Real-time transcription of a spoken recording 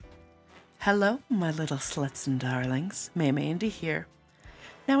Hello, my little sluts and darlings. Ma'am Andy here.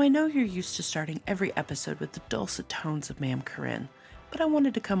 Now, I know you're used to starting every episode with the dulcet tones of Ma'am Corinne, but I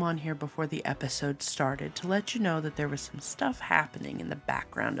wanted to come on here before the episode started to let you know that there was some stuff happening in the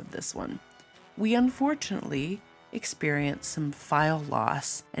background of this one. We unfortunately experienced some file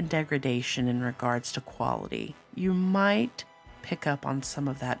loss and degradation in regards to quality. You might pick up on some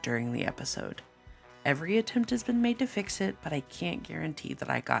of that during the episode. Every attempt has been made to fix it, but I can't guarantee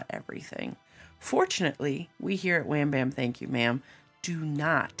that I got everything. Fortunately, we here at Wham Bam Thank You Ma'am do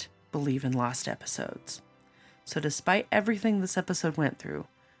not believe in lost episodes. So despite everything this episode went through,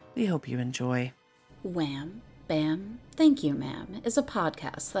 we hope you enjoy. Wham Bam Thank You Ma'am is a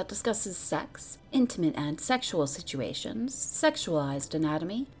podcast that discusses sex, intimate and sexual situations, sexualized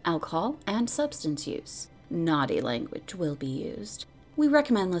anatomy, alcohol, and substance use. Naughty language will be used. We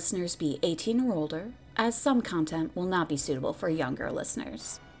recommend listeners be 18 or older, as some content will not be suitable for younger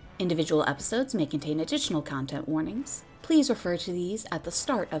listeners. Individual episodes may contain additional content warnings. Please refer to these at the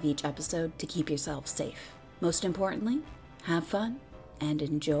start of each episode to keep yourself safe. Most importantly, have fun and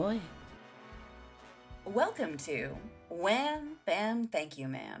enjoy. Welcome to Wham Bam Thank You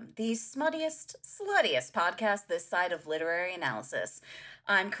Ma'am, the smuttiest, sluttiest podcast this side of literary analysis.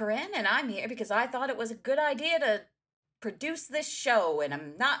 I'm Corinne, and I'm here because I thought it was a good idea to produce this show, and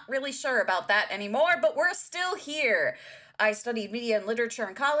I'm not really sure about that anymore, but we're still here. I studied media and literature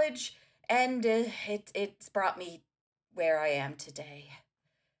in college, and it's brought me where I am today.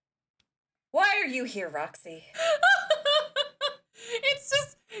 Why are you here, Roxie? It's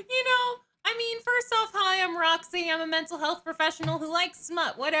just, first off, hi, I'm Roxie. I'm a mental health professional who likes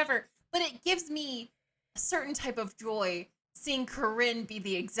smut, whatever. But it gives me a certain type of joy seeing Corinne be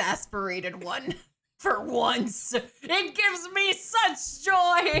the exasperated one. For once, it gives me such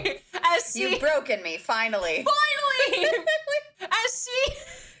joy as she... You've broken me, finally. Finally! as she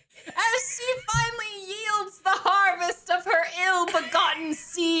finally yields the harvest of her ill-begotten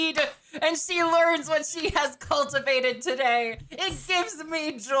seed, and she learns what she has cultivated today. It gives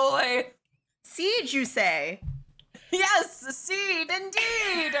me joy. Seed, you say? Yes, seed,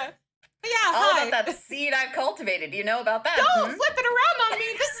 indeed. Yeah, All hi. about that seed I've cultivated. You know about that? Don't flip it around on me.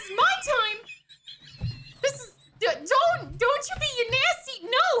 This is my time. Don't you be nasty.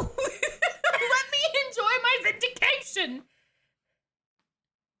 No. Let me enjoy my vindication.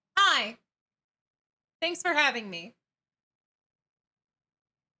 Hi. Thanks for having me.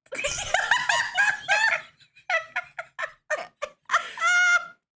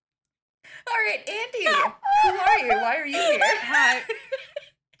 All right, Andy. Who are you? Why are you here? Hi,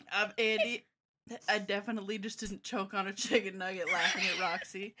 I'm Andy. I definitely just didn't choke on a chicken nugget laughing at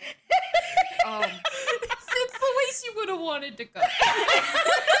Roxie. It's the way she would have wanted to go.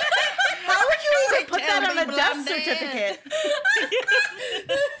 How would you even put that on a death certificate?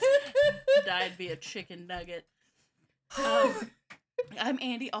 Died via chicken nugget. I'm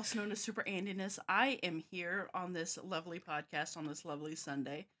Andy, also known as Super Andiness. I am here on this lovely podcast on this lovely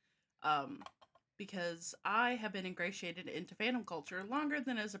Sunday, because I have been ingratiated into fandom culture longer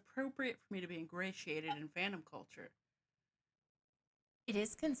than is appropriate for me to be ingratiated in fandom culture. It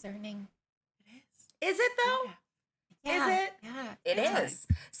is concerning. Is it, though? Yeah. Is it? Yeah. It is.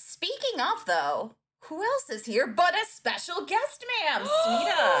 Speaking of, though, who else is here but a special guest, ma'am?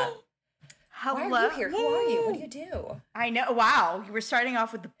 Sweta. Hello? Why are you here? Who are you? What do you do? I know. Wow. You were starting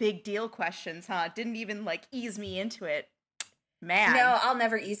off with the big deal questions, huh? Didn't even, ease me into it. Man. No, I'll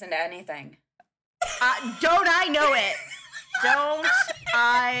never ease into anything. Don't I know it? Don't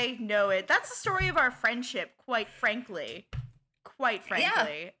I know it? That's the story of our friendship, quite frankly.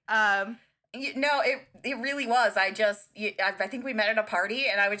 Yeah. No, it really was. I think we met at a party,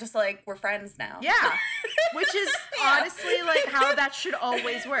 and I was just like, we're friends now. Yeah. Which is honestly, how that should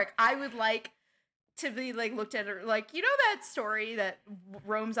always work. I would like to be, looked at her, you know that story that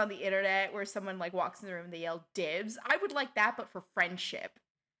roams on the internet where someone, walks in the room and they yell dibs? I would like that, but for friendship.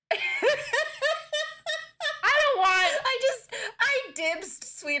 I dibsed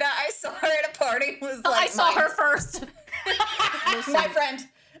Sweta. I saw her at a party. I saw her first. Listen, my friend.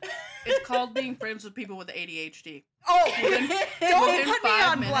 It's called being friends with people with ADHD. Oh, don't put me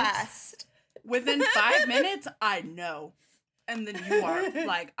 5 on minutes, blast. Within 5 minutes, I know. And then you are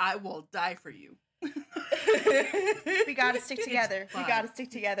I will die for you. We gotta stick together.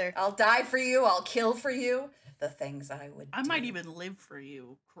 I'll die for you. I'll kill for you. The things I would do. I might even live for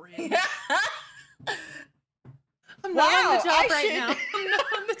you, Corinne. I'm not on the job right now. I'm not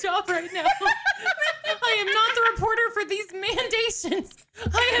on the job right now. I am not the reporter for these mandations.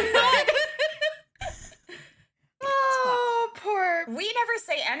 I am not. Oh, poor. We never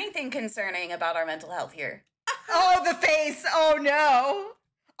say anything concerning about our mental health here. Oh, the face. Oh, no.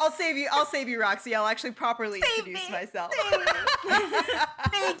 I'll save you, Roxie. I'll actually properly introduce myself.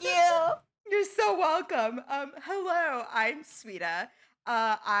 Thank you. You're so welcome. Hello, I'm Sweta.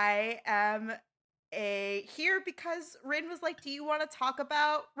 I am here because Rin was like, "Do you want to talk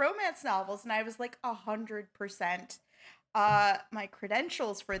about romance novels?" And I was like, 100%. My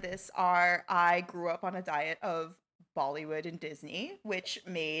credentials for this are I grew up on a diet of Bollywood and Disney, which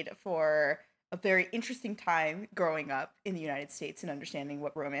made for a very interesting time growing up in the United States and understanding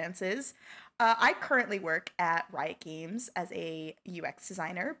what romance is. I currently work at Riot Games as a UX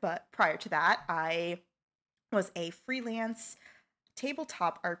designer, but prior to that, I was a freelance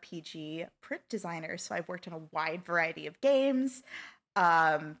tabletop RPG print designer. So I've worked on a wide variety of games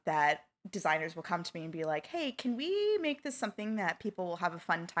that designers will come to me and be like, "Hey, can we make this something that people will have a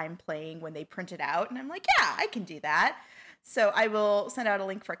fun time playing when they print it out?" And I'm like, "Yeah, I can do that." So I will send out a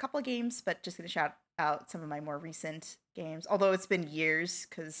link for a couple of games, but just going to shout out some of my more recent games. Although it's been years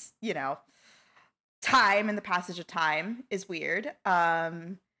because, time and the passage of time is weird.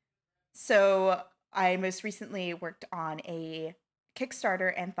 So I most recently worked on a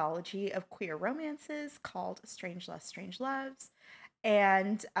Kickstarter anthology of queer romances called Strange Lust, Strange Loves.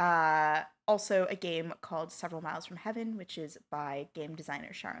 And also a game called Several Miles from Heaven, which is by game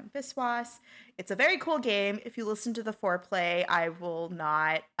designer Sharon Biswas. It's a very cool game. If you listen to the foreplay, I will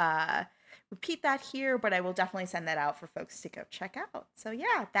not repeat that here, but I will definitely send that out for folks to go check out. So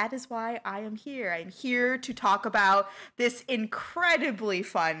yeah, that is why I am here. I'm here to talk about this incredibly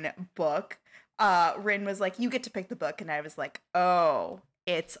fun book. Rin was like, "You get to pick the book," and I was like, "Oh,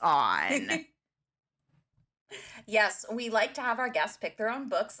 it's on." Yes, we like to have our guests pick their own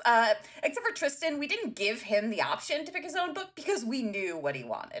books. Except for Tristan, we didn't give him the option to pick his own book because we knew what he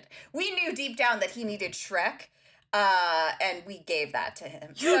wanted. We knew deep down that he needed Shrek, and we gave that to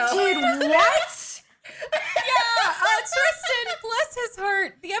him. You did what? Yeah, Tristan, bless his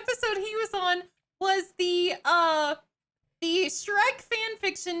heart. The episode he was on was the Shrek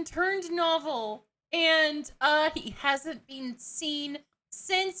fanfiction turned novel, and he hasn't been seen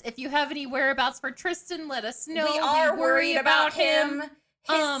since. If you have any whereabouts for Tristan, let us know. We are worried about him.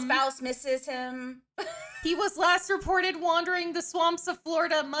 His spouse misses him. He was last reported wandering the swamps of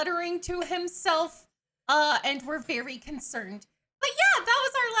Florida, muttering to himself, and we're very concerned. But yeah, that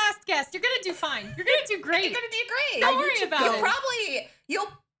was our last guest. You're gonna do fine. You're gonna do great. You're gonna do great. Don't worry about it.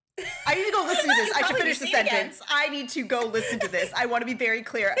 I need to go listen to this. I should probably finish the see it again. sentence. I need to go listen to this. I want to be very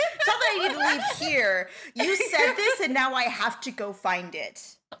clear. It's not that I need to leave here. You said this, and now I have to go find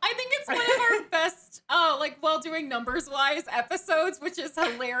it. I think it's one of our best, while doing numbers-wise episodes, which is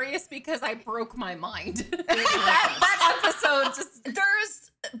hilarious because I broke my mind. that episode just...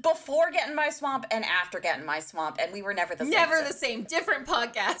 There's before Getting My Swamp and after Getting My Swamp, and we were never the same. Never the same. Different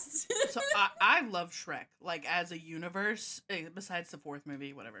podcast. So I love Shrek, like as a universe, besides the fourth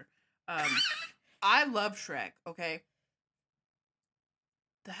movie, whatever. I love Shrek, okay?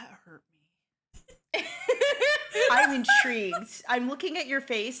 That hurt me. I'm intrigued. I'm looking at your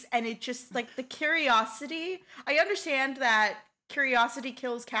face, and it just, like, the curiosity. I understand that curiosity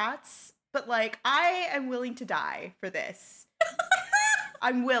kills cats, but, like, I am willing to die for this.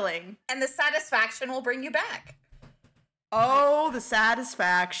 I'm willing. And the satisfaction will bring you back. Oh, the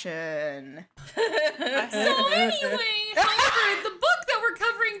satisfaction. So anyway, however, the book that we're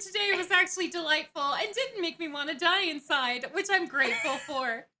covering today was actually delightful and didn't make me want to die inside, which I'm grateful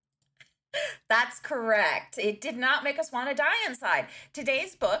for. That's correct. It did not make us want to die inside.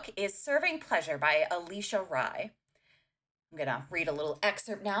 Today's book is Serving Pleasure by Alicia Rye. I'm going to read a little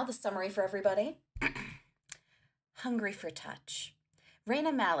excerpt now, the summary for everybody. Hungry for touch.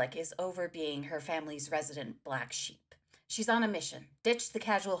 Raina Malik is over being her family's resident black sheep. She's on a mission. Ditch the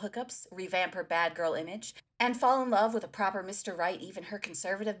casual hookups, revamp her bad girl image, and fall in love with a proper Mr. Right even her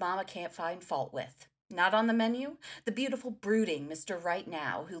conservative mama can't find fault with. Not on the menu, the beautiful brooding Mr. Right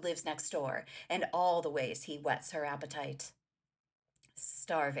Now who lives next door, and all the ways he whets her appetite.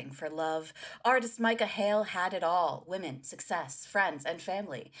 Starving for love, artist Micah Hale had it all: women, success, friends, and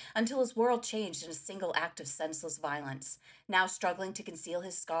family, until his world changed in a single act of senseless violence. Now struggling to conceal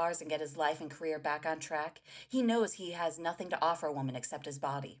his scars and get his life and career back on track, he knows he has nothing to offer a woman except his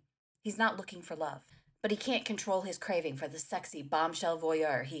body. He's not looking for love, but he can't control his craving for the sexy bombshell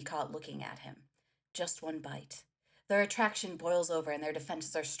voyeur he caught looking at him. Just one bite. Their attraction boils over and their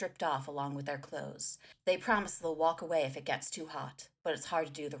defenses are stripped off along with their clothes. They promise they'll walk away if it gets too hot, but it's hard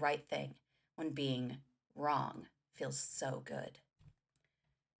to do the right thing when being wrong feels so good.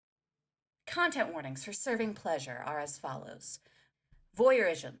 Content warnings for Serving Pleasure are as follows.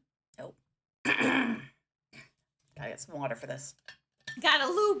 Voyeurism. Oh. Gotta get some water for this.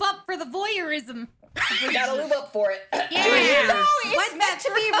 Gotta lube up for the voyeurism. We gotta lube up for it. Yeah. No, it's meant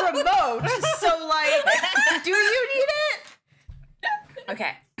to be remote. So, like, do you need it?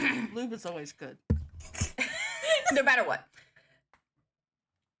 Okay. Lube is always good. No matter what.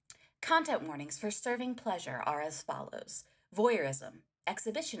 Content warnings for serving pleasure are as follows: voyeurism,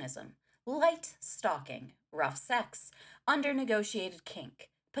 exhibitionism, light stalking, rough sex, under-negotiated kink,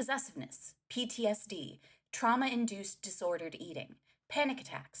 possessiveness, PTSD, trauma-induced disordered eating, panic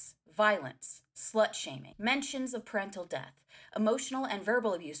attacks, violence, slut-shaming, mentions of parental death, emotional and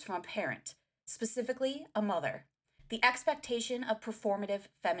verbal abuse from a parent, specifically a mother, the expectation of performative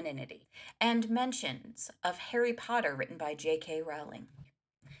femininity, and mentions of Harry Potter written by J.K. Rowling.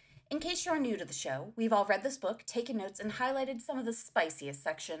 In case you're new to the show, we've all read this book, taken notes, and highlighted some of the spiciest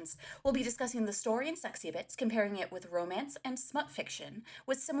sections. We'll be discussing the story and sexy bits, comparing it with romance and smut fiction,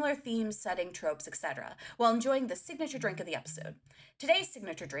 with similar themes, setting, tropes, etc., while enjoying the signature drink of the episode. Today's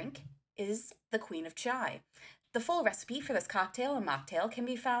signature drink is the Queen of Chai. The full recipe for this cocktail and mocktail can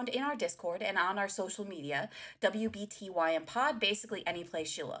be found in our Discord and on our social media, WBTYM Pod, basically any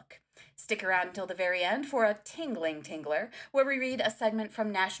place you look. Stick around until the very end for a tingling tingler, where we read a segment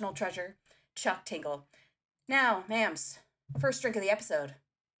from National Treasure, Chuck Tingle. Now, ma'ams, first drink of the episode.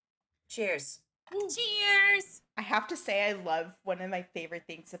 Cheers. Cheers. I have to say, I love one of my favorite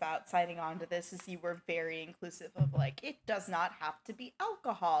things about signing on to this is you were very inclusive of, like, it does not have to be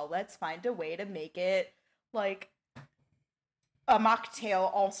alcohol. Let's find a way to make it, like, a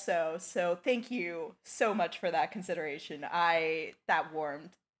mocktail also. So thank you so much for that consideration. That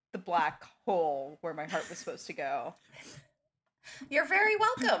warmed the black hole where my heart was supposed to go. You're very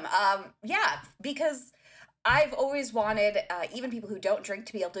welcome. Yeah, because I've always wanted even people who don't drink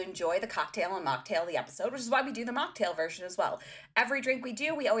to be able to enjoy the cocktail and mocktail of the episode, which is why we do the mocktail version as well. Every drink we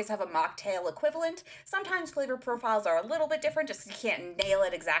do, we always have a mocktail equivalent. Sometimes flavor profiles are a little bit different just because you can't nail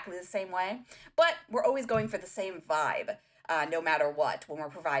it exactly the same way. But we're always going for the same vibe, no matter what, when we're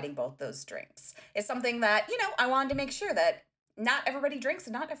providing both those drinks. It's something that, I wanted to make sure that not everybody drinks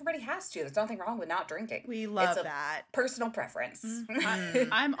and not everybody has to. There's nothing wrong with not drinking. We love it's a that. Personal preference.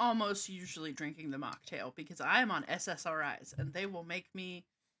 I'm almost usually drinking the mocktail because I'm on SSRIs and they will make me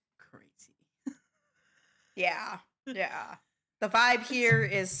crazy. Yeah. The vibe here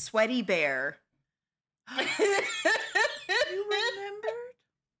is Sweaty Bear. You remembered?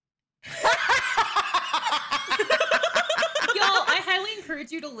 Y'all, I highly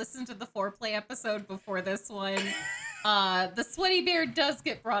encourage you to listen to the foreplay episode before this one. The Sweaty Bear does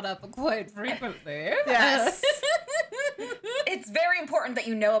get brought up quite frequently. Yes. It's very important that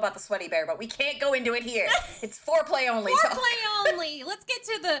you know about the Sweaty Bear, but we can't go into it here. It's foreplay only. Foreplay only. Let's get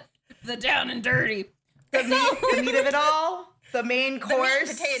to the down and dirty. The meat of it all. The main course. The meat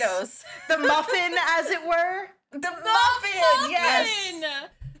and potatoes. The muffin, as it were. The muffin! Yes!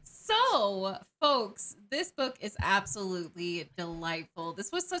 So, folks, this book is absolutely delightful.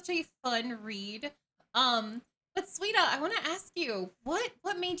 This was such a fun read. But Sweta, I want to ask you, what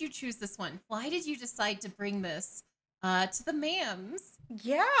made you choose this one? Why did you decide to bring this to the ma'ams?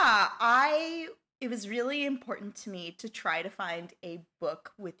 Yeah, it was really important to me to try to find a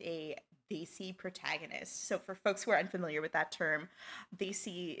book with a Desi protagonist. So for folks who are unfamiliar with that term,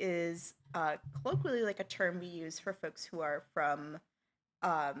 Desi is colloquially like a term we use for folks who are from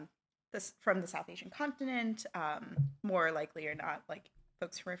the South Asian continent, more likely or not, like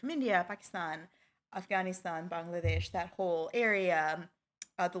folks who are from India, Pakistan, Afghanistan, Bangladesh, that whole area.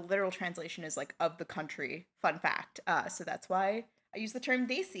 The literal translation is like of the country. Fun fact. So that's why I use the term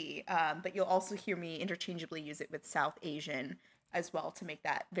Desi. But you'll also hear me interchangeably use it with South Asian as well to make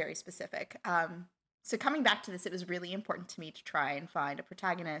that very specific. So coming back to this, it was really important to me to try and find a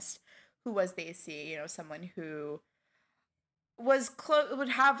protagonist who was Desi, someone who was would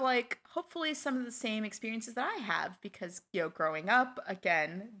have like hopefully some of the same experiences that I have, because growing up,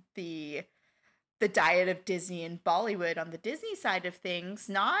 again, the diet of Disney and Bollywood on the Disney side of things,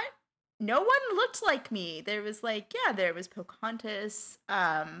 no one looked like me. There was there was Pocahontas,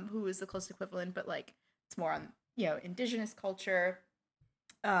 who was the close equivalent, but like it's more on indigenous culture.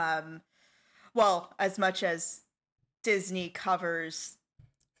 Well, as much as Disney covers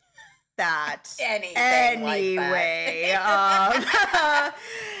that anyway. Yeah,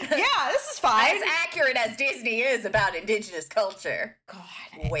 this is fine. As accurate as Disney is about indigenous culture.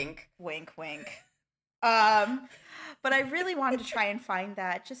 God, wink. Wink. But I really wanted to try and find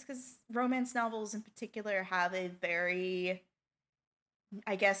that, just because romance novels in particular have a very,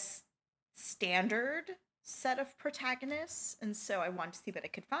 I guess, standard set of protagonists, and so I wanted to see what I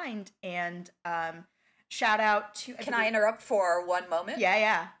could find. And shout out to... Can I interrupt for one moment?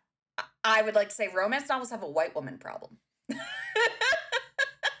 Yeah. I would like to say romance novels have a white woman problem.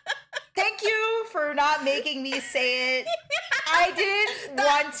 Thank you for not making me say it. I didn't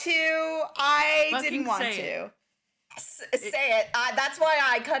want to. I didn't want to. Say it. That's why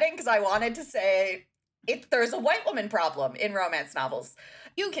I cut in, because I wanted to say there's a white woman problem in romance novels.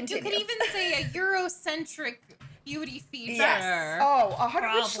 You could even say a Eurocentric beauty feature. Yes. Oh,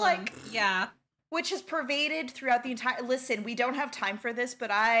 100%. Problem. Which has pervaded throughout the entire... Listen, we don't have time for this, but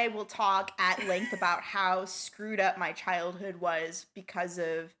I will talk at length about how screwed up my childhood was because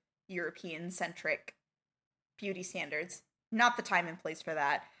of European-centric beauty standards. Not the time and place for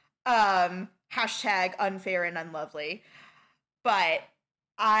that. Hashtag unfair and unlovely. But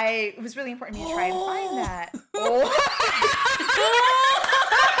it was really important to me to try and find that.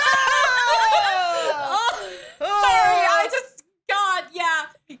 Sorry, I just... God, yeah.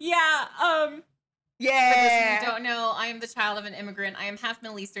 Yeah. For those of you who don't know, I am the child of an immigrant. I am half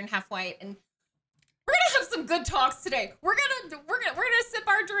Middle Eastern, half white, and we're gonna have some good talks today. We're gonna sip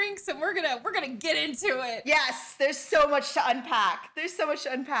our drinks and we're gonna get into it. Yes, there's so much to unpack.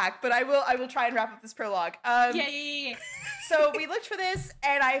 But I will try and wrap up this prologue. Yeah. So we looked for this,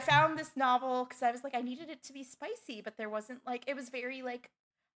 and I found this novel because I was like, I needed it to be spicy, but there wasn't it was very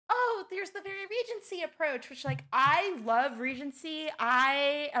there's the very Regency approach, which I love Regency.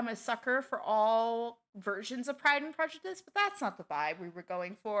 I am a sucker for all versions of Pride and Prejudice, but that's not the vibe we were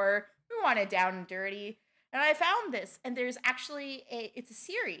going for. We wanted down and dirty. And I found this, and there's actually it's a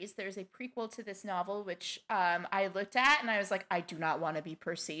series. There's a prequel to this novel, which I looked at, and I was like, I do not want to be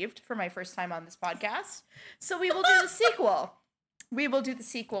perceived for my first time on this podcast. So we will do the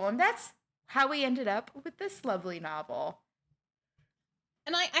sequel. And that's how we ended up with this lovely novel.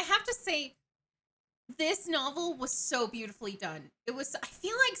 And I have to say, this novel was so beautifully done. I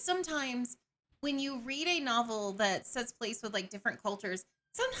feel like sometimes when you read a novel that sets place with different cultures,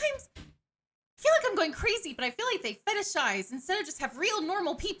 sometimes I feel like I'm going crazy, but I feel like they fetishize instead of just have real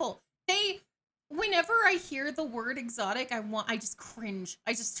normal people. Whenever I hear the word exotic, I just cringe.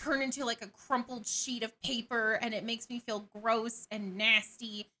 I just turn into a crumpled sheet of paper, and it makes me feel gross and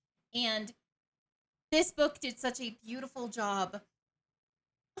nasty. And this book did such a beautiful job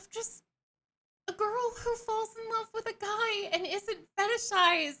of just a girl who falls in love with a guy and isn't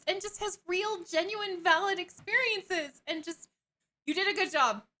fetishized and just has real, genuine, valid experiences. And just, you did a good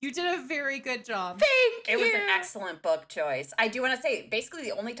job. You did a very good job. Thank you. It was an excellent book choice. I do want to say, basically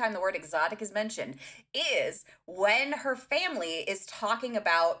the only time the word exotic is mentioned is when her family is talking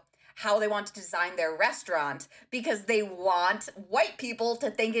about how they want to design their restaurant because they want white people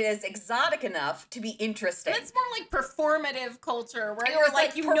to think it is exotic enough to be interesting. And it's more like performative culture where It you're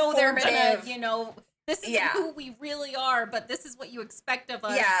was they're gonna, performative. This isn't who we really are, but this is what you expect of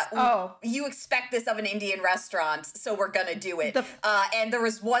us. Yeah. You expect this of an Indian restaurant, so we're gonna do it. And there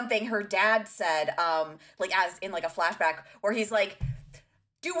was one thing her dad said, as in a flashback, where he's like,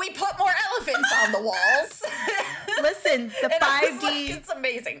 do we put more elephants on the walls? Listen, the 5D... it's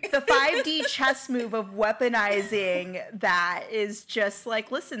amazing. The 5D chess move of weaponizing that is just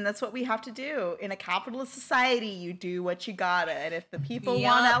listen, that's what we have to do. In a capitalist society, you do what you gotta. And if the people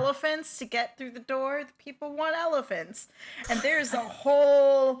want elephants to get through the door, the people want elephants. And there's a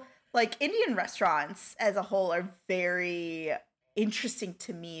whole... Indian restaurants as a whole are very interesting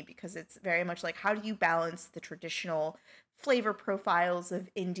to me because it's very much how do you balance the traditional flavor profiles of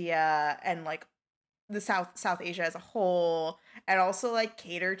India and the South Asia as a whole, and also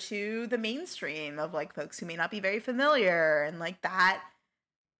cater to the mainstream of folks who may not be very familiar and that.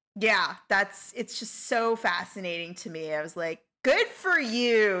 Yeah, it's just so fascinating to me. I was like, good for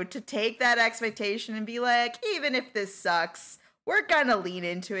you to take that expectation and be even if this sucks, we're gonna lean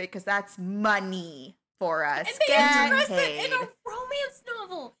into it because that's money for us. And they addressed it in a romance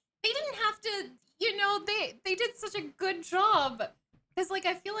novel. They didn't have to. They did such a good job. Because,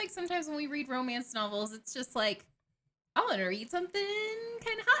 I feel like sometimes when we read romance novels, it's just I want to read something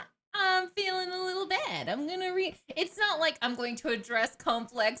kind of hot. I'm feeling a little bad. I'm going to read. It's not I'm going to address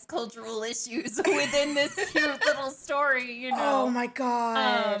complex cultural issues within this cute little story, Oh, my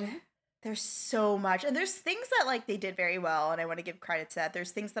God. There's so much. And there's things that, they did very well, and I want to give credit to that. There's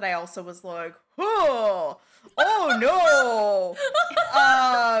things that I also was oh no!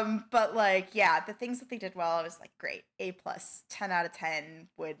 But, the things that they did well, I was great. A+, 10 out of 10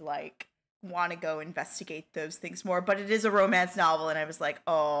 would, want to go investigate those things more. But it is a romance novel, and I was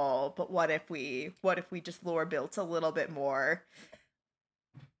but what if we just lore built a little bit more?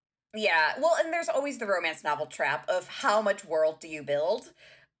 Yeah, well, and there's always the romance novel trap of how much world do you build?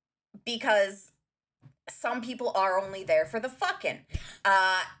 Because some people are only there for the fucking.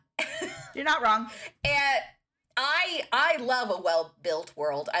 You're not wrong. And I love a well-built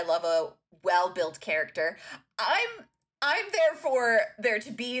world. I love a well-built character. I'm I'm there for there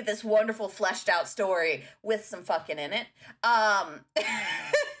to be this wonderful fleshed out story with some fucking in it.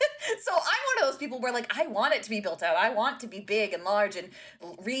 So I'm one of those people where like I want it to be built out. I want to be big and large and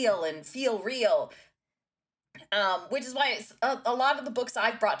real and feel real. Which is why it's, a lot of the books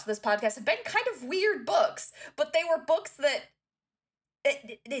I've brought to this podcast have been kind of weird books, but they were books that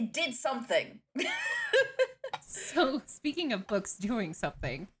it did something. So, speaking of books doing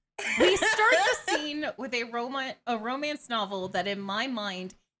something, we start the scene with a romance novel that, in my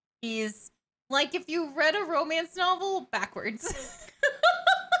mind, is like if you read a romance novel backwards.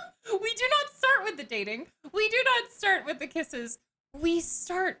 We do not start with the dating. We do not start with the kisses. We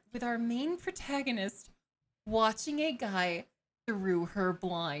start with our main protagonist watching a guy through her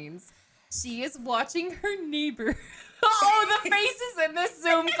blinds. She is watching her neighbor. Oh, the faces in this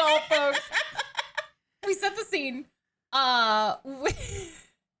Zoom call, folks. We set the scene.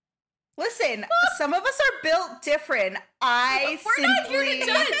 Listen, some of us are built different. We're not here to judge.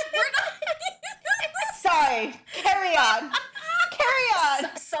 We're not. Sorry. Carry on.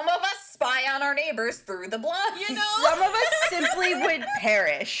 Some of us spy on our neighbors through the blinds. You know? Some of us simply would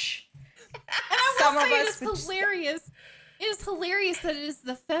perish. Some of us. It is hilarious. It is hilarious that it is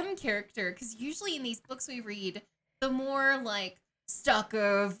the femme character, because usually in these books we read, the more like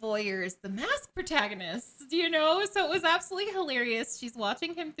stalker voyeurs, the masked protagonists, you know? So it was absolutely hilarious. She's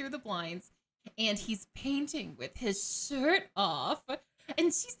watching him through the blinds, and he's painting with his shirt off,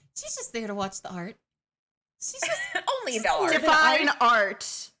 and she's just there to watch the art. She's just only the art. Define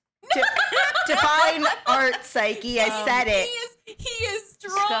art. Define art, Psyche. I said it. He is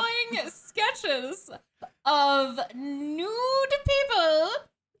drawing sketches of nude people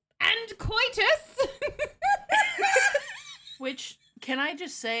and coitus. Which, can I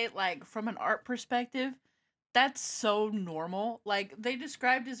just say, like, from an art perspective, that's so normal. Like, they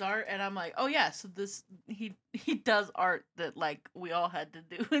described his art, and I'm like, oh yeah, so this, he does art that, like, we all had to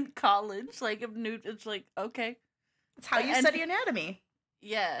do in college. Like, if nude, it's like, okay. It's how you study anatomy.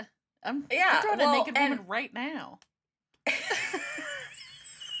 Yeah. I'm Yeah, drawing a naked woman right now.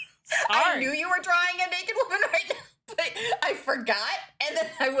 I knew you were drawing a naked woman right now, but I forgot, and then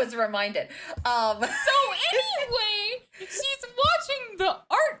I was reminded. So anyway, she's watching the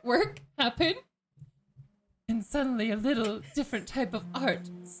artwork happen, and suddenly a little different type of art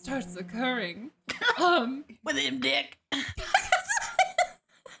starts occurring. With him, dick.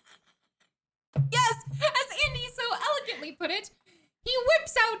 Yes, as Andy so elegantly put it, he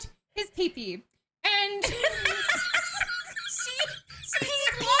whips out his pee-pee, and she's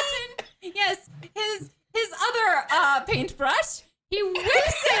watching, yes, his other paintbrush. He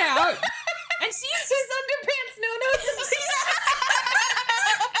whips it out, and she's his underpants. No.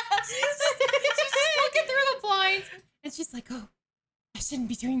 She's just looking through the blinds, and she's like, "Oh, I shouldn't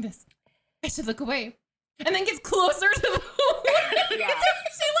be doing this. I should look away." And then gets closer to the window. Yeah.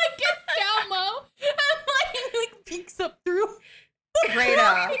 She like gets down low and like peeks up through.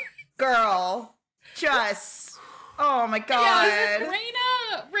 Rita, girl, just, oh my god. Yeah,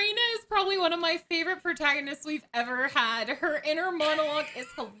 Raina is probably one of my favorite protagonists we've ever had. Her inner monologue is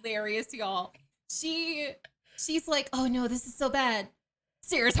hilarious, y'all. She's like, oh no, this is so bad.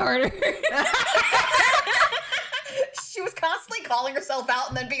 Stares harder. She was constantly calling herself out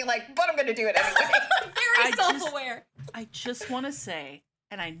and then being like, but I'm going to do it anyway. Very self-aware. I just want to say,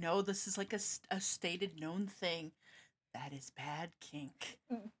 and I know this is like a stated known thing, that is bad kink.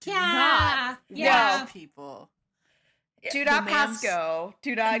 Do not yeah. watch people. Do not The pass man's- go.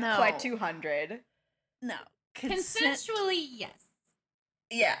 Do not No. collect 200. No. Consensually, yes.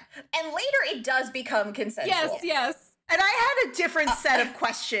 Yeah. And later it does become consensual. Yes. And I had a different set of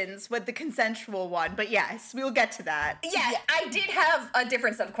questions with the consensual one, but yes, we'll get to that. Yeah, I did have a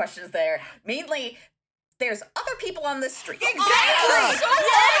different set of questions there. Mainly, there's other people on the street. Exactly!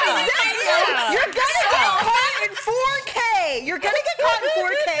 Yeah. You're gonna get caught in 4K! You're gonna get caught in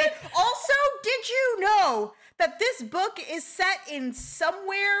 4K. Also, did you know that this book is set in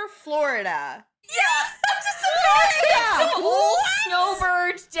somewhere Florida? Yeah. Some old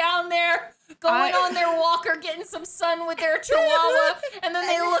snowbirds down there going on their walker, getting some sun with their chihuahua, and then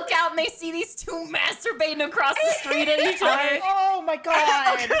they look out and they see these two masturbating across the street at each other. Oh my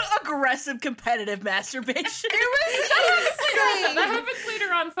god. Aggressive competitive masturbation. Insane. That happens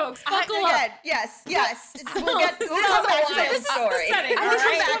later on, folks. Buckle up. Again, yes. We'll come back to wild this. story. setting, We'll all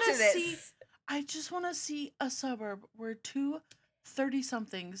come right? back to this. I just want to see a suburb where two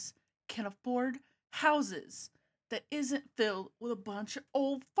 30-somethings can afford houses that isn't filled with a bunch of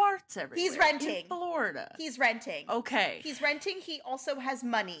old farts everywhere. He's renting. In Florida. He's renting. Okay. He's renting. He also has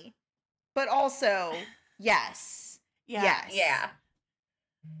money. But also, yes. Yeah. Yes. Yeah.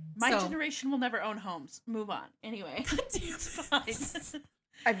 My So- generation will never own homes. Move on. Anyway. It's fine.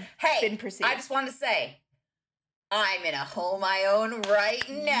 I've Hey, been perceived. I just want to say, I'm in a home I own right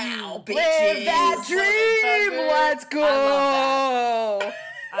now, bitches. Live that dream! motherfucker. Let's go!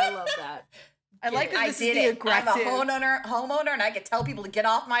 I love that. I like that I this did is the it. aggressive. I'm a homeowner, and I can tell people to get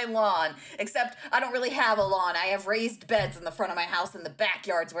off my lawn. Except I don't really have a lawn. I have raised beds in the front of my house, and the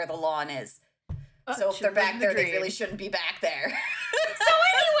backyard's where the lawn is. So if they're back there, they really shouldn't be back there. So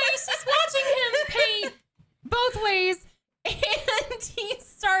anyway, she's watching him paint both ways, and he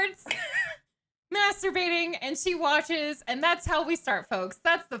starts masturbating, and she watches, and that's how we start, folks.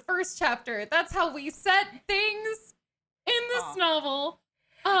 That's the first chapter. That's how we set things in this novel.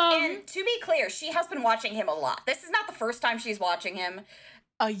 And to be clear, she has been watching him a lot. This is not the first time she's watching him.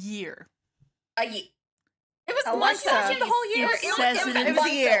 A year. It was Alexa, watching the whole year. it says it in It was a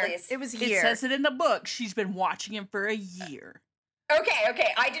months year. at least. It was a It year. says it in the book. She's been watching him for a year.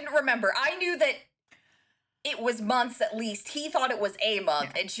 Okay. I didn't remember. I knew that it was months at least. He thought it was a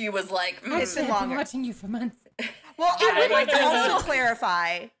month, and she was like, It's been longer. watching you for months. Well, I would like to I also know.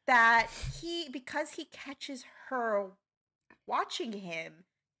 clarify that because he catches her watching him,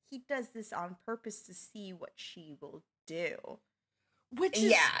 he does this on purpose to see what she will do. Which is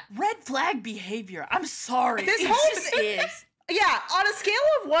Yeah. red flag behavior. I'm sorry. This It whole just thing- is. Yeah, on a scale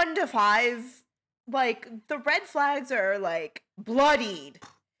of 1 to 5, like the red flags are like bloodied.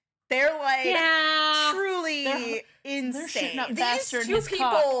 They're like Yeah. truly They're insane. shooting up these faster in two his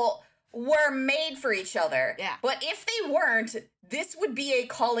people were made for each other. Yeah. But if they weren't, this would be a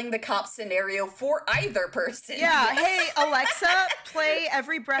calling the cops scenario for either person. Yeah, hey Alexa, play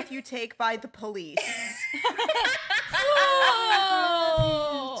Every Breath You Take by The Police.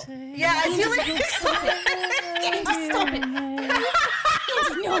 Oh. Yeah, I feel like Stop it.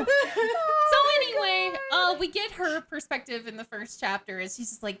 No. So anyway, we get her perspective in the first chapter, and she's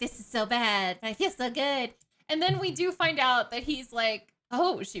just like, "This is so bad, but I feel so good." And then we do find out that he's like,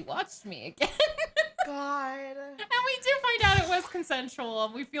 "Oh, she watched me again," God. and we do find out it was consensual,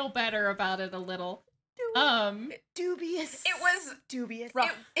 and we feel better about it a little. Dubious. It was dubious.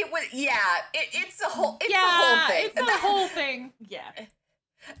 it was it's a whole thing. It's a whole thing. Yeah.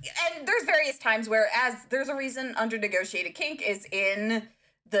 And there's various times where, as there's a reason under negotiated kink is in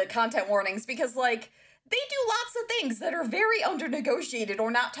the content warnings, because like they do lots of things that are very under negotiated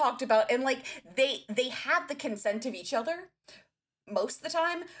or not talked about, and like they have the consent of each other most of the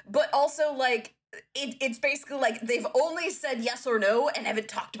time, but also like it's basically like they've only said yes or no and haven't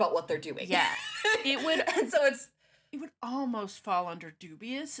talked about what they're doing. Yeah. It would And so it would almost fall under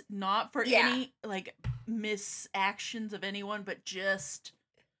dubious, not for Yeah. any like misactions of anyone, but just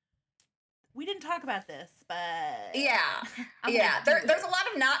we didn't talk about this, but yeah. I'm Yeah. gonna do There's a lot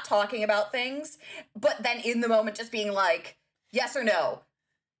of not talking about things, but then in the moment just being like, yes or no.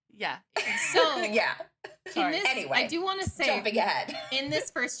 yeah. So Yeah. in this, Anyway, I do want to say, Jumping ahead. in this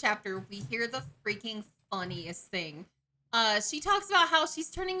first chapter, we hear the freaking funniest thing. She talks about how she's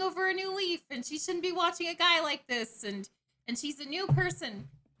turning over a new leaf and she shouldn't be watching a guy like this, and she's a new person.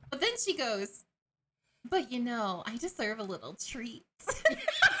 But then she goes, "But you know, I deserve a little treat."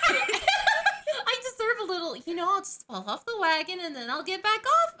 I deserve a little, I'll just fall off the wagon and then I'll get back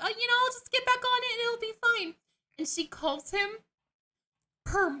off. I'll just get back on it and it'll be fine. And she calls him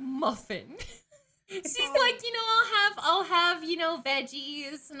her muffin. She's like, I'll have,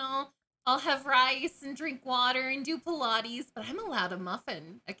 veggies, and I'll have rice and drink water and do Pilates, but I'm allowed a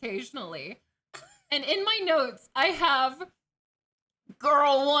muffin occasionally. And in my notes, I have,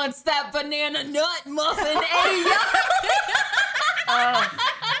 "Girl wants that banana nut muffin,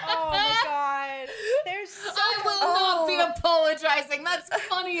 Oh my god. There's so I will not be apologizing. That's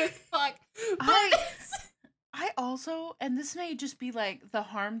funny as fuck. I also, and this may just be like the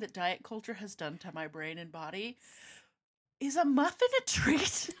harm that diet culture has done to my brain and body, is a muffin a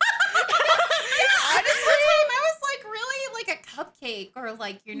treat? Honestly, I was like, really? Like a cupcake or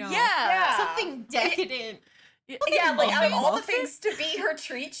like, Yeah. something decadent. Yeah, like out of all the Muffin? things to be her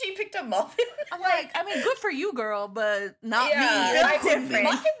treat, she picked a muffin. I'm like, I mean, good for you, girl, but not me. Yeah, That's different.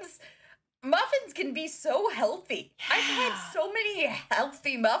 muffins can be so healthy. I've had so many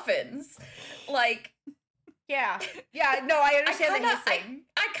healthy muffins. Like, Yeah. Yeah, no, I understand the I hissing.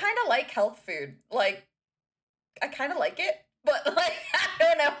 kind of like health food. Like, I kind of like it, but like, I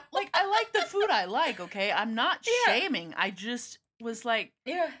don't know. Like, I like the food I like, okay? I'm not Yeah. shaming. I just was like,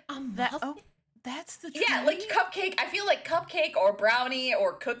 Yeah. that. Oh, that's the treat? Yeah, like cupcake. I feel like cupcake or brownie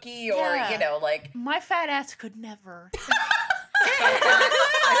or cookie or, Yeah. like. My fat ass could never.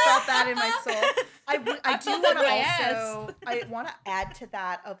 I felt that in my soul. I do felt want that to in my also, I want to add to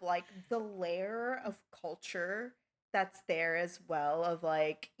that of like the layer of culture that's there as well of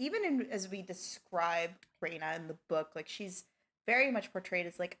like even as we describe Reina in the book, like she's very much portrayed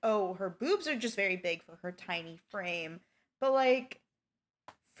as like, oh, her boobs are just very big for her tiny frame. But like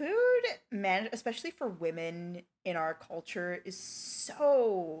food, man, especially for women in our culture, is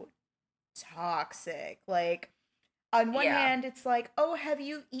so toxic. Like on one hand, it's like, oh, have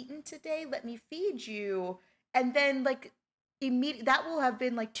you eaten today? Let me feed you. And then like that will have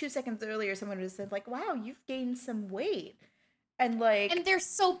been like 2 seconds earlier, someone would have said like, wow, you've gained some weight. And like, and they're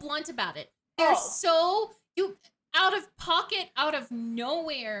so blunt about it. They're so out of pocket, out of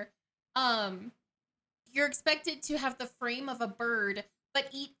nowhere. You're expected to have the frame of a bird, but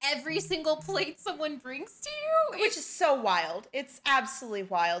eat every single plate someone brings to you. Which is so wild. It's absolutely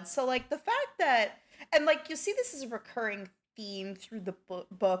wild. So like the fact that, and like you see this is a recurring theme through the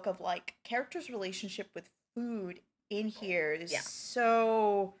book of like characters' relationship with food in here is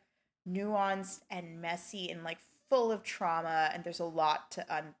so nuanced and messy and like full of trauma, and there's a lot to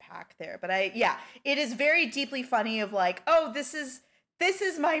unpack there. But it is very deeply funny of like, oh, this is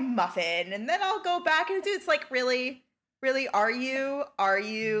my muffin, and then I'll go back and do it's like really are you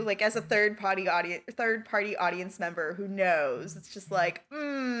like as a third party audience member who knows, it's just like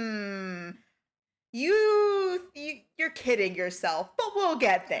you're kidding yourself, but we'll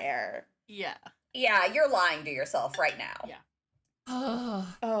get there. Yeah, you're lying to yourself right now.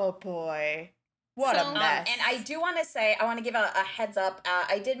 Oh boy, what a mess. And I do want to say, I want to give a heads up.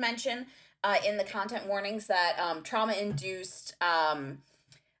 I did mention in the content warnings that trauma-induced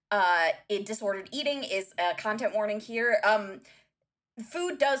disordered eating is a content warning here.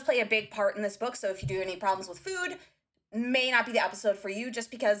 Food does play a big part in this book, so if you do have any problems with food, may not be the episode for you, just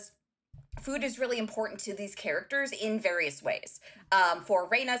because food is really important to these characters in various ways. For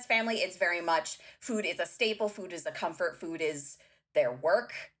Reina's family, it's very much food is a staple, food is a comfort, food is their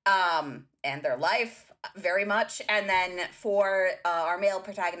work and their life very much. And then for our male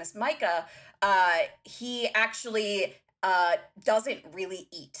protagonist, Micah, he actually doesn't really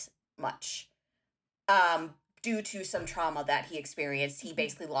eat much due to some trauma that he experienced. He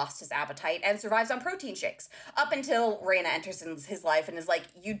basically lost his appetite and survives on protein shakes up until Reina enters in his life and is like,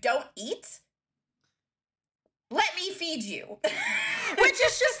 you don't eat? Let me feed you. Which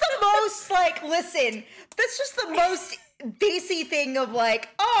is just the most, like, listen, that's just the most Daisy thing of like,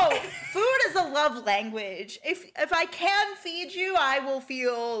 oh, food is a love language. If I can feed you, I will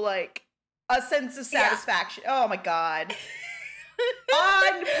feel like a sense of satisfaction. Oh my God.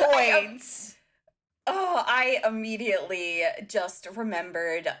 On point. I immediately just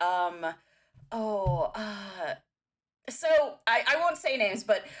remembered, so I won't say names,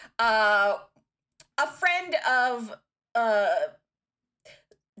 but a friend of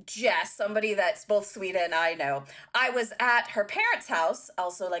Jess, somebody that's both Sweta and I know, I was at her parents' house,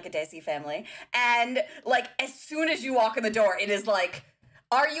 also like a Desi family, and like as soon as you walk in the door, it is like,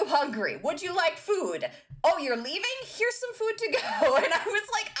 are you hungry? Would you like food? Oh, you're leaving? Here's some food to go. And I was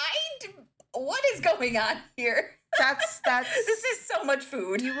like, what is going on here? That's this is so much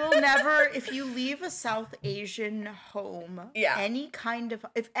food. You will never, if you leave a South Asian home, any kind of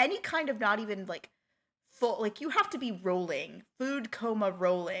not even like full, like you have to be rolling, food coma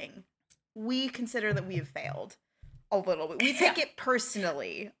rolling. We consider that we have failed a little bit. We take it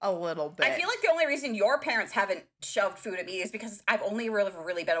personally a little bit. I feel like the only reason your parents haven't shoved food at me is because I've only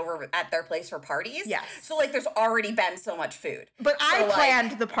really been over at their place for parties. Yes. So like there's already been so much food. But I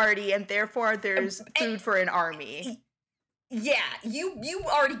planned the party and therefore there's food for an army. Yeah, you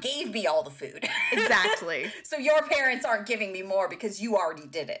already gave me all the food. Exactly. So your parents aren't giving me more because you already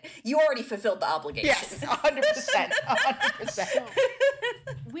did it. You already fulfilled the obligation. Yes, 100%. 100%. So,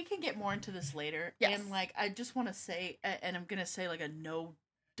 we can get more into this later. Yes. And like, I just want to say, and I'm going to say like a no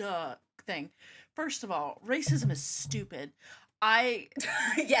duh thing. First of all, racism is stupid. Yes.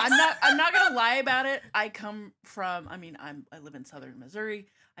 I'm not going to lie about it. I live in southern Missouri.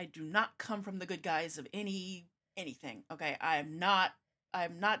 I do not come from the good guys of anything. Okay. I'm not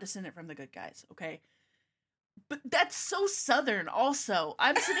descendant from the good guys. Okay. But that's so southern also.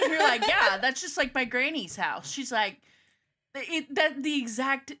 I'm sitting here like, yeah, that's just like my granny's house. She's like, the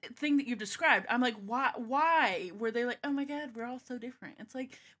exact thing that you've described. I'm like, why were they like, oh my God, we're all so different? It's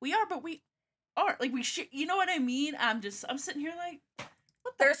like, we are, but we aren't. Like, we should, you know what I mean? I'm sitting here like,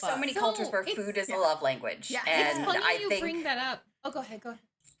 what the There's fuck? so many cultures where food is a love language. Yeah. And It's funny I you think bring that up. Oh, go ahead.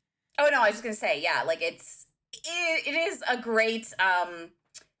 Oh no, I was just gonna say, yeah, like it is a great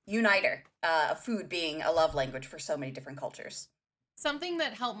uniter, food being a love language for so many different cultures. Something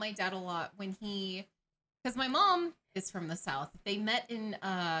that helped my dad a lot when because my mom is from the South. They met in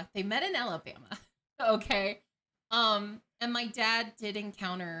Alabama. Okay. And my dad did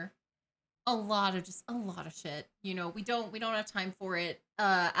encounter a lot of shit. You know, we don't have time for it.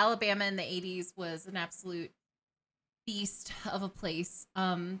 Alabama in the 80s was an absolute beast of a place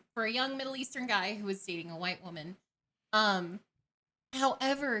for a young Middle Eastern guy who was dating a white woman.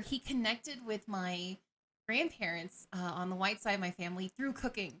 However, he connected with my grandparents on the white side of my family through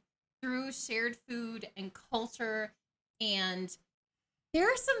cooking, through shared food and culture. And there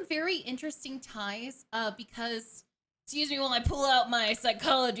are some very interesting ties because, excuse me while I pull out my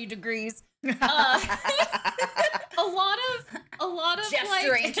psychology degrees. A lot of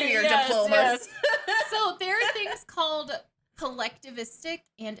gesturing like, to your yes, diplomas. yes. So there are things called collectivistic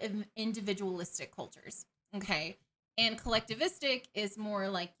and individualistic cultures. Okay. And collectivistic is more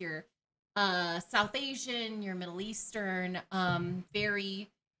like your South Asian, your Middle Eastern,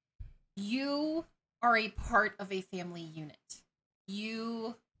 you are a part of a family unit.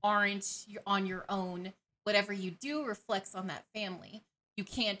 You aren't on your own. Whatever you do reflects on that family. You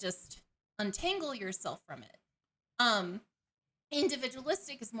can't just untangle yourself from it.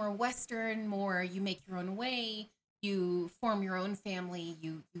 Individualistic is more Western, more you make your own way, you form your own family,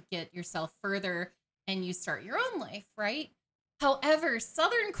 you get yourself further, and you start your own life, right? However,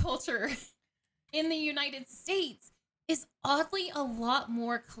 Southern culture in the United States is oddly a lot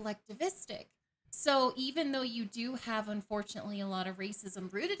more collectivistic. So even though you do have, unfortunately, a lot of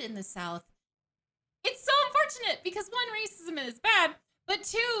racism rooted in the South, it's so unfortunate because one, racism is bad, but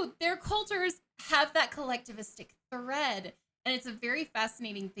two, their cultures have that collectivistic thread. And it's a very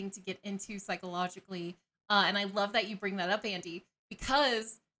fascinating thing to get into psychologically. And I love that you bring that up, Andy,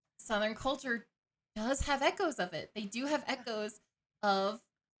 because Southern culture does have echoes of it. They do have echoes of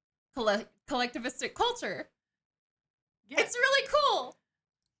collectivistic culture. Yeah. It's really cool.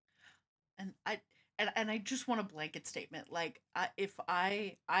 And I just want a blanket statement. Like, if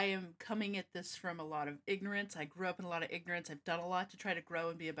I am coming at this from a lot of ignorance. I grew up in a lot of ignorance. I've done a lot to try to grow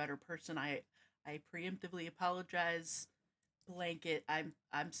and be a better person. I preemptively apologize. Blanket.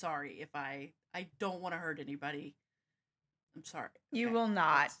 I'm sorry if I don't want to hurt anybody. I'm sorry. You Okay. will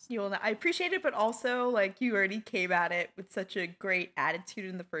not. You will not. I appreciate it, but also, like, you already came at it with such a great attitude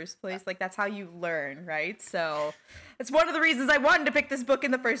in the first place. Like, that's how you learn, right? So it's one of the reasons I wanted to pick this book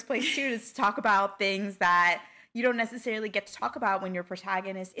in the first place, too, is to talk about things that you don't necessarily get to talk about when your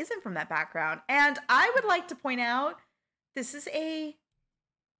protagonist isn't from that background. And I would like to point out, this is a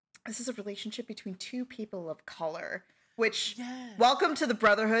relationship between two people of color. Which, yes. Welcome to the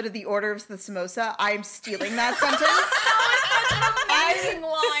Brotherhood of the Order of the Samosa. I'm stealing that sentence. Amazing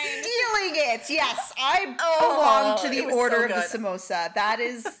line. Stealing it. Yes, I belong to the Order of the Samosa. That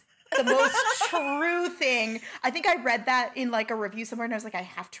is the most true thing. I think I read that in like a review somewhere, and I was like, I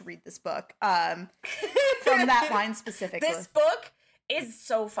have to read this book. From that line specifically. This book is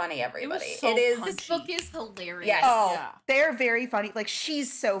so funny, everybody. It is. This book is hilarious. Yes. Oh, yeah. They're very funny. Like,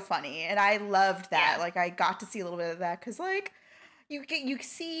 she's so funny, and I loved that. Yeah. Like, I got to see a little bit of that because, like, you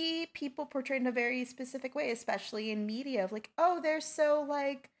see people portrayed in a very specific way, especially in media. Of like, oh, they're so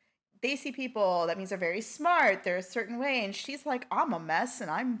like, they see people. That means they're very smart. They're a certain way, and she's like, I'm a mess,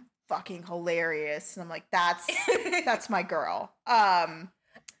 and I'm fucking hilarious, and I'm like, that's my girl.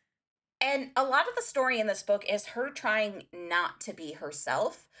 And a lot of the story in this book is her trying not to be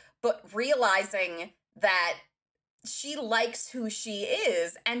herself, but realizing that she likes who she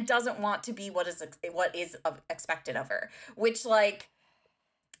is and doesn't want to be what is expected of her. Which, like,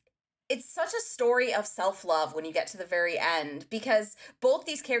 it's such a story of self-love when you get to the very end, because both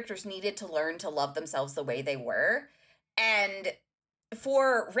these characters needed to learn to love themselves the way they were. And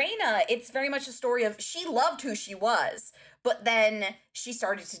for Raina, it's very much a story of she loved who she was, but then she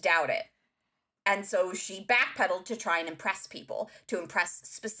started to doubt it. And so she backpedaled to try and impress people, to impress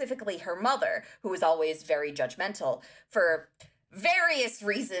specifically her mother, who was always very judgmental for various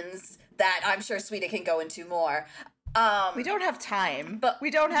reasons that I'm sure Sweta can go into more. We don't have time, but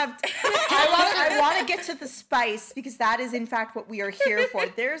we don't have. I want to get to the spice because that is in fact what we are here for.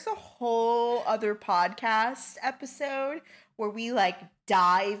 There's a whole other podcast episode where we like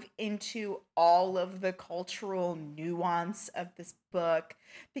dive into all of the cultural nuance of this book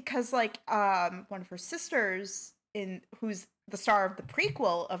because like one of her sisters who's the star of the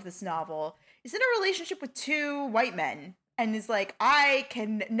prequel of this novel is in a relationship with two white men and is like,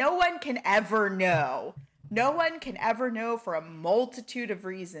 no one can ever know for a multitude of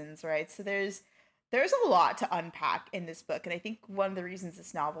reasons, right? So there's a lot to unpack in this book, and I think one of the reasons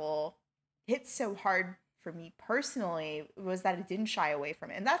this novel hits so hard for me personally was that it didn't shy away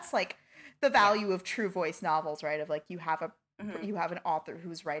from it. And that's like the value of true voice novels, right? Of like you have an author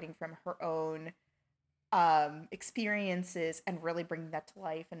who's writing from her own experiences and really bringing that to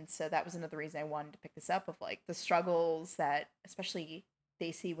life. And so that was another reason I wanted to pick this up, of like the struggles that especially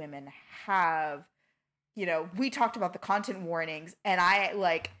they see women have, you know, we talked about the content warnings, and I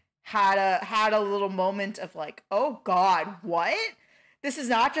like had a little moment of like, oh God, what? This is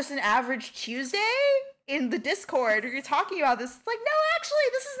not just an average Tuesday in the Discord where you're talking about this. It's like, no, actually,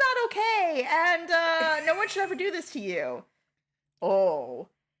 this is not okay, and no one should ever do this to you. Oh,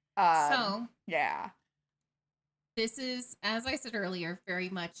 yeah. This is, as I said earlier, very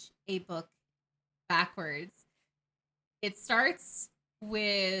much a book backwards. It starts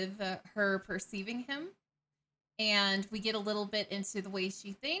with her perceiving him, and we get a little bit into the way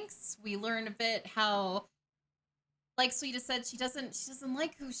she thinks. We learn a bit how, like Sweta said, she doesn't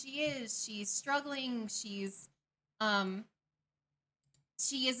like who she is. She's struggling. She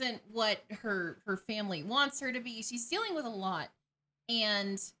isn't what her family wants her to be. She's dealing with a lot.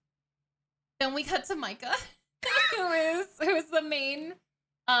 And then we cut to Micah, who is the main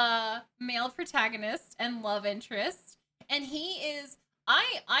male protagonist and love interest. And he is,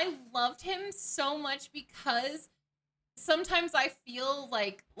 I loved him so much because sometimes I feel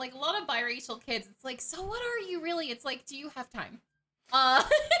like a lot of biracial kids, it's like, so what are you really? It's like, do you have time?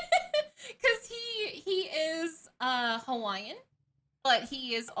 Because he is Hawaiian, but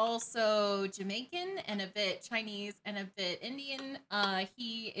he is also Jamaican and a bit Chinese and a bit Indian.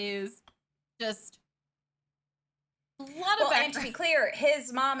 He is just a lot of background. And to be clear,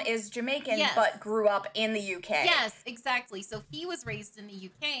 his mom is Jamaican, but grew up in the UK. Yes, exactly. So he was raised in the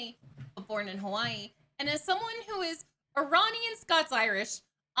UK, but born in Hawaii. And as someone who is Iranian Scots-Irish,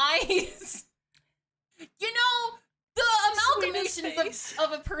 you know, the amalgamations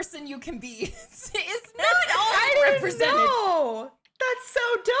of a person you can be is not always represented. No, that's so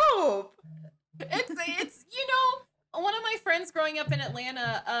dope. It's you know, one of my friends growing up in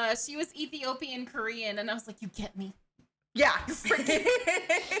Atlanta, she was Ethiopian Korean, and I was like, you get me. Yeah.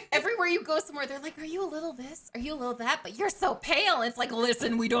 Everywhere you go somewhere, they're like, are you a little this? Are you a little that? But you're so pale. It's like,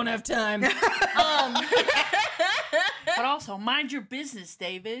 listen, we don't have time. But also, mind your business,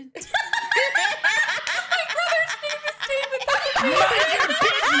 David. My brother's name is David. Mind your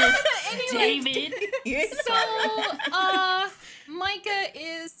business, David. So, Micah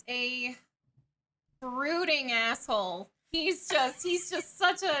is a brooding asshole. He's just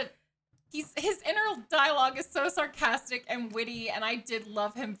such a... his inner dialogue is so sarcastic and witty, and I did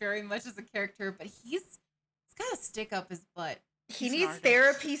love him very much as a character, but he's got a stick up his butt. He needs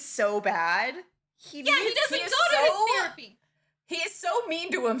therapy so bad. He doesn't go to his therapy. He is so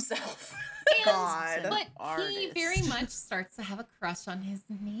mean to himself. But he very much starts to have a crush on his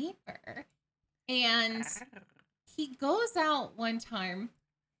neighbor. And he goes out one time,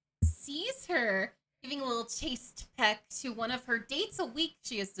 sees her giving a little chaste peck to one of her dates a week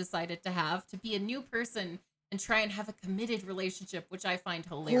she has decided to have, to be a new person and try and have a committed relationship, which I find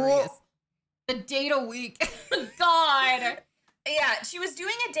hilarious. The date a week. God. Yeah, she was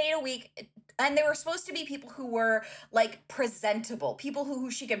doing a date a week, and they were supposed to be people who were, like, presentable. People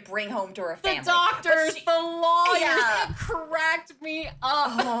who she could bring home to her family. The doctors, the lawyers, it cracked me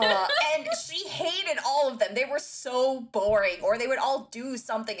up. And she hated all of them. They were so boring. Or they would all do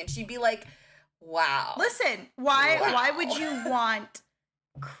something, and she'd be like, wow. Listen, why would you want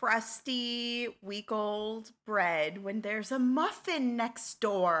crusty, week-old bread when there's a muffin next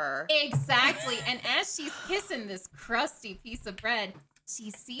door? Exactly. And as she's kissing this crusty piece of bread,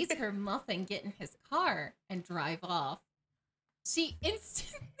 she sees her muffin get in his car and drive off. She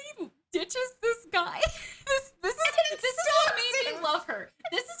instantly ditches this guy. This is what made me love her.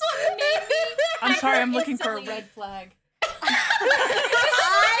 This is what made me... I'm sorry, I'm looking for a instantly. red flag.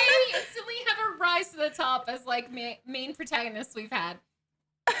 I instantly have her rise to the top as like main protagonists we've had.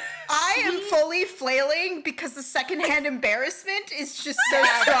 I am fully flailing because the secondhand embarrassment is just so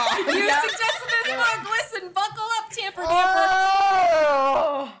strong. You suggested this book. Listen, buckle up, Tamper.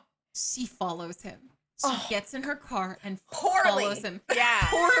 Oh. She follows him. She gets in her car and Poorly. follows him. Yeah.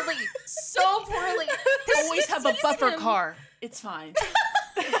 Poorly. So poorly. Always have a buffer car. It's fine.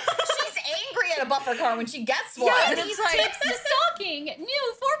 She's angry at a buffer car when she gets one. Yeah, these tips to stalking.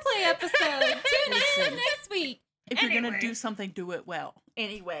 New foreplay episode. Tune in next week. If you're going to do something, do it well.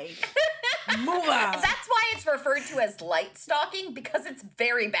 Anyway, move on. That's why it's referred to as light stalking, because it's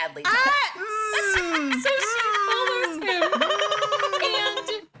very badly done. So she follows him. And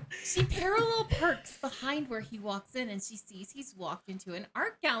she parallel parks behind where he walks in, and she sees he's walked into an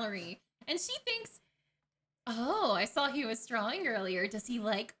art gallery. And she thinks, oh, I saw he was drawing earlier. Does he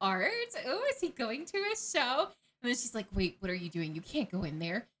like art? Oh, is he going to a show? And then she's like, wait, what are you doing? You can't go in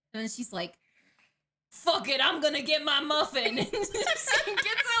there. And then she's like, fuck it, I'm gonna get my muffin. And she gets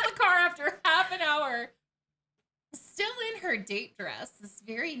out of the car after half an hour. Still in her date dress. This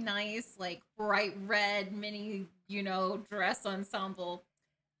very nice, like, bright red mini, dress ensemble.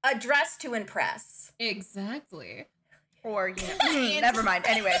 A dress to impress. Exactly. Or, you know, never mind.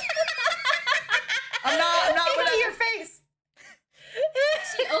 Anyway. I'm not Look at your face.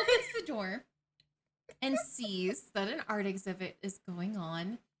 She opens the door and sees that an art exhibit is going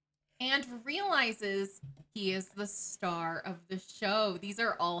on and realizes he is the star of the show. These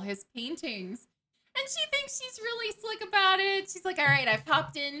are all his paintings. And she thinks she's really slick about it. She's like, all right, I've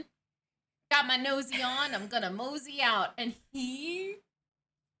popped in, got my nosy on, I'm gonna mosey out. And he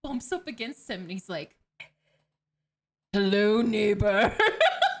bumps up against him and he's like, hello, neighbor.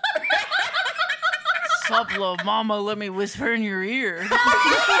 Sup, little mama, let me whisper in your ear. Let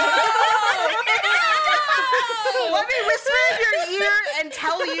me whisper in your ear and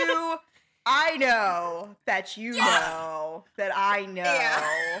tell you, I know that you know that I know.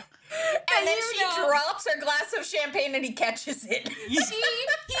 Yeah. And then she drops her glass of champagne and he catches it. He's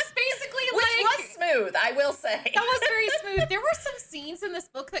basically Which like... was smooth, I will say. That was very smooth. There were some scenes in this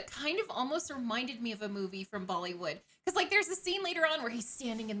book that kind of almost reminded me of a movie from Bollywood. Because, like, there's a scene later on where he's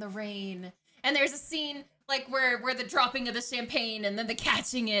standing in the rain. And there's a scene, like, where the dropping of the champagne and then the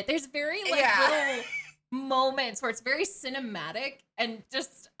catching it. There's very, like, little moments where it's very cinematic. And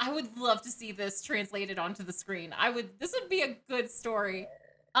just, I would love to see this translated onto the screen. This would be a good story.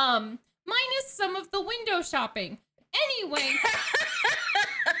 Minus some of the window shopping. Anyway.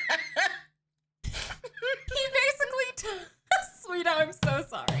 He basically Sweta, I'm so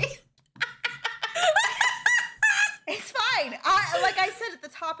sorry. It's fine. Like I said at the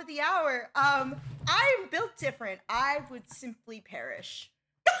top of the hour, I'm built different. I would simply perish.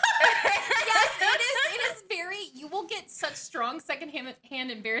 Yes, it is very, you will get such strong secondhand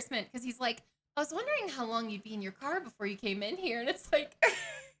embarrassment because he's like, I was wondering how long you'd be in your car before you came in here. And it's like,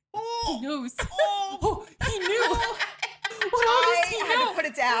 he knows. Oh, he knew. I had to put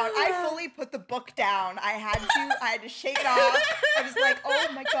it down. I fully put the book down. I had to shake it off. I was like, oh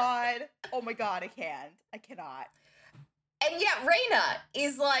my god, I cannot. And yet Raina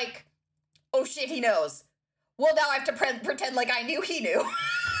is like, oh shit, he knows. Well, now I have to pretend like I knew he knew.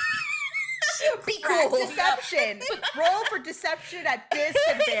 Be cool. Deception. Roll for deception at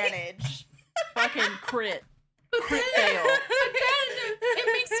disadvantage. Fucking crit. But then it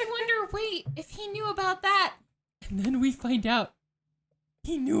makes you wonder, wait, if he knew about that. And then we find out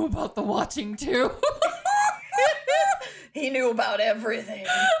he knew about the watching too. He knew about everything.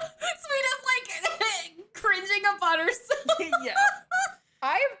 Sweeta's like cringing upon herself. Yeah.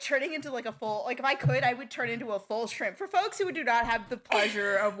 I am turning into like a full, like if I could, I would turn into a full shrimp. For folks who do not have the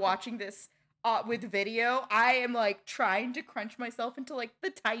pleasure of watching this with video, I am like trying to crunch myself into like the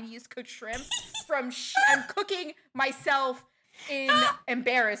tiniest cooked shrimp I'm cooking myself in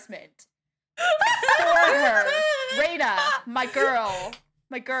embarrassment. For her. Raina, my girl.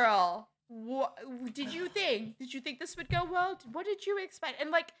 What did you think? Did you think this would go well? What did you expect?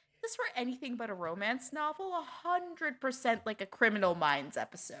 And like, this were anything but a romance novel, 100% like a Criminal Minds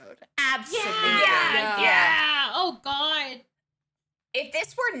episode. Absolutely. Yeah. Oh God. If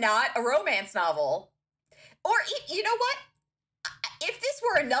this were not a romance novel, or you know what? If this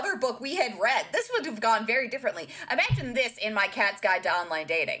were another book we had read, this would have gone very differently. Imagine this in My Cat's Guide to Online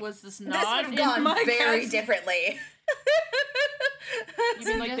Dating. Was this This not would have gone very Cat's... differently. You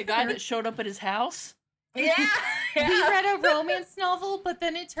mean like the guy that showed up at his house? Yeah. We read a romance novel, but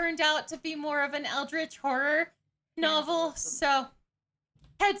then it turned out to be more of an eldritch horror novel. So,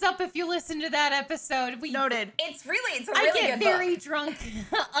 heads up if you listen to that episode. Noted. It's a really I good get book. very drunk.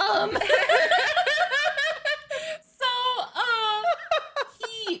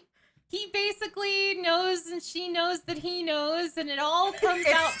 He basically knows and she knows that he knows, and it all comes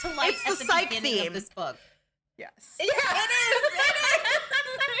out to light it's at the the psych beginning theme. of this book. Yes. Yeah, it is.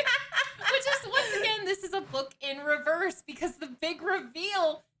 Which is, once again, this is a book in reverse because the big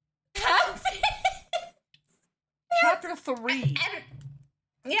reveal happens. Chapter 3. And,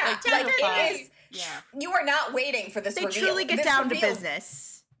 yeah, Like, like chapter it is. Yeah. You are not waiting for this They reveal. truly get This down reveal- to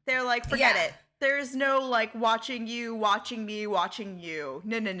business. They're like, forget Yeah. it. There's no like watching you, watching me, watching you.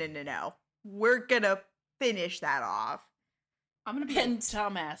 No. We're gonna finish that off. I'm gonna be a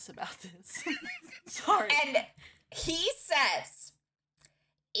dumbass about this. Sorry. And he says,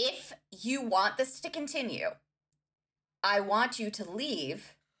 if you want this to continue, I want you to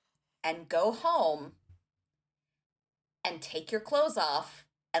leave and go home and take your clothes off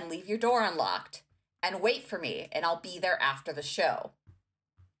and leave your door unlocked and wait for me, and I'll be there after the show.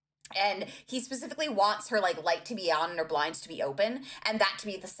 And he specifically wants her like light to be on and her blinds to be open, and that to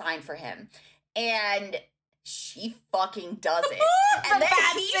be the sign for him. And she fucking does it. And The then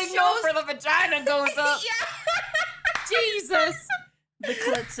bad he signal shows for the vagina goes up. Yeah. Jesus. The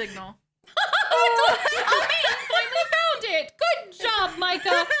clit signal. I finally found it. Good job,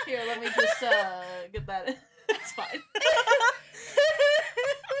 Micah. Here, let me just get that in. It's fine.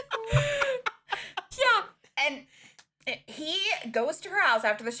 Yeah. And he goes to her house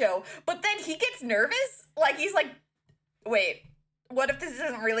after the show, but then he gets nervous. Like, he's like, wait, what if this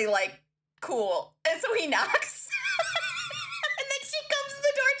isn't really, like, cool? And so he knocks. And then she comes to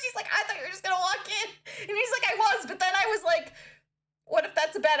the door and she's like, I thought you were just gonna walk in. And he's like, I was, but then I was like, what if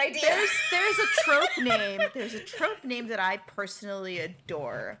that's a bad idea? There's a trope name. There's a trope name that I personally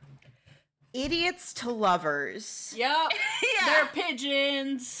adore. Idiots to lovers. Yep. Yeah. They're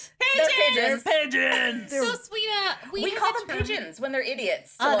pigeons. They're pigeons. They're pigeons. So, Sweta, We have call a them term, pigeons when they're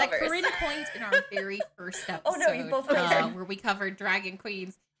idiots to that lovers. Corinne coined in our very first episode. Oh, no, you both frozen. where we covered Dragon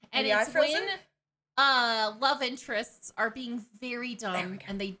Queens. And Maybe I it's frozen? when love interests are being very dumb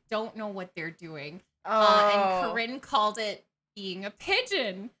and they don't know what they're doing. Oh. And Corinne called it being a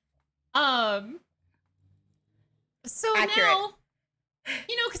pigeon. So Accurate. now,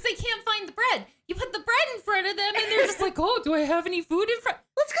 you know, because they can't find the bread. You put the bread in front of them and they're just like, oh, do I have any food in front?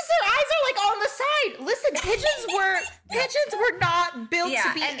 That's because their eyes are like on the side. Listen, pigeons were not built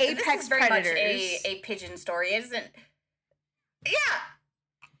to be and apex this is very predators. much a pigeon story, isn't? Yeah.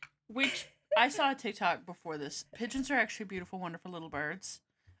 Which I saw a TikTok before this. Pigeons are actually beautiful, wonderful little birds,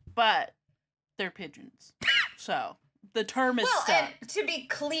 but they're pigeons. So the term is Well, stuck. and to be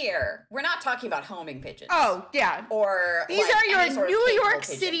clear, we're not talking about homing pigeons. Oh yeah, Or these like, are your any sort of New capable York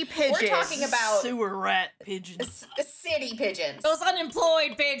pigeon. City pigeons. We're talking about Sewer rat pigeons. city pigeons. Those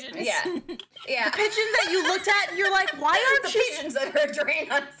unemployed pigeons. Yeah. Yeah. the pigeon that you looked at and you're like, why the aren't you? pigeons that are a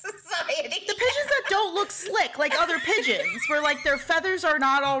drain on society. The pigeons that don't look slick like other pigeons, where like their feathers are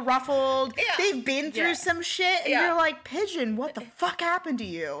not all ruffled. Yeah. They've been through Yeah. some shit, and Yeah. you're like, pigeon, what the fuck happened to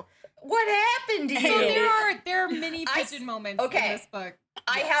you? What happened to you? So there are many I pigeon s- moments okay. in this book.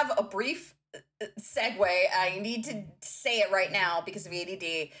 I have a brief segue. I need to say it right now because of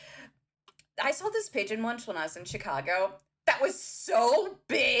ADD. I saw this pigeon once when I was in Chicago that was so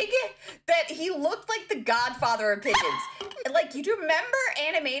big that he looked like the godfather of pigeons. Like, you do remember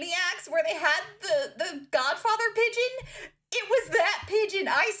Animaniacs where they had the godfather pigeon? It was that pigeon.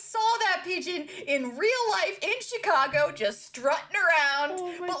 I saw that pigeon in real life in Chicago just strutting around,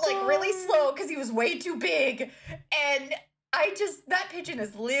 Oh my but like really God. slow because he was way too big. And that pigeon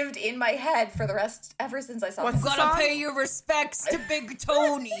has lived in my head for the rest, ever since I saw What's him. the song? your respects to Big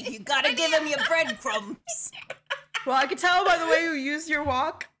Tony. You gotta give him your breadcrumbs. Well, I can tell by the way you use your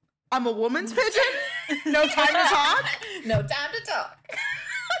walk. I'm a woman's pigeon. No time to talk. No time to talk.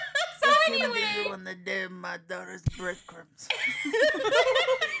 So anyway, on the day of my daughter's breadcrumbs.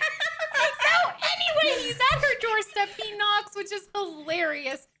 anyway, he's at her doorstep. He knocks, which is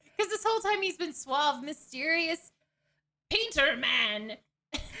hilarious because this whole time he's been suave, mysterious painter man.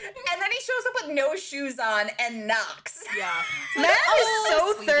 And then he shows up with no shoes on and knocks. Yeah. Man is oh,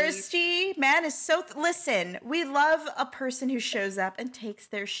 so sweetie. thirsty. Man is so listen, we love a person who shows up and takes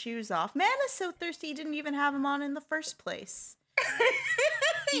their shoes off. Man is so thirsty he didn't even have them on in the first place.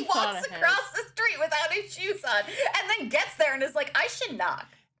 He thought walks ahead. across the street without his shoes on and then gets there and is like, I should knock.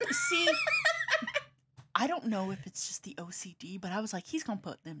 See, I don't know if it's just the OCD, but I was like, he's gonna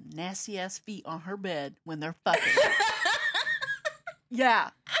put them nasty ass feet on her bed when they're fucking. Yeah.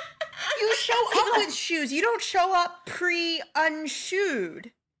 You show up with shoes. You don't show up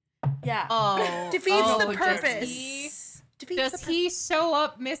pre-unshoed. Yeah. Oh, Defeats the does purpose. he- Defeats Does the he show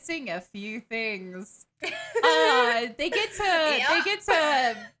up missing a few things? They get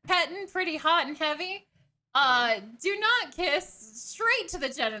to petting pretty hot and heavy. Do not kiss. Straight to the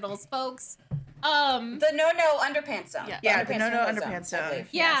genitals, folks. The no underpants zone. Yeah. Yeah, the no zone, underpants I zone. believe.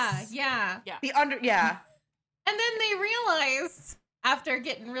 Yeah, Yes. yeah. Yeah. And then they realize, after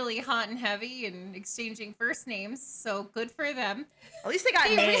getting really hot and heavy and exchanging first names, so good for them. At least they got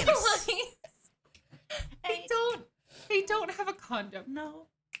They names. realize they don't have a condom. No.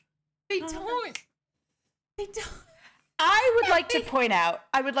 They don't. They don't. I would like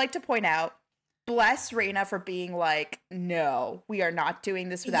to point out, bless Raina for being like, no, we are not doing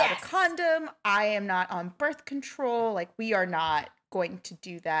this without Yes. a condom. I am not on birth control. Like, we are not going to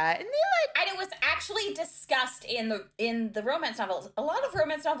do that. And they're And it was actually discussed in the romance novels. A lot of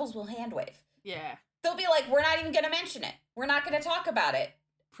romance novels will hand wave. Yeah. They'll be like, we're not even going to mention it. We're not going to talk about it.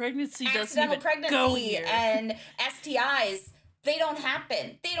 Pregnancy doesn't Accidental even pregnancy go here. and STIs, they don't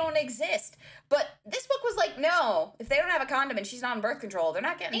happen. They don't exist. But this book was like, no, if they don't have a condom and she's not on birth control, they're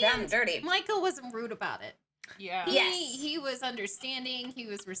not getting down and dirty. Michael wasn't rude about it. Yeah. Yes. He was understanding. He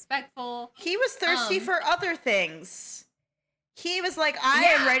was respectful. he was thirsty Um, for other things. He was like, I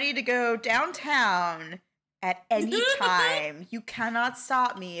am Yeah. ready to go downtown at any time. You cannot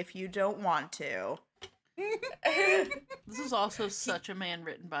stop me if you don't want to. This is also such a man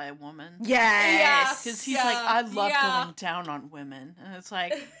written by a woman. Yes. Because he's like, I love going down on women. And it's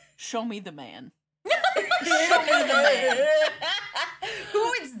like, show me the man. Show me the man.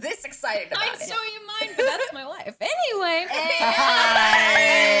 Who is this excited about I'd it? show you mine, but that's my wife. Anyway.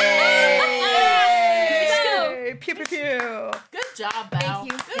 Hey, pew pew pew. Good job, Val.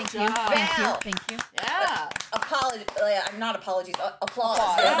 Thank you. Good Thank you. job. Thank you. Val. Thank you. Yeah. I'm not apologies. Applause.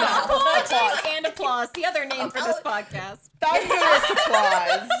 Yeah. Apologies and applause. The other name for this podcast. Fabulous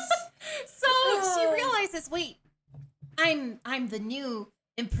applause. So she realizes, wait, I'm the new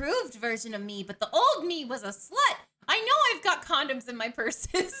improved version of me, but the old me was a slut. I know I've got condoms in my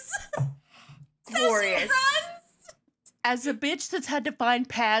purses. Glorious. As a bitch that's had to find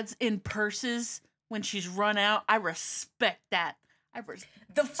pads in purses when she's run out, I respect that.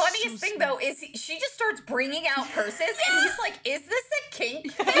 The funniest thing, though, is she just starts bringing out purses, and he's like, is this a kink?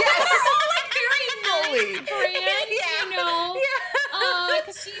 Like very nice brand, Yeah. you know. Yeah.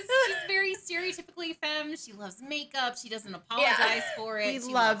 Because she's very stereotypically femme. She loves makeup. She doesn't apologize for it. We She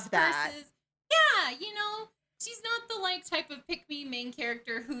love loves that. purses. Yeah, you know, she's not the like type of pick-me main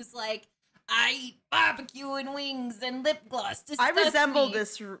character who's like, I eat barbecue and wings and lip gloss. I Disgust resemble me.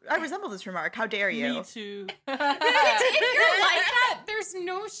 this remark. How dare you? Me too. If you're like that, there's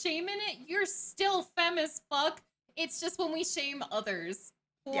no shame in it. You're still femme as fuck. It's just when we shame others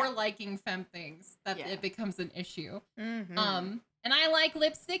for liking femme things that it becomes an issue. Mm-hmm. And I like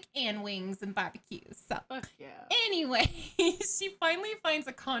lipstick and wings and barbecues. So Fuck yeah. anyway, she finally finds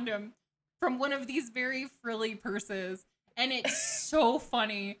a condom from one of these very frilly purses, and it's so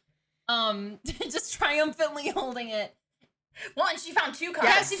funny. Just triumphantly holding it. Well, and she found two condoms.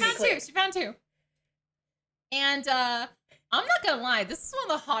 Yeah, she found two. She found two. And I'm not gonna lie, this is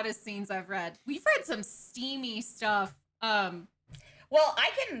one of the hottest scenes I've read. We've read some steamy stuff. Well, I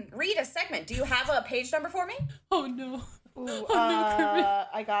can read a segment. Do you have a page number for me? Oh no. Ooh, Oh, no, Corinne.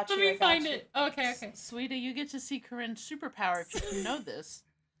 I got you. Let me I got find you. it. Okay. Sweetie, you get to see Corinne's superpower if you know this.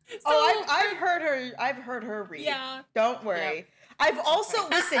 Oh, I've heard her. I've heard her read. Yeah. Don't worry. Yep. I've also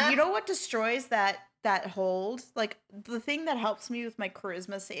listen. You know what destroys that hold? Like the thing that helps me with my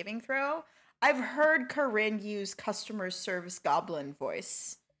charisma saving throw. I've heard Corinne use customer service goblin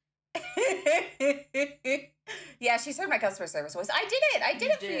voice. Yeah, she's heard my customer service voice. I did it. I did You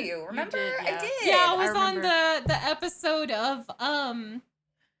it for did. you. You Remember? did, I yeah. did. Yeah, it was I on remember. the episode of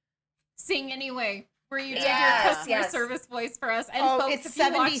Sing Anyway, where you did your Yes, customer yes. service voice for us. And Oh, folks, it's if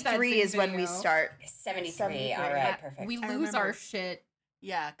you watch that 73 Sing is when we video, start. 73. 73. All right, perfect. we I lose remember. our shit.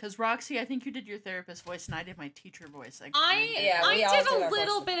 Yeah, because Roxie, I think you did your therapist voice and I did my teacher voice. I we all did did a our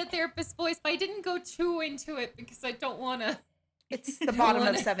little voices. bit of therapist voice, but I didn't go too into it because I don't want to. It's the bottom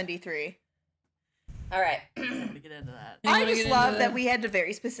of 73. All right. I'm going to get into that. You I wanna just get love into that that? we had to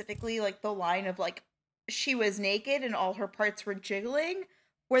very specifically like the line of like she was naked and all her parts were jiggling.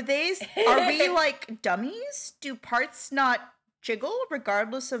 Are we like dummies? Do parts not jiggle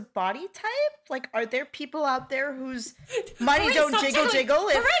regardless of body type? Like, are there people out there whose money Corinne, don't stop jiggle jiggling. jiggle?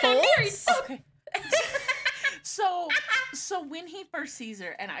 It Corinne, I'm married. folds? Okay. So when he first sees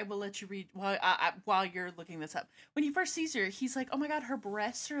her, and I will let you read while you're looking this up. When he first sees her, he's like, "Oh my god, her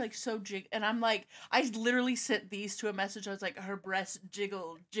breasts are like so jig," and I'm like, I literally sent these to a message. I was like, "Her breasts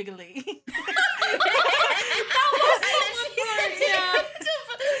jiggly." Yeah.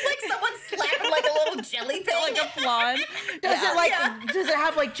 Like someone slapping like a little jelly thing. like a flan. Does Yeah. it like does it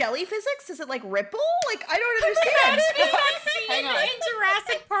have like jelly physics? Does it like ripple? Like I don't understand. That Hang scene on. in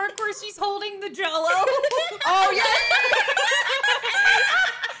Jurassic Park where she's holding the Jello. Oh yeah.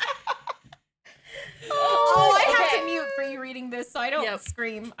 Oh, I have okay. to mute for you reading this so I don't Yep.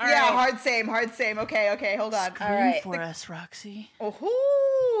 scream. All Yeah, right. hard same. Okay, hold on. Scream right. for us, Roxy.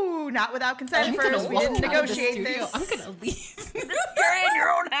 Oh, not without consent I'm gonna first. We walk didn't out of the negotiate studio. this. I'm gonna leave. You're in your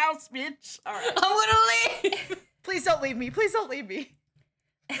own house, bitch. All right. I'm gonna leave. Please don't leave me. Please don't leave me.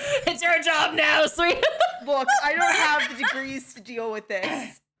 It's your job now, sweet. Look, I don't have the degrees to deal with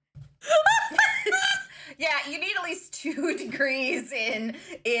this. Yeah, you need at least 2 degrees in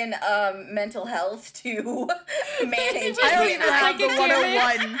mental health to manage. I don't He's even a have the psychic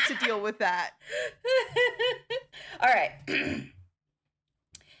 101 to deal with that. All right.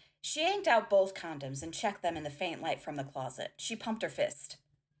 She yanked out both condoms and checked them in the faint light from the closet. She pumped her fist.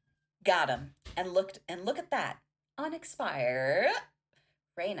 Got him. And look at that. Unexpired.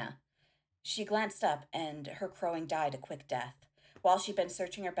 Raina. She glanced up and her crowing died a quick death. While she'd been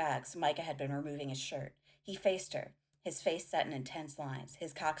searching her bags, Micah had been removing his shirt. He faced her, his face set in intense lines,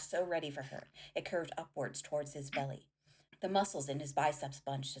 his cock so ready for her, it curved upwards towards his belly. The muscles in his biceps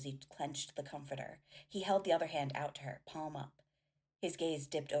bunched as he clenched the comforter. He held the other hand out to her, palm up. His gaze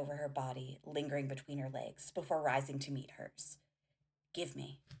dipped over her body, lingering between her legs, before rising to meet hers. Give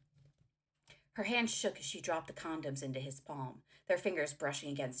me. Her hand shook as she dropped the condoms into his palm, their fingers brushing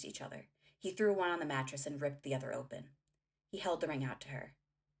against each other. He threw one on the mattress and ripped the other open. He held the ring out to her.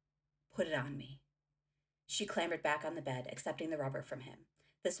 Put it on me. She clambered back on the bed, accepting the rubber from him.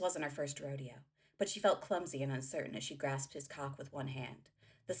 This wasn't her first rodeo, but she felt clumsy and uncertain as she grasped his cock with one hand.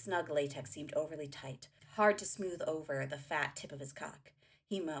 The snug latex seemed overly tight, hard to smooth over the fat tip of his cock.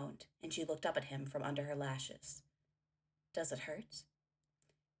 He moaned, and she looked up at him from under her lashes. Does it hurt?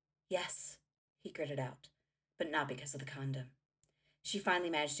 Yes, he gritted out, but not because of the condom. She finally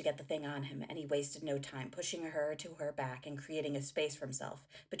managed to get the thing on him, and he wasted no time pushing her to her back and creating a space for himself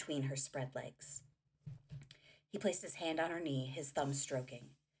between her spread legs. He placed his hand on her knee, his thumb stroking.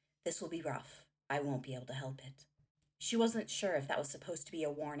 This will be rough. I won't be able to help it. She wasn't sure if that was supposed to be a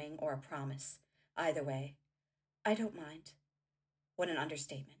warning or a promise. Either way, I don't mind. What an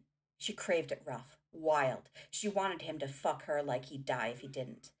understatement. She craved it rough, wild. She wanted him to fuck her like he'd die if he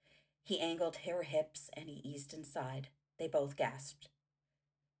didn't. He angled her hips and he eased inside. They both gasped.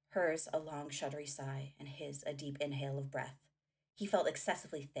 Hers a long, shuddery sigh, and his a deep inhale of breath. He felt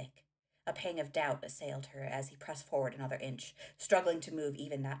excessively thick. A pang of doubt assailed her as he pressed forward another inch, struggling to move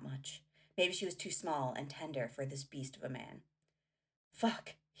even that much. Maybe she was too small and tender for this beast of a man.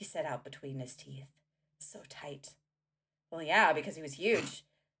 Fuck, he said out between his teeth. So tight. Well, yeah, because he was huge.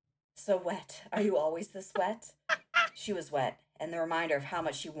 So wet. Are you always this wet? She was wet, and the reminder of how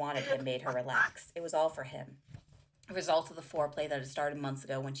much she wanted him made her relax. It was all for him. A result of the foreplay that had started months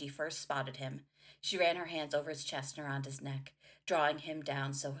ago when she first spotted him. She ran her hands over his chest and around his neck, drawing him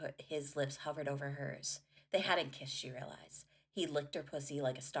down so his lips hovered over hers. They hadn't kissed, she realized. He licked her pussy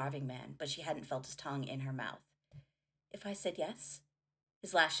like a starving man, but she hadn't felt his tongue in her mouth. If I said yes?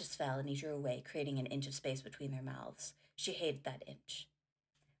 His lashes fell and he drew away, creating an inch of space between their mouths. She hated that inch.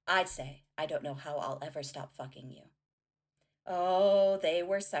 I'd say, I don't know how I'll ever stop fucking you. Oh, they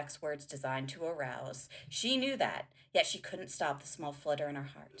were sex words designed to arouse. She knew that, yet she couldn't stop the small flutter in her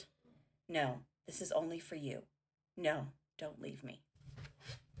heart. No, this is only for you. No, don't leave me.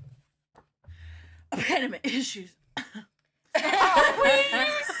 Abandonment issues. You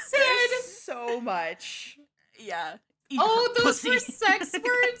said So much. Yeah. oh, those Pussy. were sex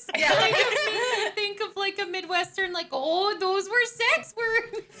words? Yeah. Kind of made me think of like a Midwestern, like, oh, those were sex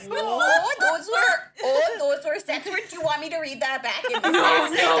words. Those were sex words. Do you want me to read that back in the No,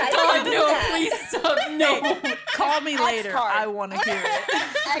 sex? no, I God, can't do no, that. please stop, no. Call me later. X-card. I want to hear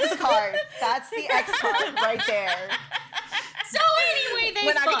it. X card. That's the X card right there. So anyway, they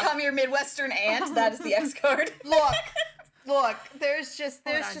When I fucked. become your Midwestern aunt, that is the X card. Look, there's just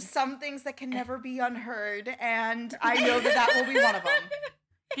some things that can never be unheard, and I know that will be one of them.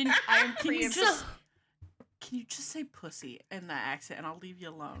 Can you just say pussy in that accent and I'll leave you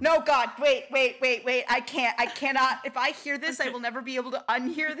alone? No, God, wait. I cannot. If I hear this, I will never be able to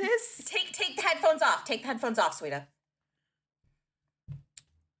unhear this. Take the headphones off. Take the headphones off, Sweta.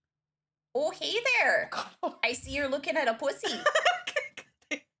 Oh, hey there. I see you're looking at a pussy.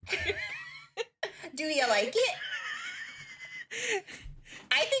 Do you like it?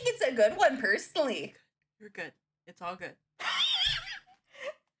 I think it's a good one, personally. You're good. It's all good.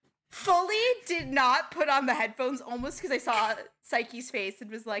 Fully did not put on the headphones almost because I saw Psyche's face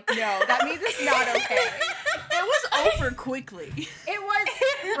and was like, no, that means it's not okay. It was over quickly. It was.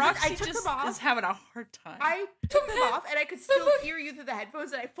 I took just them off. is having a hard time. I took them off and I could still hear you through the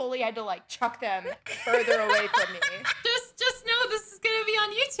headphones, and I fully had to like chuck them further away from me. Just know this is gonna be on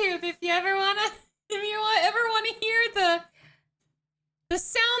YouTube if you ever wanna hear the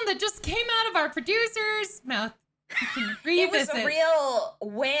sound that just came out of our producer's mouth. You can It was revisit. a real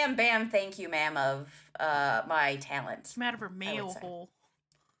wham bam thank you, ma'am, of my talent. It's a matter of her mail say. hole.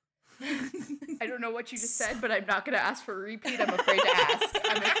 I don't know what you just said, but I'm not gonna ask for a repeat. I'm afraid to ask.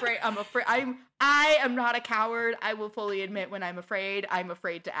 I am not a coward. I will fully admit when I'm afraid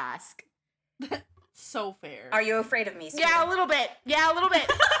to ask. So fair. Are you afraid of me, Sweta? Yeah, a little bit. Listen,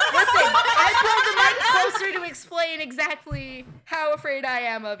 I pulled the mic closer to explain exactly how afraid I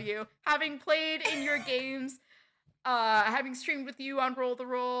am of you. Having played in your games, having streamed with you on Roll the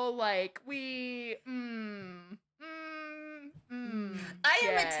Roll, like we, I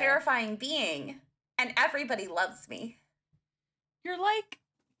am a terrifying being, and everybody loves me. You're like,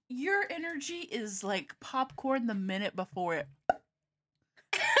 your energy is like popcorn the minute before it.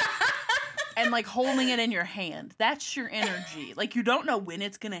 And like holding it in your hand. That's your energy. Like you don't know when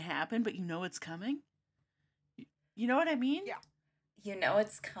it's going to happen, but you know it's coming. You know what I mean? Yeah. You know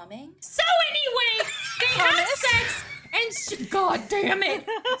it's coming? So anyway, they had sex, and God damn it,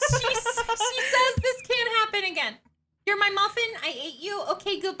 she says this can't happen again. You're my muffin. I ate you.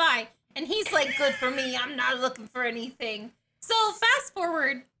 Okay, goodbye. And he's like, good for me. I'm not looking for anything. So fast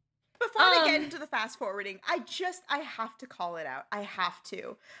forward. Before we get into the fast forwarding, I have to call it out. I have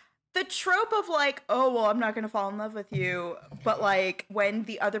to. The trope of like, oh, well, I'm not going to fall in love with you. But like when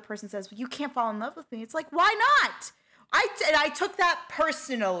the other person says, well, you can't fall in love with me. It's like, why not? I took that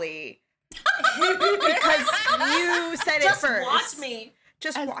personally. Because you said it first. Just watch me.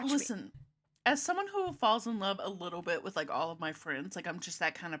 Just watch me. Listen, as someone who falls in love a little bit with like all of my friends, like I'm just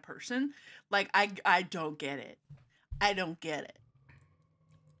that kind of person. Like I don't get it. I don't get it.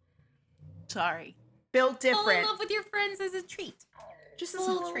 Sorry. Built different. Fall in love with your friends as a treat. Just A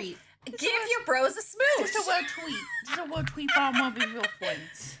little treat. Give your bros a smooch. Just a little tweet. Just a little tweet for one of your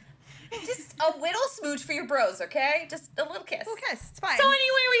friends. Just a little smooch for your bros, okay? Just a little kiss. Okay, it's fine. So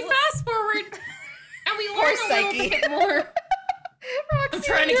anyway, we fast forward and we learn a little bit more. Roxie, I'm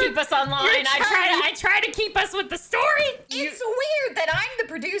trying to keep us online. I try to keep us with the story. It's weird that I'm the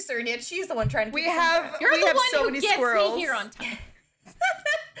producer and yet she's the one trying to keep We us have on track. You're we the have one so who many gets squirrels. me here on time.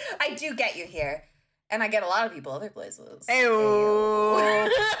 I do get you here. And I get a lot of people other places. Ew.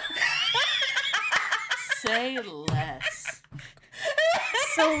 Say less.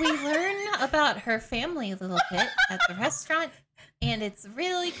 So we learn about her family a little bit at the restaurant, and it's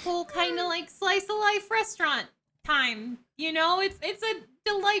really cool, kind of like slice of life restaurant time. You know, it's a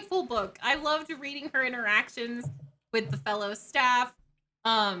delightful book. I loved reading her interactions with the fellow staff.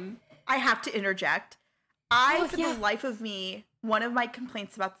 I have to interject. The life of me, one of my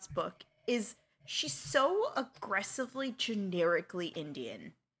complaints about this book is she's so aggressively generically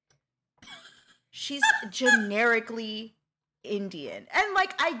Indian. She's generically Indian. And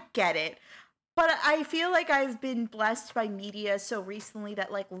like I get it. But I feel like I've been blessed by media so recently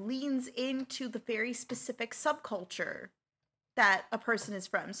that like leans into the very specific subculture that a person is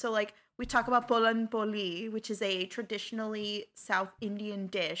from. So like we talk about Polan Poli, which is a traditionally South Indian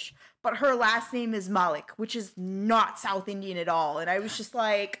dish, but her last name is Malik, which is not South Indian at all. And I was just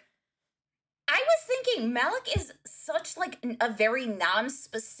like, I was thinking Malik is such like a very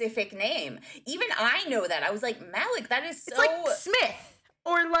non-specific name. Even I know that. I was like, Malik, that is so... it's like Smith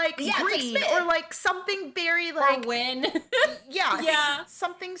or like Yeah, it's like Green Smith. or like something very like... Or win. Yeah.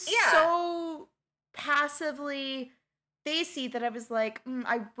 Something so passively facey that I was like,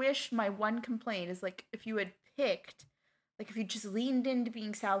 I wish my one complaint is like if you had picked, like if you just leaned into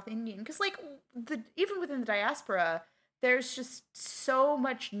being South Indian. Because like even within the diaspora, there's just so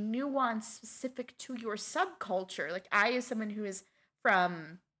much nuance specific to your subculture. Like I, as someone who is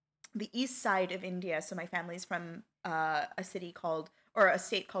from the east side of India, so my family's from a state called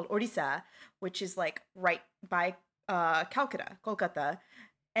Odisha, which is like right by Kolkata.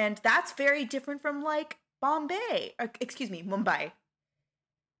 And that's very different from like Mumbai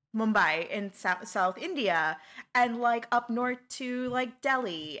in South India, and like up north to like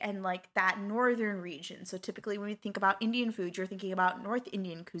Delhi and like that northern region. So typically when we think about Indian food, you're thinking about North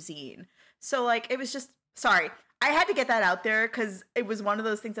Indian cuisine. So like it was just, sorry, I had to get that out there because it was one of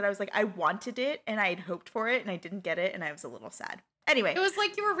those things that I was like, I wanted it and I had hoped for it and I didn't get it and I was a little sad. Anyway. It was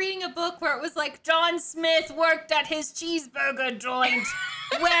like you were reading a book where it was like John Smith worked at his cheeseburger joint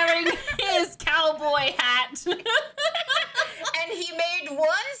wearing his cowboy hat. And he made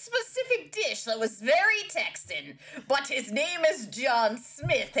one specific dish that was very Texan, but his name is John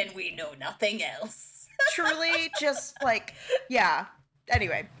Smith and we know nothing else. Truly just like, yeah.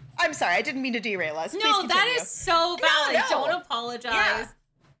 Anyway, I'm sorry. I didn't mean to derail us. Please No, continue. that is so valid. No. Don't apologize.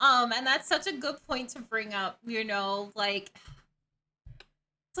 Yeah. And that's such a good point to bring up, you know, like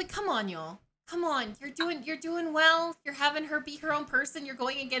it's like, come on, y'all. Come on. You're doing well. You're having her be her own person. You're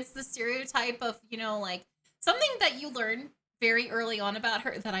going against the stereotype of, you know, like something that you learn very early on about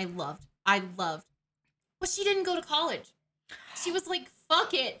her that I loved. But she didn't go to college. She was like,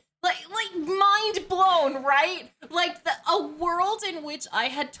 fuck it. Like mind blown, right? Like a world in which I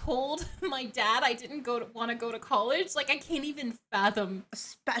had told my dad I didn't want to go to college. Like I can't even fathom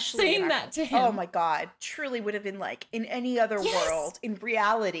especially saying that to him. Oh my god, truly would have been like in any other world, in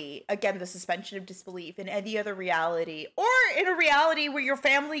reality, again the suspension of disbelief, in any other reality, or in a reality where your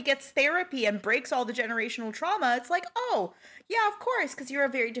family gets therapy and breaks all the generational trauma. It's like, oh yeah, of course, because you're a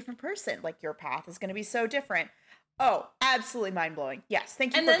very different person. Like your path is going to be so different. Oh, absolutely mind-blowing. Yes,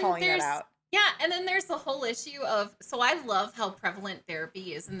 thank you for calling that out. Yeah, and then there's the whole issue of, so I love how prevalent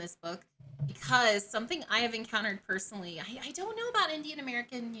therapy is in this book, because something I have encountered personally, I don't know about Indian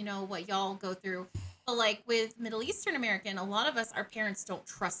American, you know, what y'all go through, but like with Middle Eastern American, a lot of us, our parents don't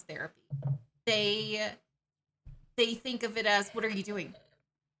trust therapy. They think of it as, what are you doing?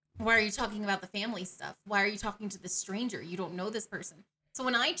 Why are you talking about the family stuff? Why are you talking to this stranger? You don't know this person. So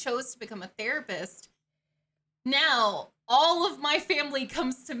when I chose to become a therapist, now all of my family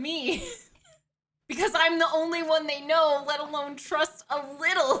comes to me because I'm the only one they know, let alone trust a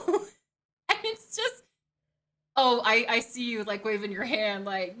little. And it's just, oh, I see you like waving your hand,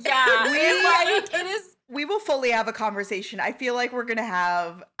 like, yeah, it is. We will fully have a conversation. I feel like we're gonna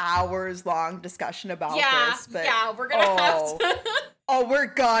have hours long discussion about this. But we're gonna have to. we're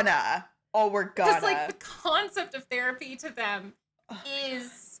gonna. Just like the concept of therapy to them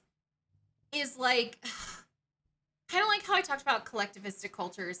is like kind of like how I talked about collectivistic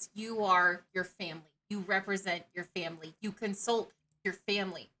cultures. You are your family. You represent your family. You consult your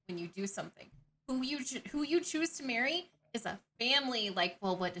family when you do something. Who you choose to marry is a family. Like,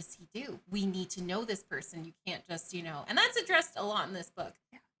 well, what does he do? We need to know this person. You can't just, and that's addressed a lot in this book.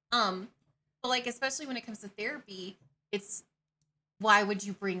 Yeah. But like, especially when it comes to therapy, it's why would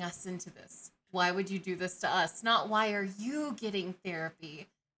you bring us into this? Why would you do this to us? Not why are you getting therapy?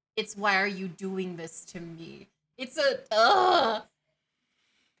 It's why are you doing this to me? It's a whole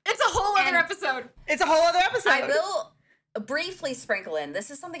other episode. It's a whole other episode. I will briefly sprinkle in, this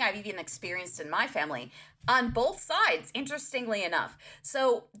is something I've even experienced in my family on both sides, interestingly enough.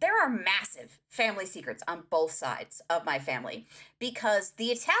 So there are massive family secrets on both sides of my family, because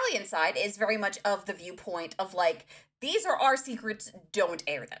the Italian side is very much of the viewpoint of like, these are our secrets, don't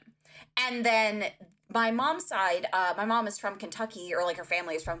air them. And then my mom's side, my mom is from Kentucky, or like her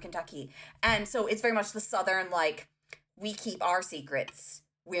family is from Kentucky. And so it's very much the Southern, like, we keep our secrets.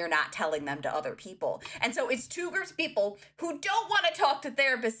 We're not telling them to other people. And so it's two groups of people who don't want to talk to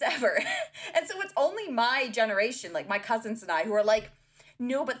therapists ever. And so it's only my generation, like my cousins and I, who are like,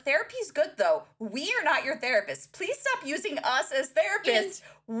 no, but therapy's good though. We are not your therapists. Please stop using us as therapists.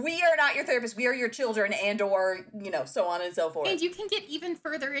 We are not your therapists. We are your children, and or, so on and so forth. And you can get even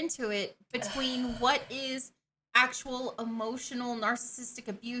further into it between what is actual emotional narcissistic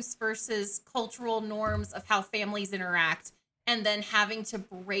abuse versus cultural norms of how families interact, and then having to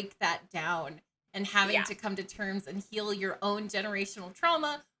break that down and having to come to terms and heal your own generational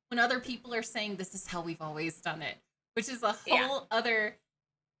trauma when other people are saying this is how we've always done it, which is a whole other...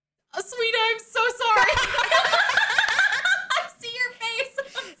 Sweta, I'm so sorry. I see your face.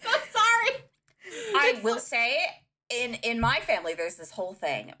 I'm so sorry. I will say, in my family, there's this whole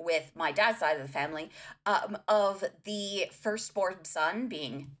thing with my dad's side of the family of the firstborn son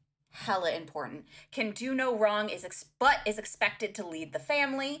being hella important, can do no wrong, but is expected to lead the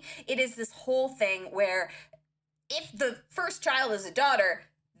family. It is this whole thing where if the first child is a daughter,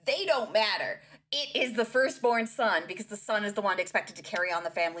 they don't matter. It is the firstborn son, because the son is the one expected to carry on the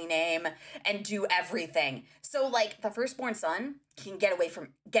family name and do everything. So, like, the firstborn son can get away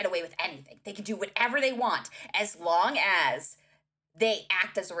with anything. They can do whatever they want as long as they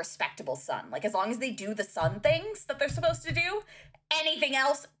act as a respectable son. Like, as long as they do the son things that they're supposed to do, anything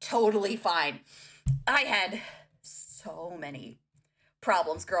else, totally fine. I had so many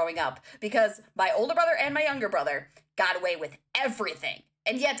problems growing up because my older brother and my younger brother got away with everything.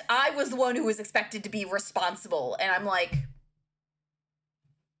 And yet I was the one who was expected to be responsible. And I'm like,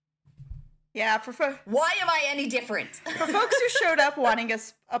 yeah, why am I any different? For folks who showed up wanting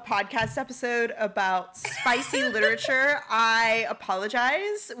a podcast episode about spicy literature, I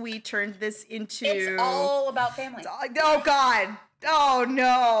apologize. We turned this into... It's all about family. Oh, God. Oh,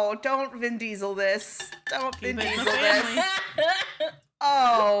 no. Don't Vin Diesel this. Don't Vin Diesel this.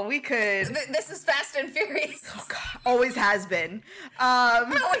 Oh, we could. This is Fast and Furious. Oh, God. Always has been.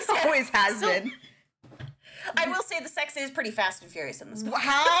 Always has been. I will say the sex is pretty Fast and Furious in this book.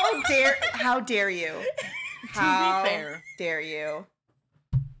 How dare you? How to be fair, dare you?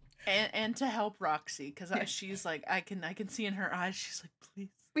 And to help Roxie, because she's like, I can see in her eyes, she's like, please.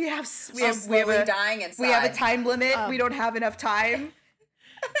 We have dying inside. We have a time limit. We don't have enough time.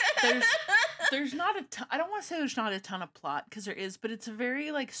 There's not a ton, I don't want to say there's not a ton of plot, because there is, but it's a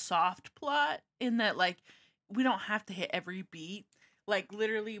very like soft plot in that like we don't have to hit every beat. Like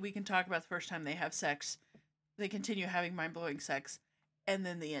literally we can talk about the first time they have sex, they continue having mind-blowing sex, and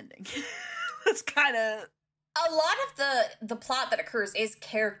then the ending. That's kind of... A lot of the plot that occurs is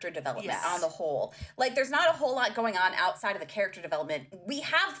character development on the whole. Like, there's not a whole lot going on outside of the character development. We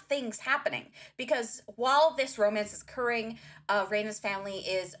have things happening. Because while this romance is occurring, Raina's family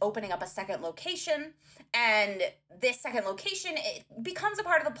is opening up a second location. And this second location, it becomes a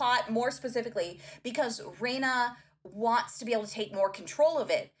part of the plot, more specifically, because Raina wants to be able to take more control of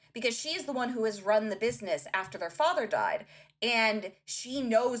it. Because she is the one who has run the business after their father died. And she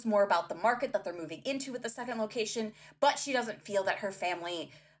knows more about the market that they're moving into at the second location, but she doesn't feel that her family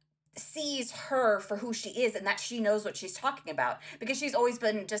sees her for who she is and that she knows what she's talking about, because she's always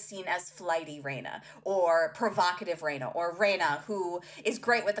been just seen as flighty Raina or provocative Raina or Raina who is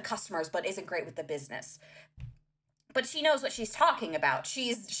great with the customers but isn't great with the business. but she knows what she's talking about.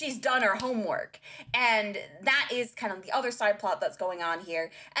 She's done her homework. And that is kind of the other side plot that's going on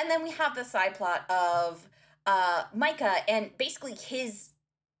here. And then we have the side plot of Micah and basically his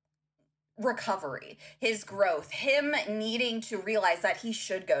recovery, his growth, him needing to realize that he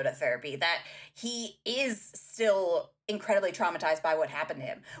should go to therapy, that he is still incredibly traumatized by what happened to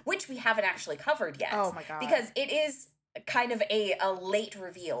him, which we haven't actually covered yet. Oh my God. Because it is kind of a late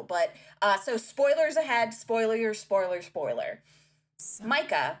reveal. But so spoilers ahead, spoiler. So-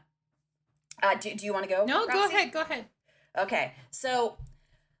 Micah, do you want to go? No, Roxie? go ahead. Okay, so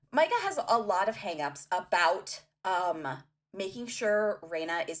Micah has a lot of hangups about making sure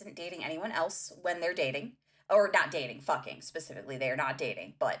Raina isn't dating anyone else when they're dating. Or not dating, fucking specifically. They are not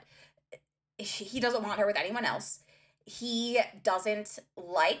dating, but he doesn't want her with anyone else. He doesn't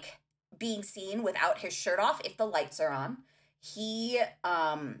like being seen without his shirt off if the lights are on. He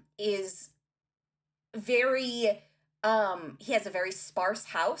is very... he has a very sparse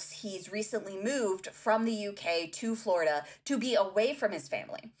house. He's recently moved from the UK to Florida to be away from his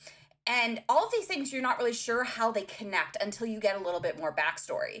family. And all of these things, you're not really sure how they connect until you get a little bit more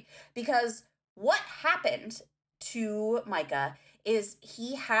backstory. Because what happened to Micah is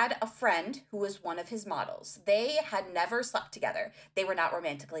he had a friend who was one of his models. They had never slept together. They were not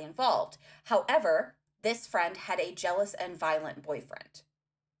romantically involved. However, this friend had a jealous and violent boyfriend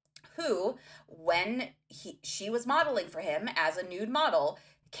who, when she was modeling for him as a nude model,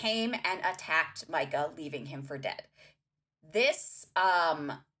 came and attacked Micah, leaving him for dead. This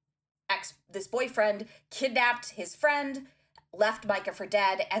this boyfriend kidnapped his friend, left Micah for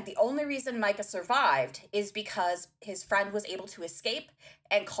dead, and the only reason Micah survived is because his friend was able to escape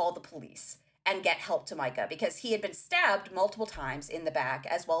and call the police and get help to Micah, because he had been stabbed multiple times in the back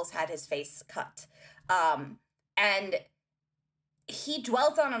as well as had his face cut. And he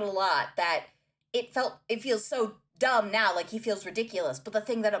dwells on it a lot, that it feels so dumb now, like he feels ridiculous, but the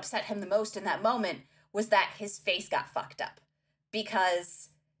thing that upset him the most in that moment was that his face got fucked up, because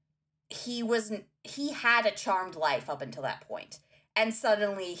he had a charmed life up until that point, and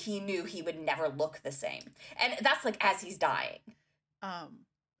suddenly he knew he would never look the same, and that's like as he's dying.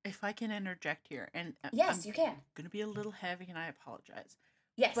 If I can interject here, and Yes, you can. gonna be a little heavy, and I apologize.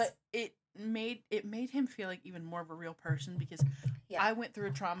 Yes. But it made him feel like even more of a real person, because Yeah. I went through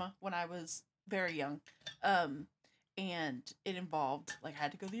a trauma when I was very young, and it involved, like, I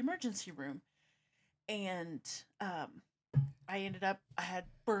had to go to the emergency room, and I had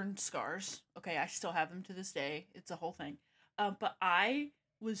burned scars. Okay, I still have them to this day. It's a whole thing. But I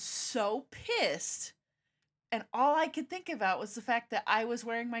was so pissed, and all I could think about was the fact that I was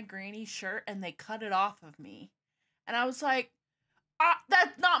wearing my granny shirt and they cut it off of me, and I was like,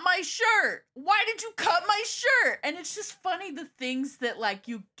 that's not my shirt. Why did you cut my shirt? And it's just funny, the things that, like,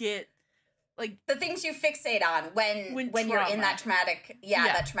 you get, like, the things you fixate on when you're in that traumatic,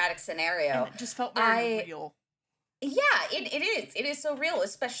 that traumatic scenario. and it just felt very real. Yeah, it is so real,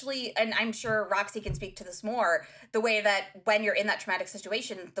 especially, and I'm sure Roxie can speak to this more, the way that when you're in that traumatic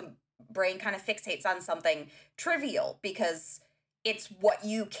situation, the brain kind of fixates on something trivial because it's what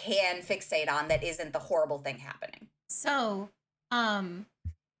you can fixate on that isn't the horrible thing happening. So,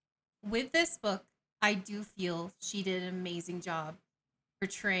 with this book, I do feel she did an amazing job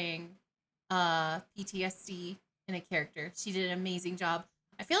portraying PTSD in a character. She did an amazing job.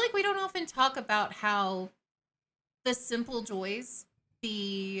 I feel like we don't often talk about how the simple joys,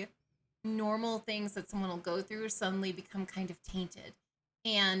 the normal things that someone will go through suddenly become kind of tainted.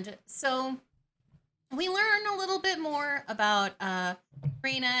 And so we learn a little bit more about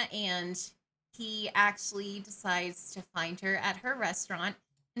Raina, and he actually decides to find her at her restaurant,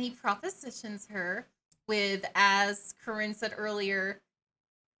 and he propositions her with, as Corinne said earlier,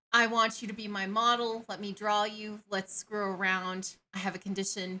 I want you to be my model. Let me draw you. Let's screw around. I have a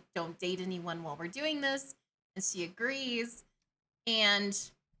condition. Don't date anyone while we're doing this. And she agrees. And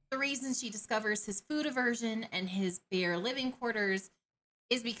the reason she discovers his food aversion and his bare living quarters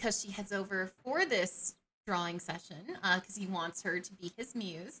is because she heads over for this drawing session, because he wants her to be his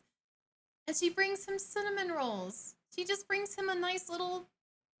muse. And she brings him cinnamon rolls. She just brings him a nice little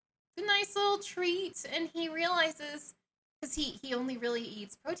treat, and he realizes, because he only really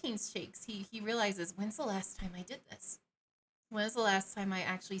eats protein shakes, he realizes, when's the last time I did this? When's the last time I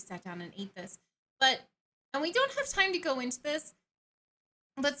actually sat down and ate this? And we don't have time to go into this,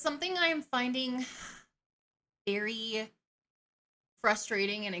 but something I am finding very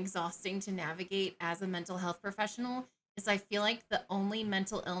frustrating and exhausting to navigate as a mental health professional is I feel like the only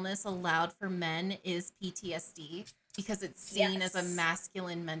mental illness allowed for men is PTSD, because it's seen as a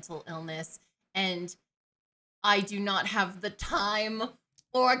masculine mental illness. And I do not have the time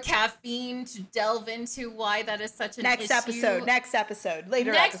or caffeine to delve into why that is such an issue. Next episode,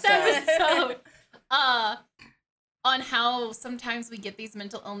 later Next episode. episode. On how sometimes we get these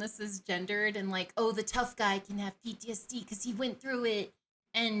mental illnesses gendered and like, oh, the tough guy can have PTSD because he went through it,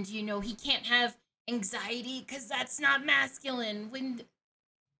 and you know he can't have anxiety because that's not masculine. When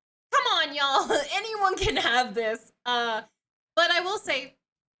come on, y'all, anyone can have this. But I will say,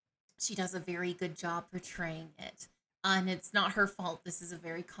 she does a very good job portraying it, and it's not her fault. This is a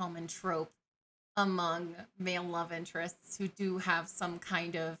very common trope among male love interests who do have some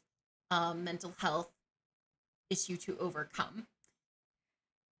kind of mental health issue to overcome.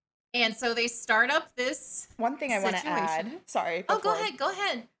 And so they start up this One thing I want to add. Sorry. Oh, go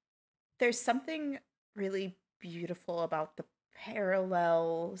ahead. There's something really beautiful about the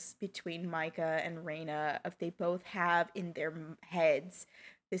parallels between Micah and Raina. Of they both have in their heads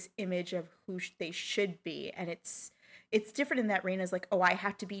this image of who they should be, and it's different in that Raina's like, oh, I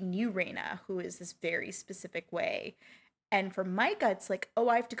have to be new Raina, who is this very specific way, and for Micah, it's like, oh,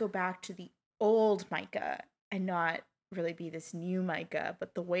 I have to go back to the old Micah and not really be this new Micah.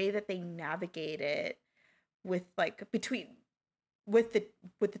 But the way that they navigate it with like with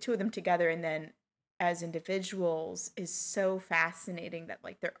the two of them together and then as individuals is so fascinating, that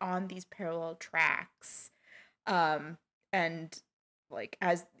like they're on these parallel tracks. And like,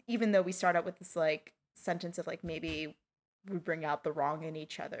 as even though we start out with this like sentence of like maybe we bring out the wrong in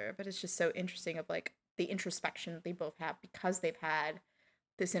each other, but it's just so interesting of like the introspection that they both have because they've had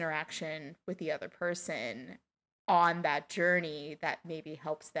this interaction with the other person on that journey that maybe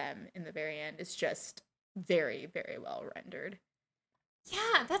helps them in the very end. Is just very, very well rendered.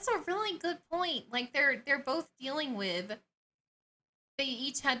 Yeah, that's a really good point. Like they're both dealing with, they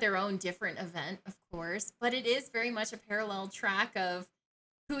each had their own different event, of course, but it is very much a parallel track of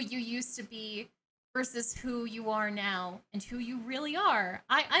who you used to be versus who you are now and who you really are.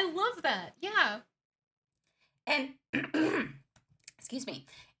 I love that. Yeah. And excuse me.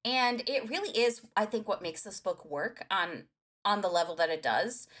 And it really is, I think, what makes this book work on the level that it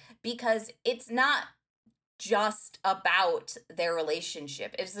does, because it's not just about their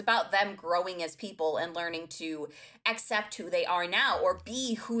relationship. It's about them growing as people and learning to accept who they are now, or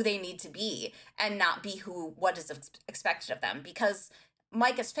be who they need to be, and not be what is expected of them. Because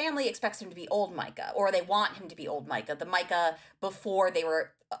Micah's family expects him to be old Micah, or they want him to be old Micah, the Micah before they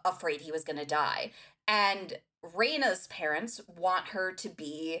were afraid he was going to die. And Raina's parents want her to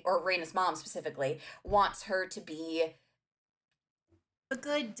be, or Raina's mom specifically, wants her to be a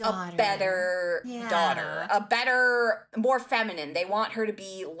good daughter. A better daughter. A better, more feminine. They want her to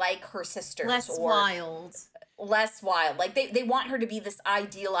be like her sisters. Less wild. Like they want her to be this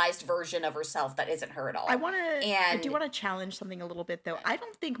idealized version of herself that isn't her at all. I do want to challenge something a little bit though. I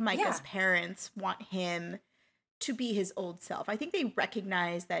don't think Micah's parents want him to be his old self. I think they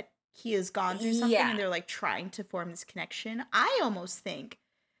recognize that he has gone through something and they're like trying to form this connection. I almost think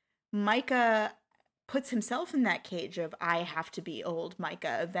Micah puts himself in that cage of, I have to be old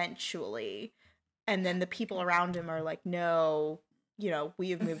Micah eventually. And then the people around him are like, no, we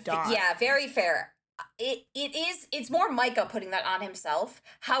have moved on. Yeah, very fair. It's more Micah putting that on himself.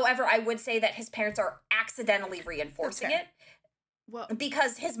 However, I would say that his parents are accidentally reinforcing it. Well,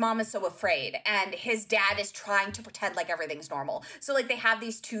 because his mom is so afraid and his dad is trying to pretend like everything's normal. So like they have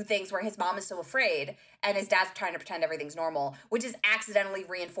these two things where his mom is so afraid and his dad's trying to pretend everything's normal, which is accidentally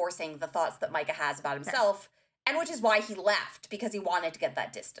reinforcing the thoughts that Micah has about himself, and which is why he left, because he wanted to get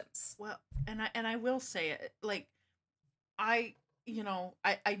that distance. Well, and I will say it, like I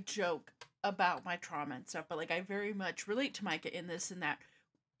joke about my trauma and stuff, but like I very much relate to Micah in this and that.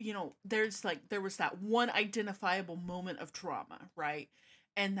 There was that one identifiable moment of trauma, right?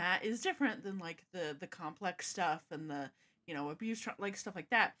 And that is different than like the complex stuff and the, abuse, like stuff like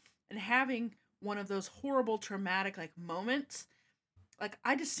that. And having one of those horrible traumatic like moments, like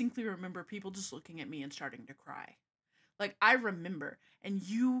I distinctly remember people just looking at me and starting to cry. Like I remember, and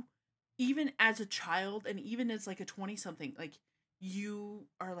you, even as a child and even as like a 20-something, like you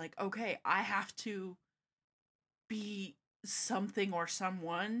are like, okay, I have to be something or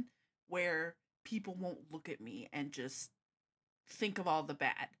someone where people won't look at me and just think of all the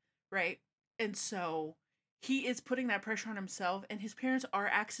bad, right? And so he is putting that pressure on himself, and his parents are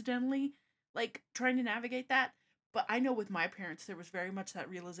accidentally like trying to navigate that. But I know with my parents there was very much that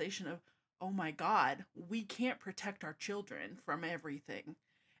realization of, oh my God, we can't protect our children from everything,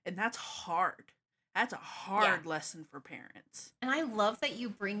 and that's hard. That's a hard lesson for parents. And I love that you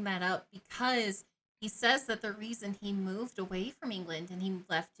bring that up, because he says that the reason he moved away from England and he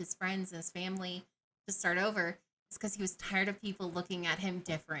left his friends and his family to start over is because he was tired of people looking at him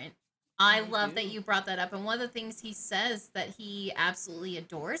different. I love that you brought that up. And one of the things he says that he absolutely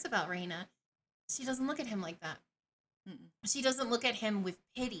adores about Raina, she doesn't look at him like that. Mm-mm. She doesn't look at him with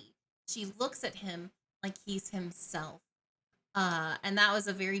pity. She looks at him like he's himself. And that was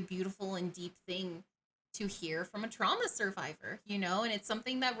a very beautiful and deep thing to hear from a trauma survivor, you know, and it's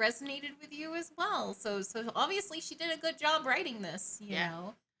something that resonated with you as well. So obviously she did a good job writing this, you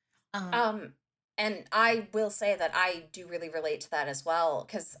know. And I will say that I do really relate to that as well,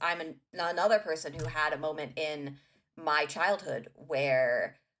 because I'm another person who had a moment in my childhood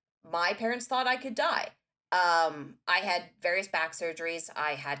where my parents thought I could die. I had various back surgeries.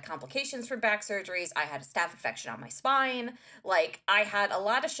 I had complications from back surgeries. I had a staph infection on my spine. Like, I had a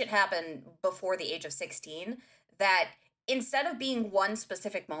lot of shit happen before the age of 16 that instead of being one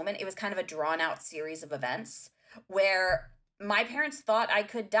specific moment, it was kind of a drawn out series of events where my parents thought I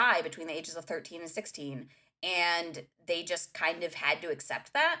could die between the ages of 13 and 16, and they just kind of had to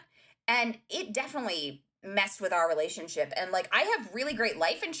accept that. And it definitely messed with our relationship. And like, I have really great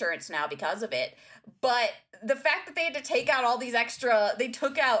life insurance now because of it, but the fact that they had to take out all these extra, they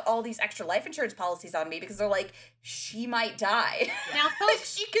took out all these extra life insurance policies on me because they're like, she might die. Now,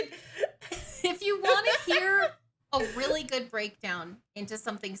 folks, she could. if you want to hear a really good breakdown into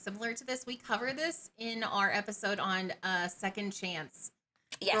something similar to this, we cover this in our episode on Second Chance,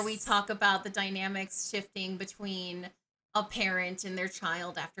 where we talk about the dynamics shifting between a parent and their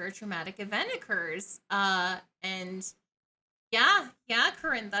child after a traumatic event occurs. And yeah,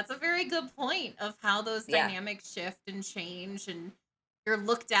 Corinne, that's a very good point of how those dynamics shift and change, and you're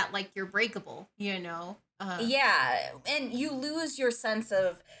looked at like you're breakable, you know? And you lose your sense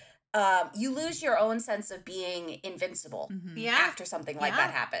of, you lose your own sense of being invincible after something like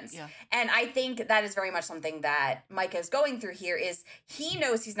that happens. Yeah. And I think that is very much something that Micah is going through here, is he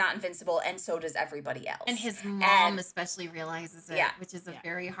knows he's not invincible, and so does everybody else. And his mom especially realizes it, which is a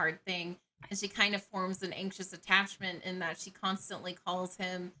very hard thing. And she kind of forms an anxious attachment in that she constantly calls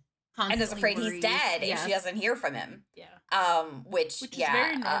him, and is afraid he's dead if she doesn't hear from him. Yeah. Which is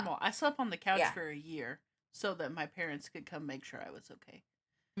very normal. I slept on the couch for a year so that my parents could come make sure I was okay.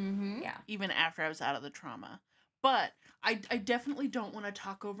 Mm-hmm. Yeah. Even after I was out of the trauma. But I definitely don't want to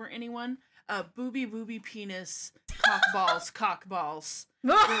talk over anyone. Booby, penis, cock balls.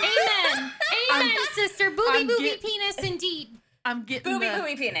 Amen. Amen, sister. Booby, penis, indeed. I'm getting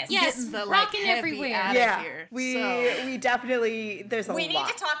booby penis. Yes, the, rocking heavy everywhere. Out of here. We definitely, there's a lot. We need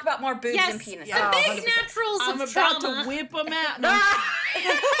to talk about more boobs and penises. The big naturals I'm of about trauma. to whip them out. Okay,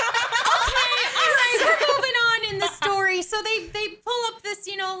 all right, we're moving on in the story. So they pull up this,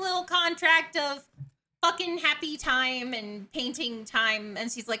 little contract of fucking happy time and painting time,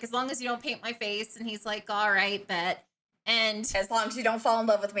 and she's like, as long as you don't paint my face, and he's like, all right, bet. And as long as you don't fall in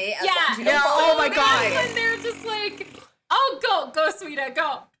love with me. Oh my god. And they're just like, oh, go, Sweta,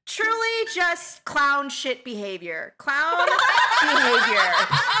 go. Truly just clown shit behavior. Clown behavior.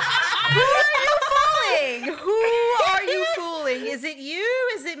 Who are you fooling? Who are you fooling? Is it you?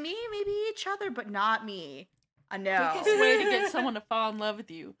 Is it me? Maybe each other, but not me. No. Quickest way to get someone to fall in love with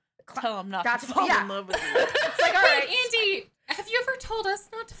you. Tell them not to fall in love with you. It's like, all right. Andy, have you ever told us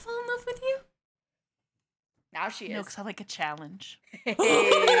not to fall in love with you? Now she is. No, because I like a challenge. God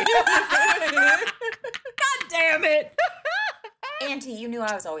damn it. Auntie, you knew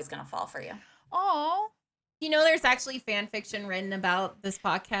I was always going to fall for you. Oh. There's actually fan fiction written about this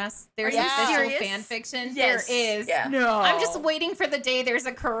podcast. There's official fan fiction. Yes. There is. Yeah. No. I'm just waiting for the day there's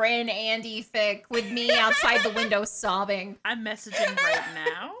a Corinne Andy fic with me outside the window sobbing. I'm messaging right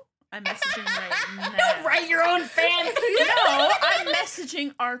now. Don't write your own fan. No, I'm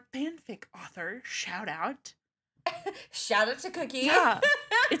messaging our fanfic author. Shout out. Shout out to Cookie. Yeah.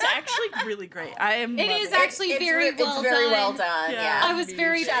 It's actually really great. It is actually very well done. Yeah. I was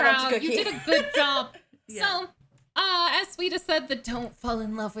very Shout out to proud. Cookie. You did a good job. Yeah. So, as Sweta said, the don't fall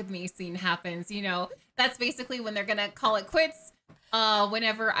in love with me scene happens. That's basically when they're going to call it quits.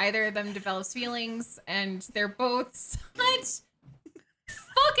 Whenever either of them develops feelings, and they're both such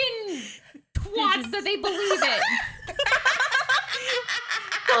fucking twats that they believe it.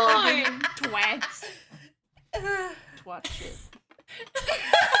 God. Twats. Twat shit.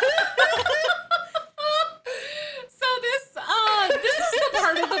 So this is the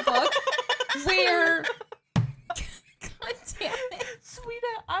part of the book where God damn it.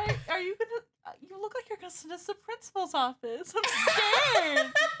 Sweta, are you gonna you look like you're gonna send us to the principal's office. I'm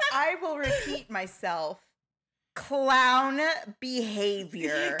scared. I will repeat myself. Clown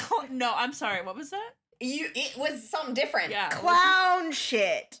behavior. No, I'm sorry. What was that? It was something different. Yeah. Clown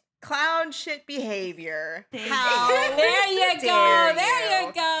shit. Clown shit behavior. How There you dare go. There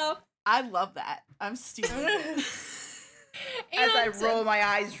you go. I love that. I'm stealing it. As I roll my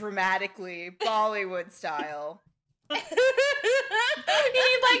eyes dramatically, Bollywood style. You need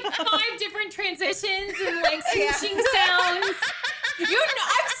like 5 different transitions and like switching sounds. You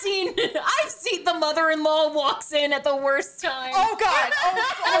know, I've seen the mother-in-law walks in at the worst time. Oh God! And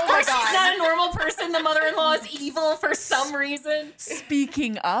of course, she's not a normal person. The mother-in-law is evil for some reason.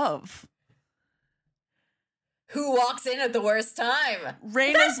 Speaking of, Who walks in at the worst time?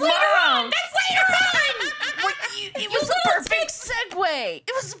 Raina's mom. That's later on. It was a perfect segue.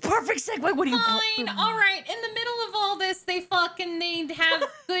 It was a perfect segue. What do you? Fine. All right. In the middle of all this, they have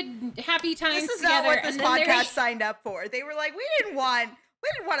good, happy times This is together. not what this and then podcast signed up for. They were like, we didn't want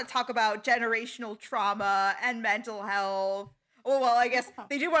to talk about generational trauma and mental health. Well, I guess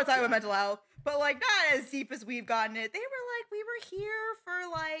they do want to talk about mental health, but like not as deep as we've gotten it. They were like, we were here for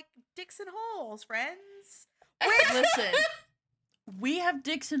like dicks and holes, friends. Listen, we have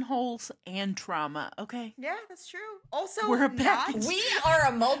dicks and holes and trauma. Okay. Yeah, that's true. Also, We're a not, package. We are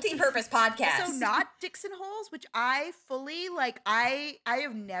a multi-purpose podcast. also not dicks and holes, which I fully like. I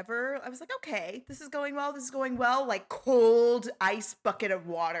have never. I was like, okay, this is going well. This is going well. Like cold ice bucket of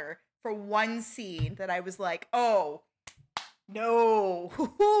water for one scene that I was like, oh. No,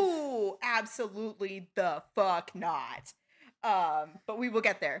 absolutely the fuck not. But we will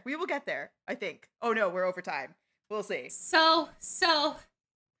get there. We will get there, I think. Oh no, we're over time. We'll see. So,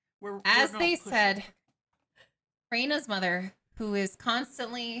 We're as gonna they push said, Raina's mother, who is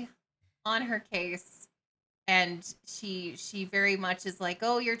constantly on her case, and she very much is like,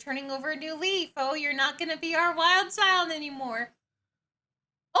 oh, you're turning over a new leaf. Oh, you're not going to be our wild child anymore.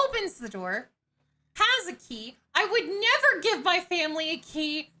 Opens the door, has a key. I would never give my family a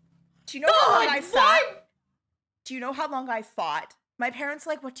key. Do you know how long God, I fought? why? Do you know how long I fought? My parents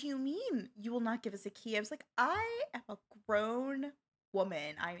like, what do you mean you will not give us a key? I was like, I am a grown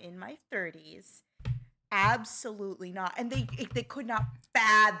woman. I'm in my 30s. Absolutely not. And they could not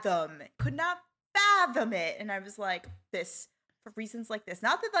fathom it. And I was like, this, for reasons like this.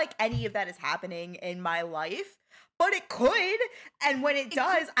 Not that like any of that is happening in my life, but it could. And when it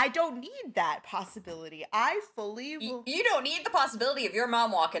does, I don't need that possibility. I fully will. You don't need the possibility of your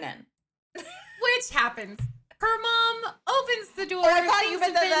mom walking in. Which happens. Her mom opens the door. Oh, I thought you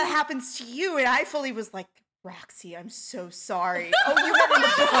things meant have that been- happens to you. And I fully was like, Roxie, I'm so sorry. Oh, you meant in the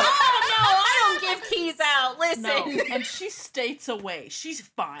book. Oh, no, I don't give keys out. Listen. No, and she states away. She's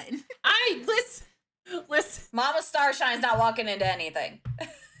fine. Listen. Mama Starshine's not walking into anything.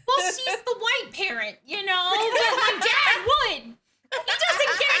 Well, she's the white parent, you know? But my dad would. He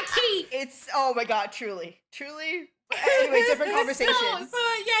doesn't get a key. It's, oh my God, truly. Anyway, different conversation. Yeah.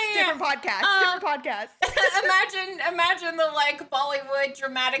 Different podcast. Imagine the like Bollywood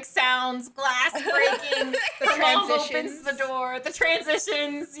dramatic sounds, glass breaking. The Her mom transitions. opens the door, the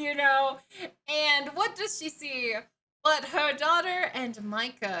transitions, you know. And what does she see? But her daughter and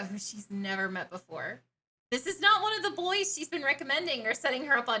Micah, who she's never met before. This is not one of the boys she's been recommending or setting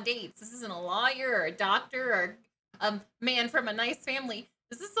her up on dates. This isn't a lawyer or a doctor or a man from a nice family.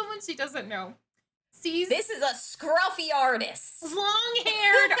 This is someone she doesn't know. Sees This is a scruffy artist.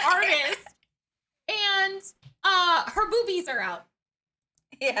 long-haired artist, and her boobies are out.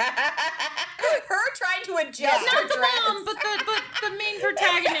 Yeah. Her trying to adjust her Not the dress. mom, but the main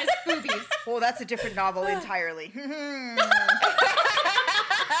protagonist's boobies. Well, that's a different novel entirely. Nope.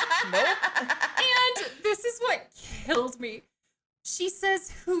 And this is what killed me. She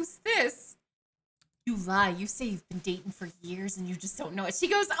says, "Who's this?" You lie. You say you've been dating for years and you just don't know it. She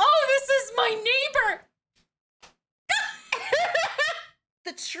goes, "Oh, this is my neighbor."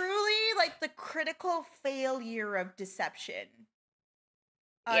 The truly, like, the critical failure of deception.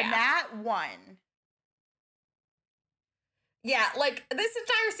 Yeah. Nat 1. Yeah, like, this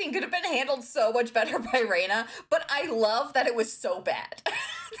entire scene could have been handled so much better by Raina, but I love that it was so bad.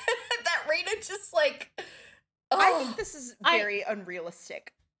 That Raina just, like... I Oh. think this is very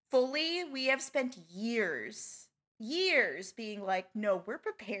unrealistic. Fully, we have spent years being like, no, we're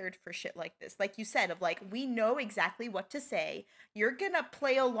prepared for shit like this. Like you said, of like, we know exactly what to say. You're gonna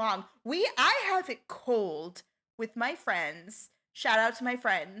play along. I have it cold with my friends. Shout out to my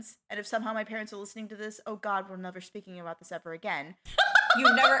friends. And if somehow my parents are listening to this, oh God, we're never speaking about this ever again.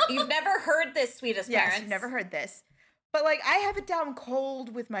 You've never heard this, sweetest parents. Yes, you've never heard this. But like, I have it down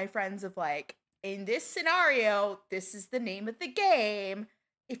cold with my friends of like, in this scenario, this is the name of the game.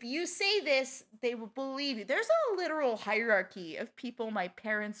 If you say this, they will believe you. There's a literal hierarchy of people my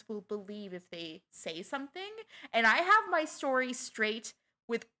parents will believe if they say something. And I have my story straight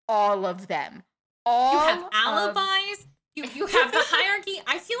with all of them. You have alibis. You have the hierarchy.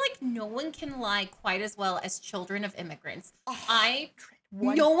 I feel like no one can lie quite as well as children of immigrants.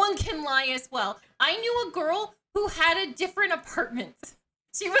 No one can lie as well. I knew a girl who had a different apartment.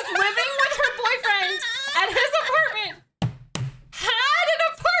 She was living with her boyfriend at his apartment. Had an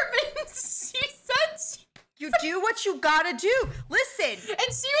apartment. She said you do what you gotta do. Listen. and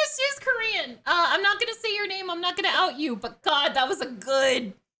she's Korean. I'm not gonna say your name. I'm not gonna out you. But God, that was a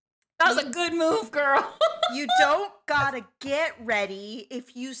good move, girl. You don't gotta get ready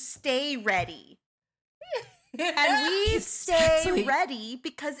if you stay ready. And we stay ready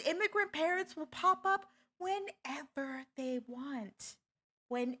because immigrant parents will pop up whenever they want.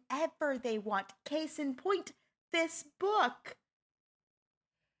 Whenever they want. Case in point, this book.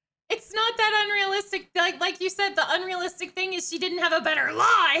 It's not that unrealistic. Like you said, the unrealistic thing is she didn't have a better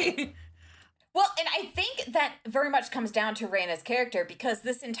lie. Well, and I think that very much comes down to Raina's character because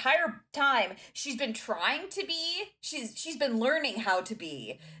this entire time she's been trying to be, she's been learning how to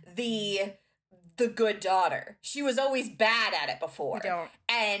be the good daughter. She was always bad at it before.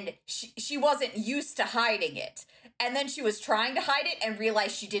 And she wasn't used to hiding it. And then she was trying to hide it and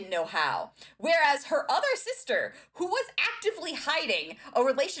realized she didn't know how. Whereas her other sister, who was actively hiding a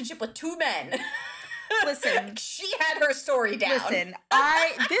relationship with two men, listen, she had her story down. Listen,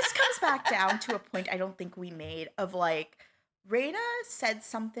 this comes back down to a point I don't think we made of like, Raina said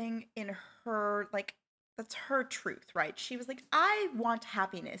something in her, like, that's her truth, right? She was like, I want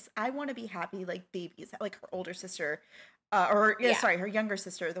happiness. I want to be happy like babies, like her older sister, her younger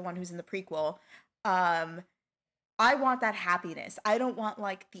sister, the one who's in the prequel. I want that happiness. I don't want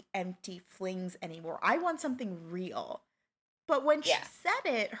like the empty flings anymore. I want something real. But when she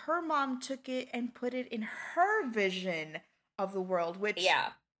said it, her mom took it and put it in her vision of the world, which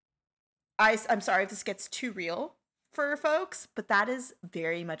I'm sorry if this gets too real for folks, but that is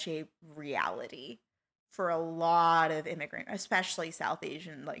very much a reality for a lot of immigrant, especially South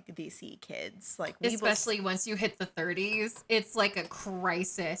Asian, like DC kids. Like especially once you hit the 30s, it's like a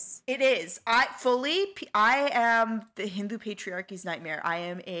crisis. It is. I am the Hindu patriarchy's nightmare. I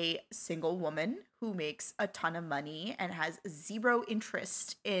am a single woman who makes a ton of money and has zero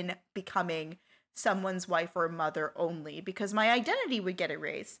interest in becoming someone's wife or mother only because my identity would get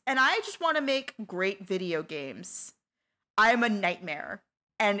erased. And I just want to make great video games. I am a nightmare.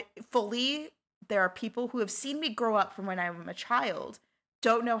 And there are people who have seen me grow up from when I was a child,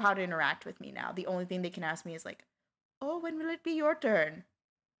 don't know how to interact with me now. The only thing they can ask me is like, oh, when will it be your turn?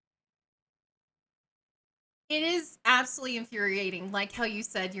 It is absolutely infuriating. Like how you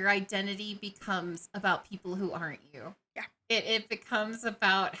said, your identity becomes about people who aren't you. Yeah. It becomes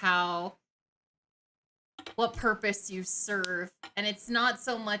about what purpose you serve. And it's not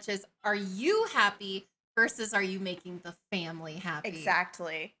so much as, are you happy versus are you making the family happy?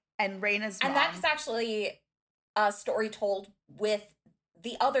 Exactly. And Raina's mom. And that's actually a story told with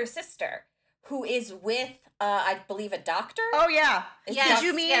the other sister, who is with, I believe, a doctor. Oh yeah. Yes. Did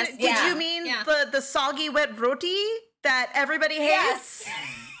you mean the soggy wet roti that everybody hates? Yes.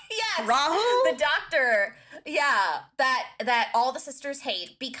 Yes. Rahul? The doctor. Yeah. That all the sisters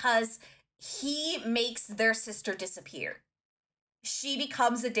hate because he makes their sister disappear. She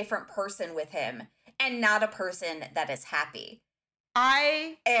becomes a different person with him and not a person that is happy.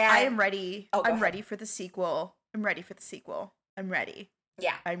 I am ready. I'm ready for the sequel. I'm ready.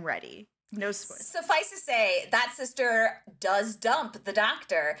 Yeah. I'm ready. No spoilers. Suffice to say, that sister does dump the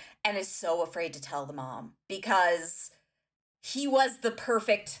doctor and is so afraid to tell the mom because he was the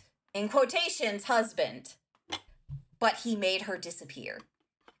perfect, in quotations, husband, but he made her disappear.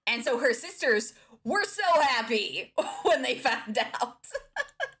 And so her sisters were so happy when they found out.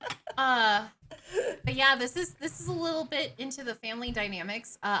 But yeah, this is a little bit into the family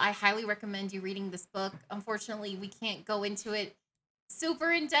dynamics. I highly recommend you reading this book. Unfortunately, we can't go into it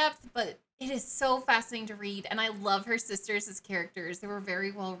super in depth, but it is so fascinating to read, and I love her sisters as characters. They were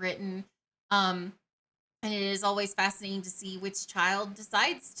very well written, and it is always fascinating to see which child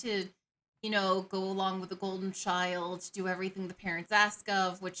decides to, go along with the golden child, do everything the parents ask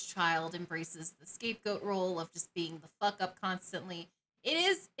of, which child embraces the scapegoat role of just being the fuck up constantly.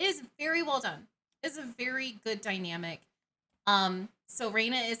 It is very well done. It's a very good dynamic. So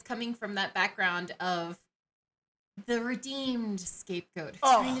Raina is coming from that background of the redeemed scapegoat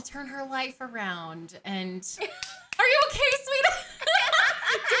trying to turn her life around. And are you okay, Sweta?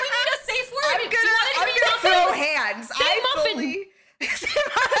 Do we need a safe word? I'm gonna throw hands. Say muffin.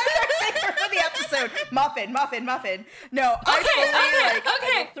 For the episode, muffin. No,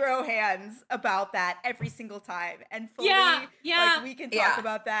 I will throw hands about that every single time, and fully, we can talk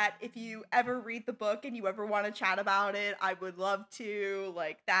about that. If you ever read the book and you ever want to chat about it, I would love to.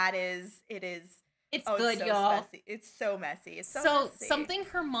 It's good, y'all. Messy. It's so messy. It's so messy. Something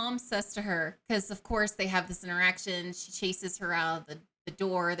her mom says to her, because of course they have this interaction. She chases her out of the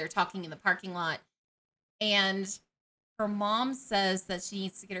door. They're talking in the parking lot. And her mom says that she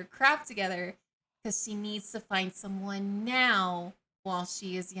needs to get her crap together because she needs to find someone now while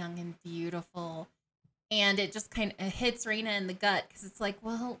she is young and beautiful. And it just kind of hits Raina in the gut because it's like,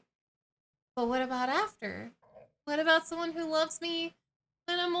 well, but what about after? What about someone who loves me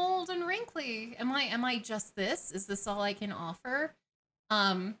when I'm old and wrinkly? Am I just this? Is this all I can offer?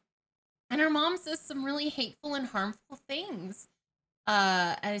 And her mom says some really hateful and harmful things.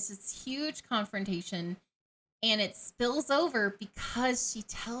 And it's this huge confrontation. And it spills over because she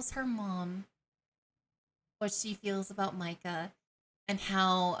tells her mom what she feels about Micah and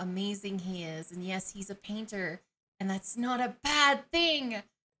how amazing he is. And yes, he's a painter, and that's not a bad thing.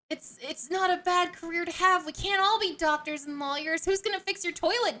 It's not a bad career to have. We can't all be doctors and lawyers. Who's gonna fix your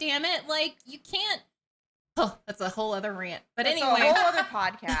toilet, damn it? Like, you can't. Oh, that's a whole other rant. But That's anyway. a whole other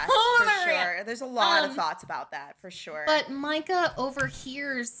podcast Whole for other sure. rant. There's a lot of thoughts about that for sure. But Micah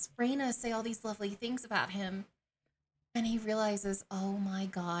overhears Raina say all these lovely things about him. And he realizes, oh my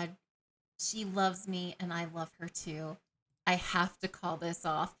God, she loves me and I love her too. I have to call this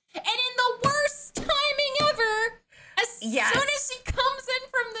off. And in the worst timing ever, as soon as she comes in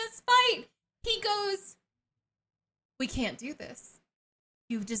from this fight, he goes, we can't do this.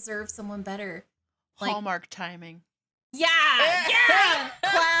 You deserve someone better. Like, Hallmark timing. yeah, yeah.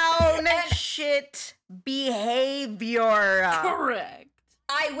 Clown shit behavior. Correct.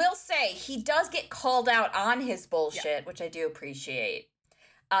 I will say he does get called out on his bullshit, which I do appreciate.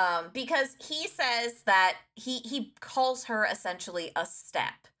 Because he says that he calls her essentially a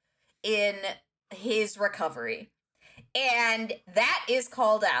step in his recovery. And that is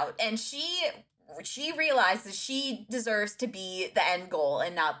called out. And she realizes she deserves to be the end goal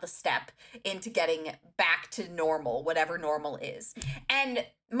and not the step into getting back to normal, whatever normal is. And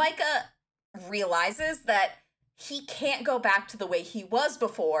Micah realizes that he can't go back to the way he was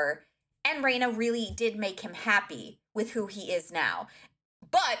before, and Raina really did make him happy with who he is now.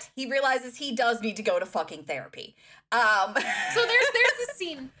 But he realizes he does need to go to fucking therapy. So there's this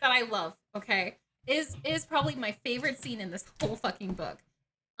scene that I love, okay? Is probably my favorite scene in this whole fucking book.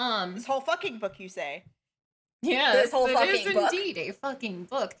 This whole fucking book, you say? Yes, This whole it fucking is book. indeed a fucking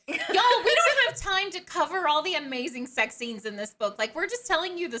book. Y'all, we don't have time to cover all the amazing sex scenes in this book. Like, we're just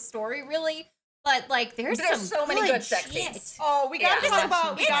telling you the story, really. But, like, there's so many good sex shit. scenes. Oh, we gotta Yeah. talk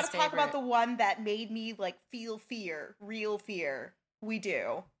about It's my talk about the one that made me like feel fear, real fear. We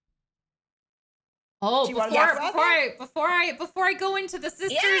do. Oh, Do you wanna talk about before I go into the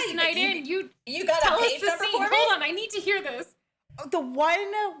sisters Yeah, night in, you got tell a us page the number scene. for me? Hold on, I need to hear this. The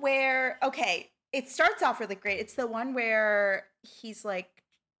one where it starts off really great. It's the one where he's like,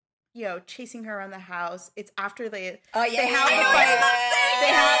 chasing her around the house. It's after they have the fight. They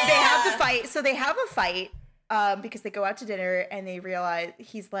have the fight. So they have a fight because they go out to dinner and they realize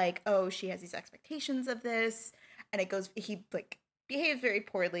he's like, oh, she has these expectations of this, and he like behaves very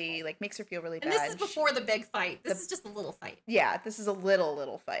poorly, like makes her feel really bad. And this is before the big fight. This is just a little fight. Yeah, this is a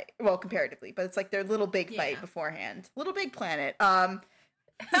little fight. Well, comparatively, but it's like their little big fight Yeah. beforehand. Little Big Planet.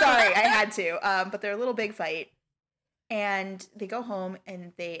 Sorry, I had to. But their little big fight. And they go home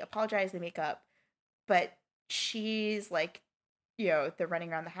and they apologize, they make up. But she's like, they're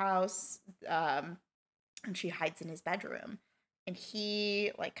running around the house, and she hides in his bedroom. And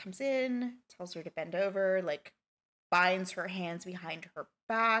he like comes in, tells her to bend over, like binds her hands behind her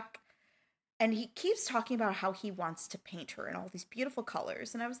back. And he keeps talking about how he wants to paint her in all these beautiful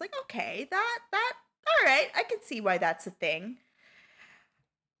colors. And I was like, okay, that, all right, I can see why that's a thing.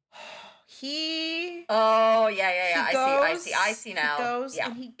 Oh, yeah. I see now. He goes yeah.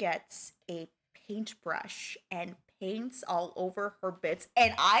 and he gets a paintbrush and paints all over her bits.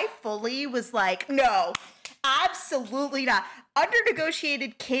 And I fully was like, no, absolutely not. Under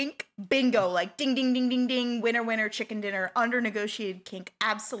negotiated kink, bingo. Like ding, ding, ding, ding, ding. Winner, winner, chicken dinner. Under negotiated kink,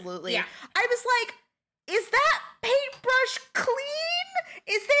 absolutely. Yeah. I was like, is that paintbrush clean?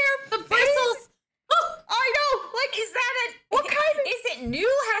 Is there The bristles. Oh, I know. Like, Is that what kind of? Is it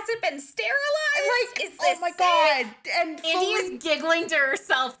new? Has it been sterilized? Like, is oh my god! And Andy fully, is giggling to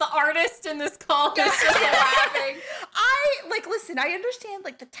herself. The artist in this call is just laughing. listen. I understand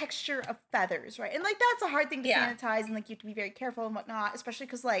like the texture of feathers, right? And like that's a hard thing to Yeah. sanitize, and like you have to be very careful and whatnot, especially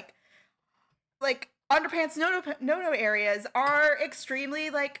because like underpants no areas are extremely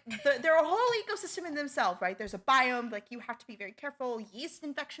like they're a whole ecosystem in themselves, right? There's a biome, like you have to be very careful. Yeast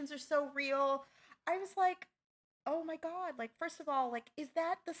infections are so real. I was like, oh my god, like first of all, like is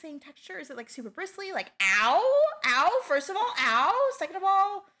that the same texture? Is it like super bristly? Like ow, first of all, ow. Second of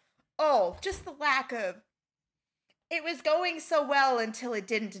all, oh, just the lack of it was going so well until it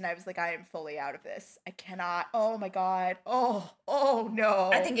didn't, and I was like, I am fully out of this. I cannot. Oh my god. Oh no.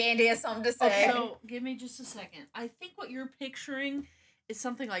 I think Andy has something to say. Okay. So give me just a second. I think what you're picturing is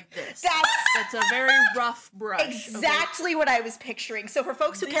something like this. That's a very rough brush. exactly what I was picturing. So for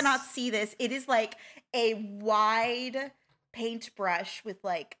folks who This- cannot see this, it is like a wide paintbrush with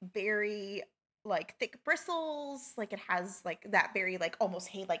like very like thick bristles. Like it has like that very like almost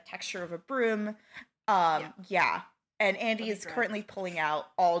hay-like texture of a broom. Yeah. And Andy is currently pulling out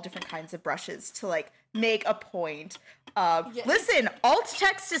all different kinds of brushes to like make a point. Listen, alt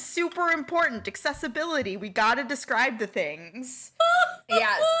text is super important. Accessibility. We gotta describe the things.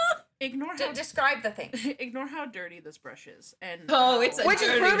 Yes. Ignore how Describe the thing. ignore how dirty this brush is. And It's a Which is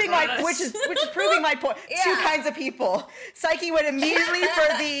dirty proving my brush. which is proving my point. Yeah. Two kinds of people. Psyche went immediately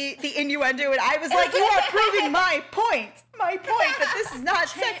for the innuendo, and I was like, you are proving my point. My point that this is not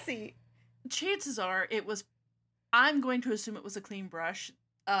sexy. chances are it was. I'm going to assume it was a clean brush,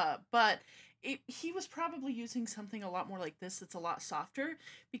 but he was probably using something a lot more like this. That's a lot softer,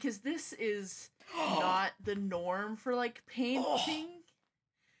 because this is not the norm for like painting.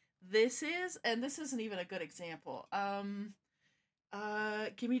 This is, and this isn't even a good example.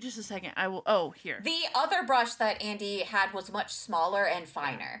 Give me just a second. I will. Oh, here. The other brush that Andy had was much smaller and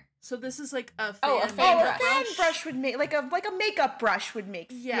finer. So this is like a fan. Oh, a fan A brush. fan brush would make like a makeup brush would make.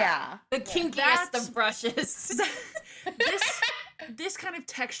 Yeah. The kinkiest That's- of brushes. This kind of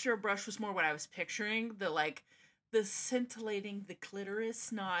texture brush was more what I was picturing. The scintillating the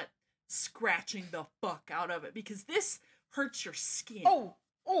clitoris, not scratching the fuck out of it, because this hurts your skin. Oh.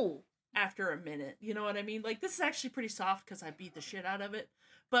 After a minute, you know what I mean? Like, this is actually pretty soft because I beat the shit out of it,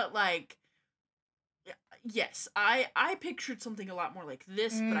 but like, yes, I pictured something a lot more like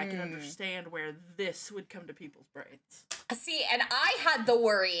this, but I can understand where this would come to people's brains. See, and I had the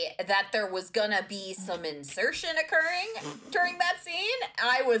worry that there was gonna be some insertion occurring during that scene.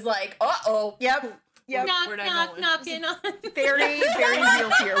 I was like, uh-oh. Yep. knock, Where'd I knock, go with- knocking on. Very, very real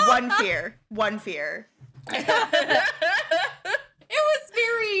fear. One fear. It was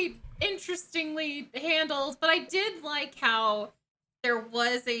very interestingly handled, but I did like how there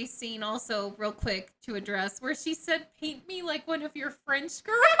was a scene also, real quick, to address, where she said, "Paint me like one of your French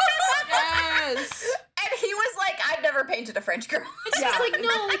girls." Yes. And he was like, I've never painted a French girl. And she's like,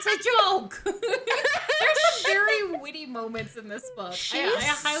 "No, it's a joke." There's very witty moments in this book. I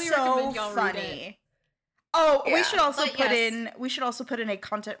highly recommend y'all read it. Oh, Yeah. we should also But put in a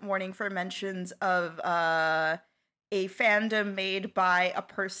content warning for mentions of a fandom made by a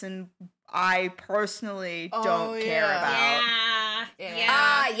person I personally don't care about. Yeah.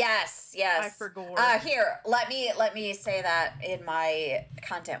 Ah, yes. I forgot. Here, let me say that in my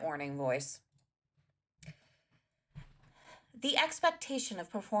content warning voice. The expectation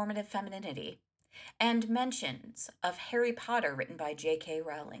of performative femininity and mentions of Harry Potter written by J.K.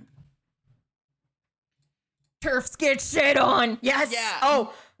 Rowling. Turfs get shit on. Yes. Yeah.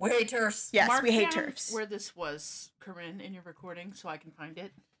 Oh, Way turfs. yes, Mark we hate down turfs. where this was, Corinne, in your recording, so I can find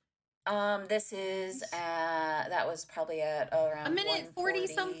it. This is that was probably at around A minute 40 140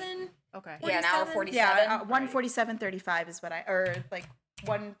 something. Okay. Yeah, an hour 47? 47. Yeah, 147.35 is what or like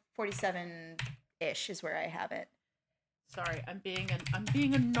 147-ish is where I have it. Sorry, I'm being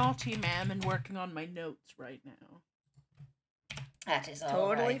a naughty ma'am and working on my notes right now. That is all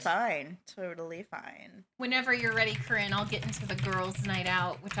Totally right. fine. Totally fine. Whenever you're ready, Corinne, I'll get into the girls' night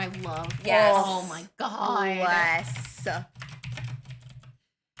out, which I love. Yes. Oh my god. Bless.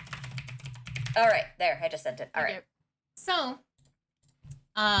 All right, there. I just sent it. All right. Okay. So,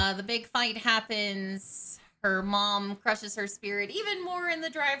 the big fight happens. Her mom crushes her spirit even more in the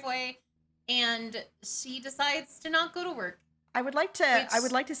driveway, and she decides to not go to work. I would like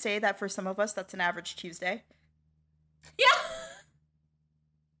to say that for some of us that's an average Tuesday. Yeah.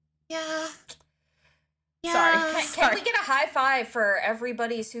 Yeah. Yeah. Sorry. Can we get a high five for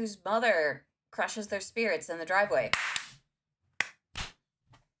everybody whose mother crushes their spirits in the driveway?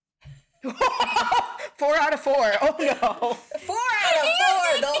 4 out of 4. Oh no. 4 out of 4,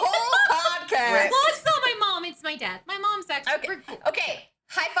 the whole podcast. Right. Well, it's not my mom, it's my dad. My mom's actually Okay. we're cool. Okay,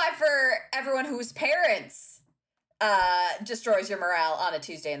 high five for everyone whose parents destroys your morale on a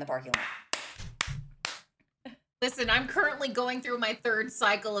Tuesday in the parking lot. Listen, I'm currently going through my third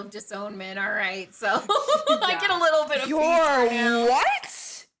cycle of disownment, all right? So I get a little bit of peace right now. You're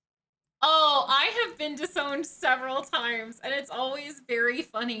what? Oh, I have been disowned several times, and it's always very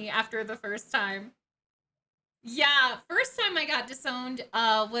funny after the first time. Yeah, first time I got disowned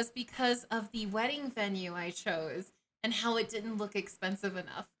was because of the wedding venue I chose and how it didn't look expensive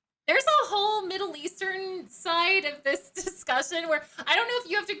enough. There's a whole Middle Eastern side of this discussion where I don't know if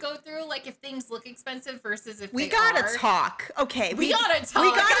you have to go through like if things look expensive versus if We they gotta are. talk. Okay. We gotta talk.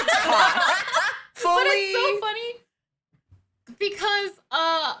 We gotta talk. Fully. But it's so funny because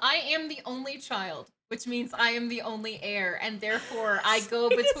I am the only child, which means I am the only heir, and therefore I go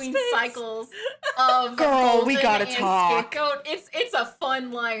between cycles of Girl, we golden gotta and talk. scapegoat. It's a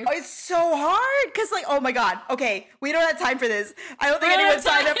fun life. It's so hard because, like, oh my god. Okay, we don't have time for this. I don't think We don't anyone have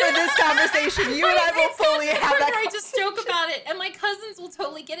signed up time. for this conversation. You and I will It's not fully the have part that. where I just joke about it, and my cousins will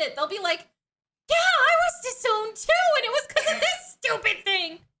totally get it. They'll be like, "Yeah, I was disowned too, and it was because of this stupid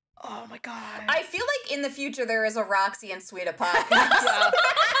thing." Oh my god. I feel like in the future there is a Roxie and Sweta podcast.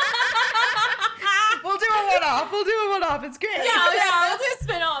 We'll do a one-off. We'll do a one-off. It's great. I'll do a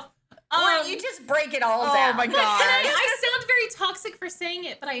spin-off. Where you just break it all Oh down. my And god. I sound very toxic for saying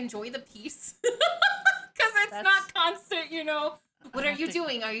it, but I enjoy the peace. Because it's not constant, you know. What are you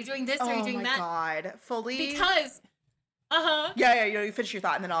doing? Are you doing this? Are you doing that? Oh my god. Fully. Because, Yeah, you finish your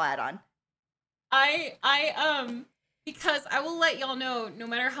thought and then I'll add on. because I will let y'all know, no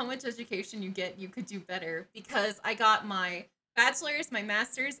matter how much education you get, you could do better. Because I got my bachelor's, my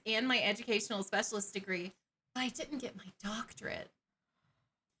master's, and my educational specialist degree, but I didn't get my doctorate.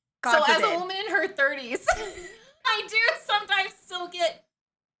 God so forbid. as a woman in her 30s, I do sometimes still get,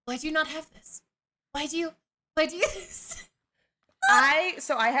 why do you not have this? Why do you this?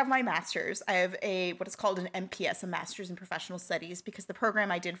 I have my master's. I have what is called an MPS, a master's in professional studies, because the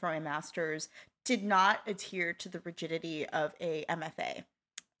program I did for my master's did not adhere to the rigidity of a MFA.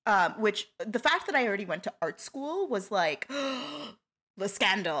 Which the fact that I already went to art school was like the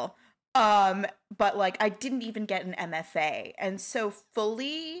scandal. But like I didn't even get an MFA. And so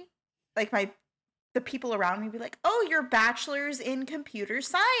fully like the people around me be like, "Oh, your bachelor's in computer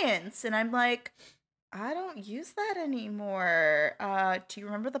science." And I'm like, I don't use that anymore. Do you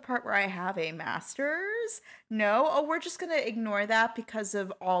remember the part where I have a master's? No? Oh, we're just going to ignore that because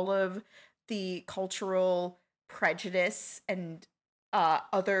of all of the cultural prejudice and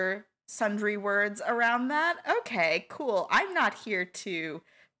other sundry words around that. Okay, cool. I'm not here to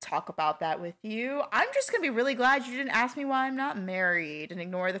talk about that with you. I'm just going to be really glad you didn't ask me why I'm not married and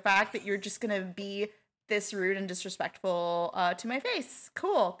ignore the fact that you're just going to be this rude and disrespectful to my face.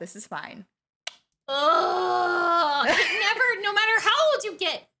 Cool. This is fine. Ugh, no matter how old you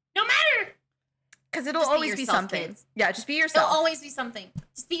get, no matter. Because it'll Just be always be yourself, something. kids. Yeah, just be It'll yourself. always be something.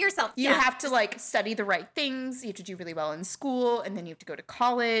 Just be yourself. You Yeah. have to like study the right things. You have to do really well in school, and then you have to go to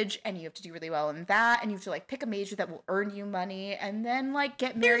college, and you have to do really well in that, and you have to like pick a major that will earn you money, and then like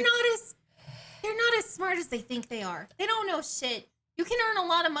get married. They're not as smart as they think they are. They don't know shit. You can earn a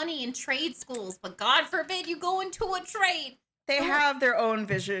lot of money in trade schools, but God forbid you go into a trade. They have their own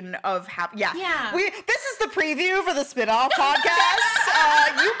vision of happy. Yeah. Yeah. This is the preview for the spin-off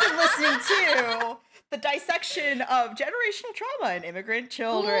podcast. You've been listening to the dissection of generational trauma in immigrant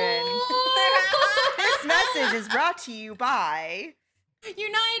children. This message is brought to you by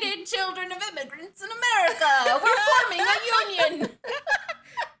United Children of Immigrants in America. We're forming a union.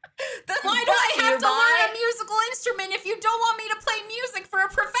 Why do I have to learn a musical instrument if you don't want me to play music for a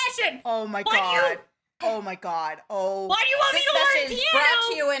profession? Oh my Why do god. you- Oh my god. Oh. Why do you want me This to learn message piano? brought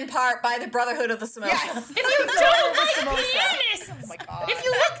to you in part by the Brotherhood of the Samosa. Yes. If you don't like Samosa. pianists, Oh my god. if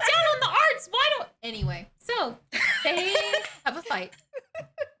you look down on the arts, why don't... Anyway, so they have a fight.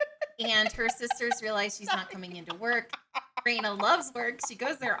 And her sisters realize she's not coming into work. Raina loves work. She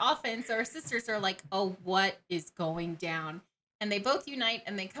goes there often. So her sisters are like, oh, what is going down? And they both unite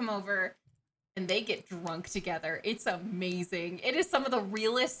and they come over and they get drunk together. It's amazing. It is some of the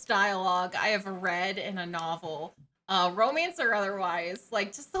realest dialogue I have read in a novel, romance or otherwise.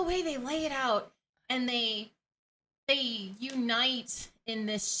 Like just the way they lay it out, and they unite in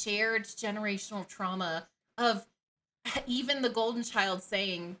this shared generational trauma of even the golden child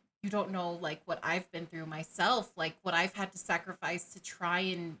saying, "You don't know like what I've been through myself, like what I've had to sacrifice to try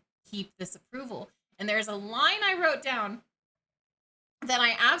and keep this approval." And there's a line I wrote down that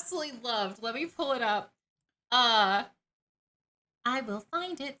I absolutely loved. Let me pull it up. I will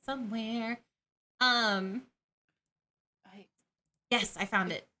find it somewhere. Yes, I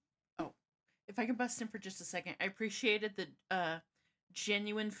found it. Oh, if I can bust in for just a second, I appreciated the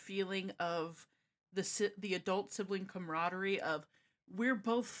genuine feeling of the adult sibling camaraderie of we're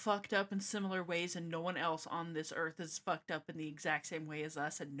both fucked up in similar ways, and no one else on this earth is fucked up in the exact same way as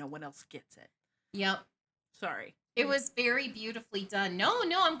us, and no one else gets it. Yep. Sorry. It was very beautifully done. No,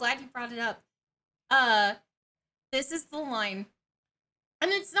 I'm glad you brought it up. This is the line.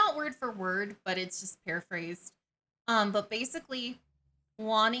 And it's not word for word, but it's just paraphrased. But basically,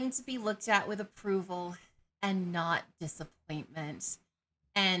 wanting to be looked at with approval and not disappointment.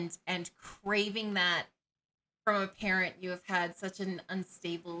 and craving that from a parent you have had such an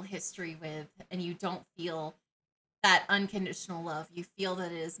unstable history with, and you don't feel that unconditional love. You feel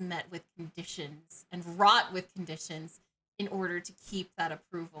that it is met with conditions and wrought with conditions in order to keep that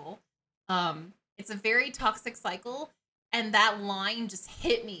approval. It's a very toxic cycle, and that line just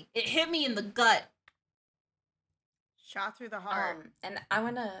hit me. It hit me in the gut. Shot through the heart. And I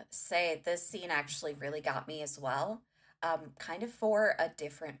want to say this scene actually really got me as well, kind of for a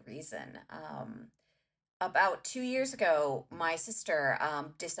different reason. About 2 years ago, my sister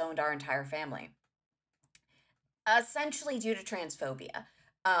disowned our entire family, essentially due to transphobia.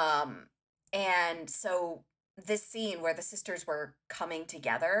 And so this scene where the sisters were coming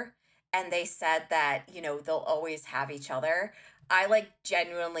together and they said that, you know, they'll always have each other, I like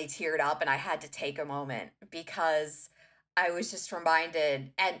genuinely teared up, and I had to take a moment because I was just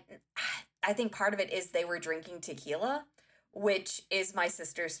reminded, and I think part of it is they were drinking tequila, which is my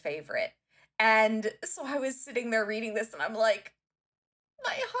sister's favorite. And so I was sitting there reading this and I'm like,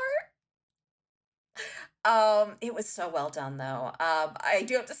 my heart. It was so well done though. I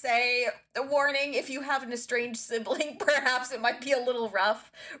do have to say, a warning, if you have an estranged sibling, perhaps it might be a little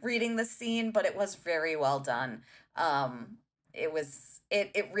rough reading the scene, but it was very well done.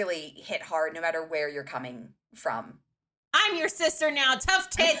 It really hit hard no matter where you're coming from. I'm your sister now. Tough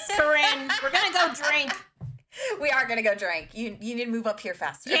tits, Corinne. We're gonna go drink. We are gonna go drink. You need to move up here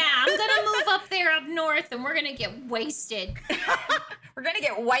faster. Yeah, I'm gonna move up there up north, and we're gonna get wasted. We're gonna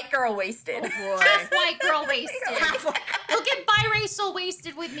get white girl wasted. Oh boy. Half white girl wasted. You'll get biracial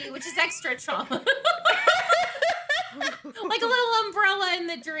wasted with me, which is extra trauma. Like a little umbrella in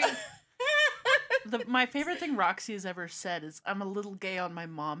the drink. My favorite thing Roxie has ever said is, "I'm a little gay on my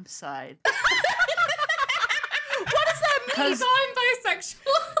mom's side." What does that mean? So I'm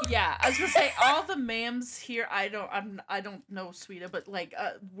bisexual. Yeah, I was gonna say all the mams here. I don't know Sweta, but like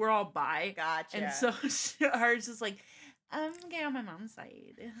we're all bi. Gotcha. And so hers is like, I'm gay on my mom's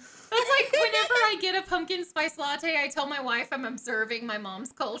side. That's like whenever I get a pumpkin spice latte, I tell my wife I'm observing my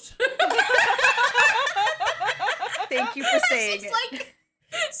mom's culture. Thank you for saying it.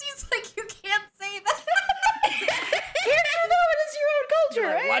 She's like, you can't say that. Can't you know it is your own culture,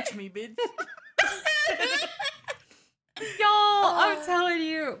 Like, right? watch me, bitch. Y'all, I'm telling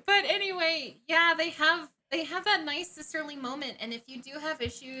you. But anyway, yeah, they have that nice sisterly moment. And if you do have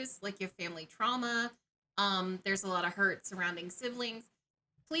issues like your family trauma, there's a lot of hurt surrounding siblings,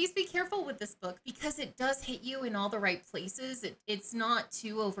 please be careful with this book because it does hit you in all the right places. It's not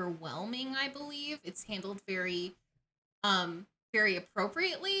too overwhelming, I believe. It's handled very very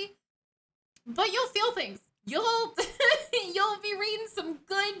appropriately. But you'll feel things. You'll be reading some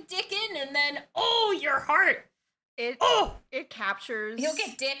good dickin', and then your heart. It captures. You'll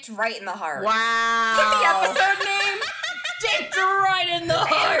get dicked right in the heart. Wow. The episode name, dicked right in the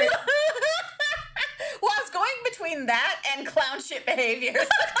heart. Well, I was going between that and clown shit behavior.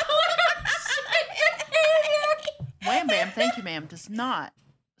 Wham Bam, thank you, ma'am, does not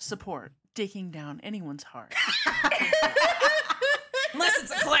support dicking down anyone's heart. Unless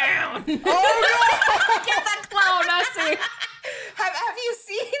it's a clown. Oh no! Get that clown, I see. Have you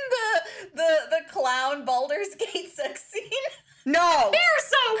seen the clown Baldur's Gate sex scene? No. They're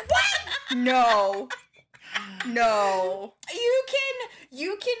so wet. No. No.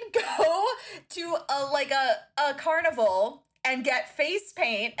 You can go to a carnival and get face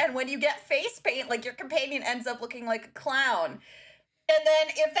paint, and when you get face paint, like your companion ends up looking like a clown. And then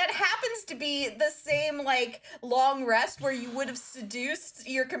if that happens to be the same like long rest where you would have seduced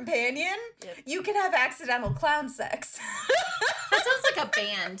your companion, you can have accidental clown sex. That sounds like a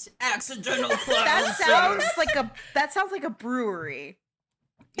band. Accidental clown. That sounds like a brewery.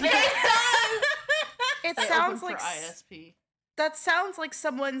 It does. It They sounds open like for ISP. that sounds like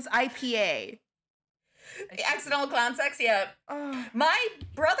someone's IPA. Accidental clown sex, yeah. Oh. My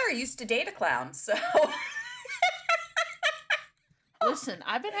brother used to date a clown, so Listen,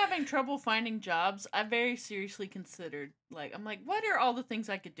 I've been having trouble finding jobs. I very seriously considered, I'm like, what are all the things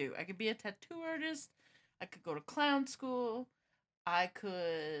I could do? I could be a tattoo artist. I could go to clown school. I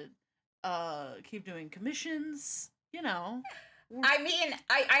could keep doing commissions, you know. I mean,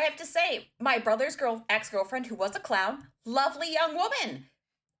 I have to say, my brother's ex-girlfriend, who was a clown, lovely young woman,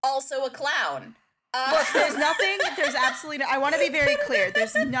 also a clown. Look, there's absolutely no, I want to be very clear.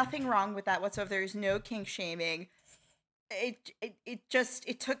 There's nothing wrong with that whatsoever. There's no kink shaming. It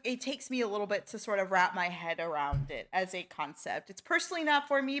takes me a little bit to sort of wrap my head around it as a concept. It's personally not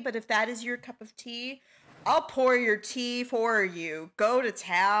for me, but if that is your cup of tea, I'll pour your tea for you. Go to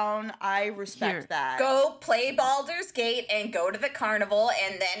town. I respect Here. that. Go play Baldur's Gate and go to the carnival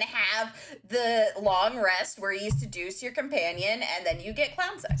and then have the long rest where you seduce your companion and then you get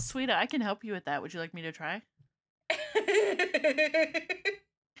clown sex. Sweta, I can help you with that. Would you like me to try?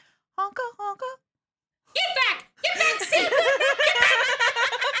 Honka, honka. Get back! Get back, Sid!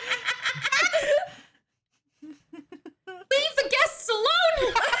 Leave the guests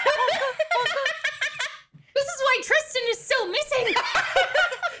alone! This is why Tristan is still missing!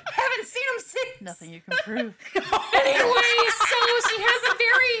 Haven't seen him since. Nothing you can prove. Anyway, so she has a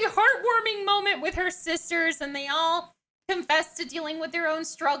very heartwarming moment with her sisters, and they all confess to dealing with their own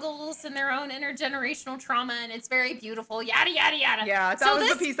struggles and their own intergenerational trauma, and it's very beautiful. Yada, yada, yada. Yeah, that So was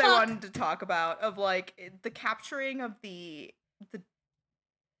the this piece book- I wanted to talk about, of like the capturing of the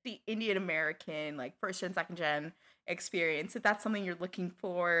Indian American, like first gen, second gen experience. If that's something you're looking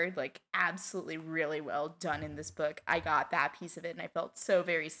for, like absolutely really well done in this book. I got that piece of it and I felt so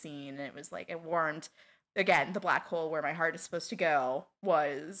very seen, and it was like it warmed. Again, the black hole where my heart is supposed to go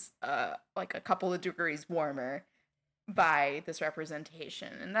was like a couple of degrees warmer by this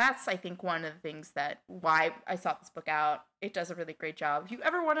representation. And that's, I think, one of the things that why I sought this book out. It does a really great job. If you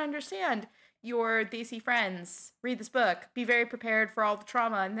ever want to understand your Desi friends, read this book. Be very prepared for all the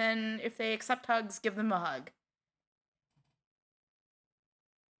trauma, and then if they accept hugs, give them a hug.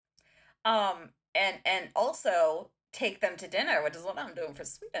 And also take them to dinner, which is what I'm doing for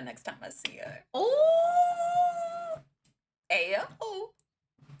Sweta next time I see her. Oh! Ayo.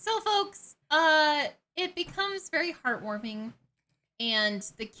 So, folks, it becomes very heartwarming, and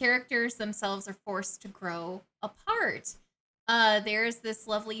the characters themselves are forced to grow apart. There's this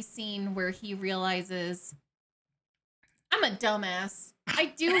lovely scene where he realizes, I'm a dumbass.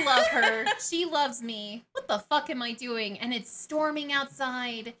 I do love her. She loves me. What the fuck am I doing? And it's storming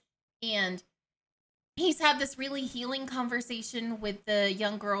outside, and he's had this really healing conversation with the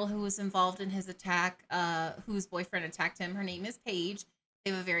young girl who was involved in his attack, whose boyfriend attacked him. Her name is Paige.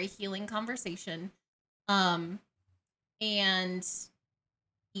 They have a very healing conversation. And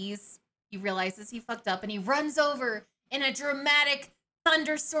he realizes he fucked up, and he runs over in a dramatic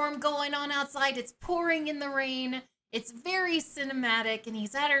thunderstorm going on outside. It's pouring in the rain. It's very cinematic, and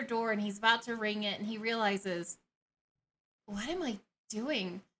he's at her door, and he's about to ring it, and he realizes, what am I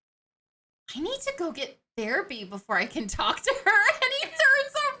doing? I need to go get therapy before I can talk to her. And he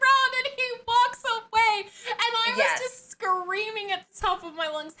turns around and he walks away. And I was just screaming at the top of my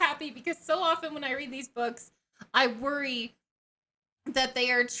lungs happy, because so often when I read these books, I worry that they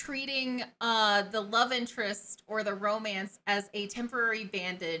are treating the love interest or the romance as a temporary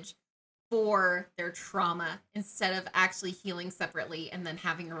bandage for their trauma instead of actually healing separately and then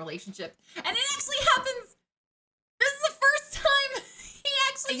having a relationship. And it actually happens. This is the first time he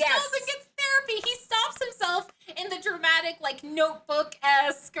actually goes and gets therapy. He stops himself in the dramatic, like,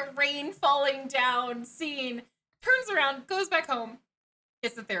 Notebook-esque rain falling down scene, turns around, goes back home,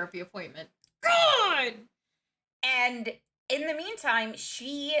 gets a therapy appointment. God! And in the meantime,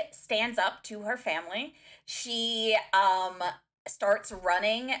 she stands up to her family. She starts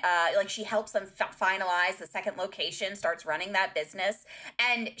running, like she helps them finalize the second location, starts running that business.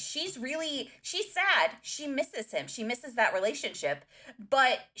 And she's sad. She misses him. She misses that relationship,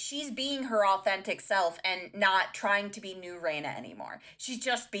 but she's being her authentic self and not trying to be new Raina anymore. She's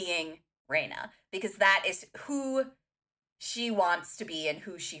just being Raina, because that is who she wants to be and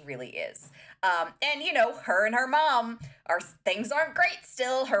who she really is. And, you know, her and her mom, things aren't great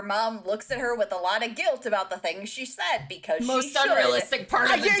still. Her mom looks at her with a lot of guilt about the things she said, because most unrealistic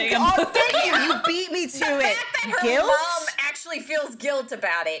part of the damn book. Thank you. You beat me to the it. fact that her Guilt? mom actually feels guilt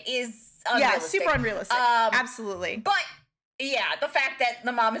about it is unrealistic. Yeah, super unrealistic. Absolutely. But, yeah, the fact that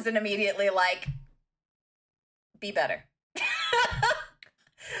the mom isn't immediately like, be better.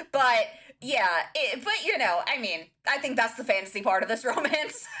 But... yeah, but you know, I mean, I think that's the fantasy part of this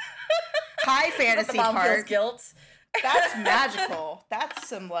romance. High fantasy the mom part. feels guilt. That's magical. That's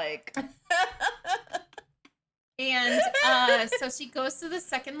some like. And so she goes to the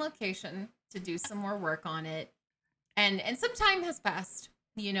second location to do some more work on it. And some time has passed.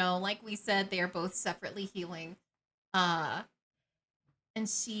 You know, like we said, they are both separately healing. And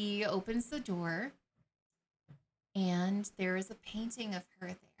she opens the door, and there is a painting of her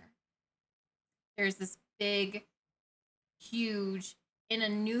there. There's this big, huge, in a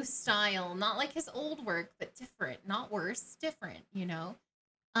new style, not like his old work, but different, not worse, different, you know?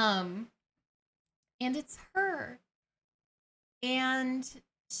 And it's her. And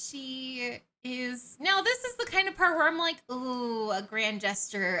she is, now this is the kind of part where I'm like, ooh, a grand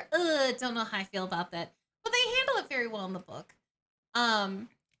gesture. Don't know how I feel about that. But they handle it very well in the book. I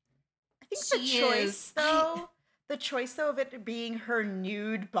think She the choice, is. the choice though of it being her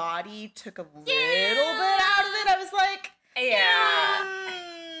nude body took a little bit out of it. I was like,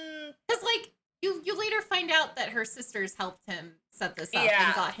 Yeah. Because, like, you later find out that her sisters helped him set this up Yeah.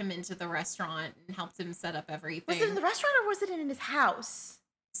 and got him into the restaurant and helped him set up everything. was it in the restaurant or was it in his house?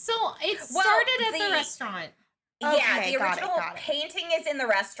 So it Well, started at the the- restaurant. Yeah, Okay, the got it, original got it. painting is in the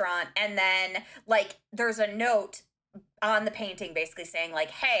restaurant, and then, like, there's a note on the painting basically saying,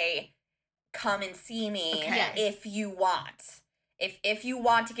 like, hey, come and see me Okay. Yes. if you want. If you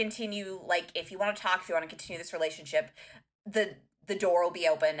want to continue, like, if you want to talk, if you want to continue this relationship, the door will be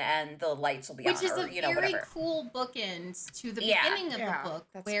open and the lights will be on, Which is or, a you know, very whatever. cool bookend to the Yeah. beginning of Yeah, the book,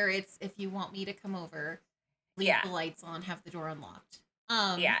 that's- where it's, if you want me to come over, leave Yeah. the lights on, have the door unlocked.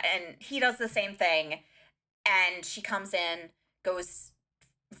 Yeah, and he does the same thing, and she comes in,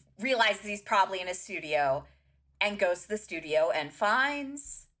 realizes he's probably in his studio, and goes to the studio and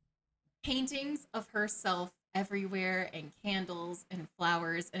finds... Paintings of herself everywhere, and candles and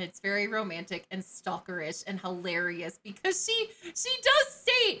flowers, and it's very romantic and stalkerish and hilarious because she does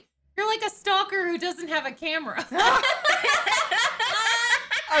state, you're like a stalker who doesn't have a camera.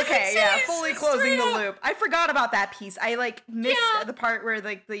 Okay, yeah, She's fully closing the straight up- loop. I forgot about that piece. I like missed Yeah. the part where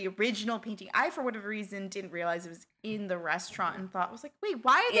like the original painting. I for whatever reason didn't realize it was in the restaurant and thought was like, wait,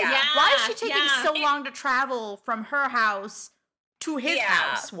 why are they, Yeah. why is she taking Yeah. so long to travel from her house to his Yeah.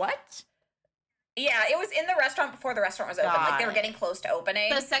 house? What? Yeah, it was in the restaurant before the restaurant was open. Like, they were Got getting close to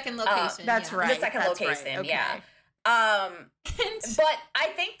opening. The second location. That's yeah. right. The second that's location, right, yeah. okay. And But I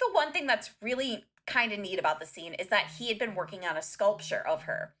think the one thing that's really kind of neat about the scene is that he had been working on a sculpture of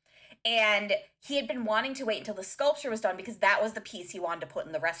her. And he had been wanting to wait until the sculpture was done because that was the piece he wanted to put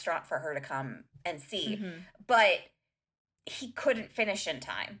in the restaurant for her to come and see. Mhm. But he couldn't finish in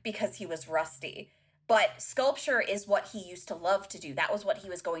time because he was rusty. But sculpture is what he used to love to do. That was what he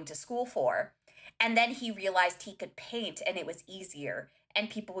was going to school for. And then he realized he could paint and it was easier and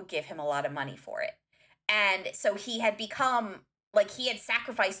people would give him a lot of money for it. And so he had become, like, he had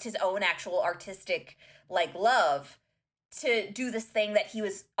sacrificed his own actual artistic, like, love to do this thing that he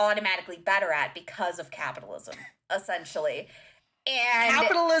was automatically better at because of capitalism, essentially. And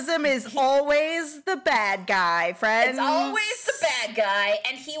Capitalism is always the bad guy, friends. it's always the bad guy.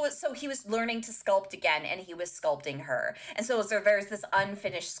 And he was learning to sculpt again, and he was sculpting her. And so there's this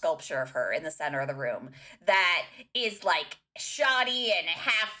unfinished sculpture of her in the center of the room that is like shoddy and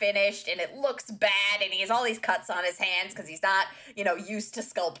half finished, and it looks bad, and he has all these cuts on his hands because he's not, used to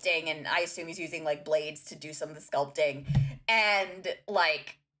sculpting, and I assume he's using like blades to do some of the sculpting. And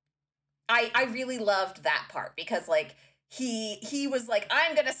like I really loved that part because like he was like,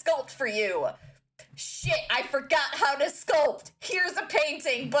 I'm gonna sculpt for you. Shit, I forgot how to sculpt. Here's a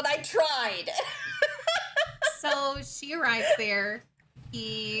painting, but I tried. so she arrives there.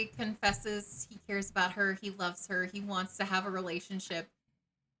 He confesses he cares about her. He loves her. He wants to have a relationship.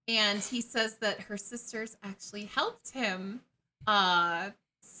 And he says that her sisters actually helped him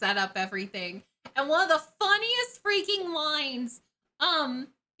set up everything. And one of the funniest freaking lines,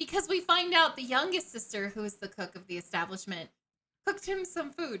 because we find out the youngest sister, who is the cook of the establishment, cooked him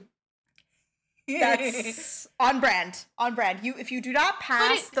some food. That's on brand. On brand. If you do not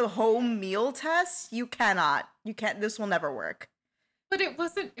pass the home meal test, you can't. This will never work. But it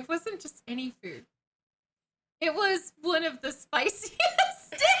wasn't just any food. It was one of the spiciest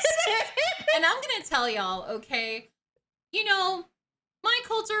dishes. And I'm gonna tell y'all, okay, my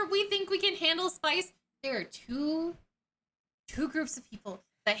culture, we think we can handle spice. There are two groups of people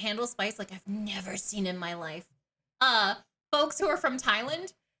that handle spice like I've never seen in my life. Folks who are from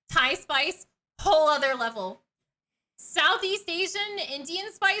Thailand, Thai spice, whole other level. Southeast Asian,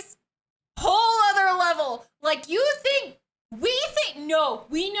 Indian spice, whole other level. Like, we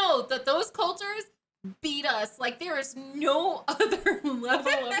know that those cultures beat us. Like, there is no other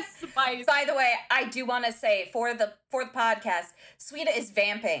level of spice. By the way, I do want to say for the podcast, Sweta is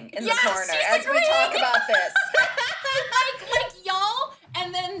vamping in the corner she's as we talk about this. like y'all,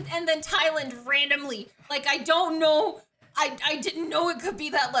 and then Thailand randomly. Like, I don't know. I didn't know it could be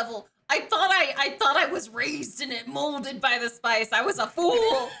that level. I thought I was raised in it, molded by the spice. I was a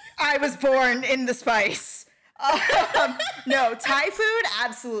fool. I was born in the spice. No, Thai food,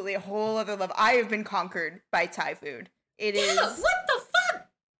 absolutely a whole other level. I have been conquered by Thai food. It is. What the fuck?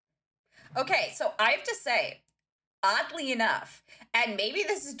 Okay, so I have to say, oddly enough, and maybe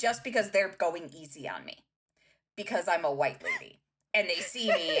this is just because they're going easy on me, because I'm a white lady. And they see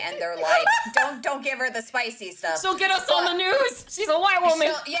me and they're like, don't give her the spicy stuff. She'll get us on the news. She's a white woman.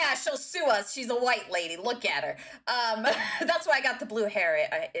 She'll sue us. She's a white lady. Look at her. That's why I got the blue hair.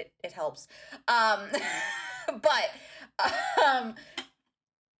 It helps. But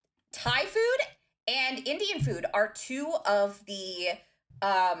Thai food and Indian food are two of the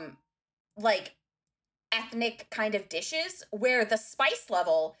like ethnic kind of dishes where the spice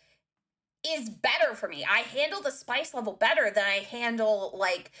level is better for me. I handle the spice level better than I handle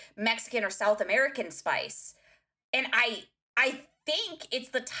like Mexican or South American spice. And I think it's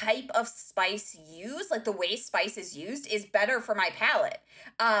the type of spice used, like the way spice is used is better for my palate.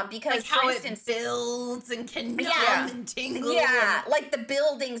 Because like how for instance, it builds and can numb and tingle. yeah, like the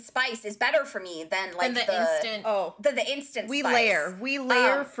building spice is better for me than like the instant. the instant We spice. We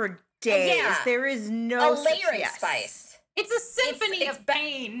layer for days. yeah. There is no A layering yes. spice. It's a symphony It's of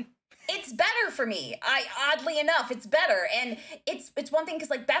pain. It's better for me. Oddly enough, it's better. And it's one thing because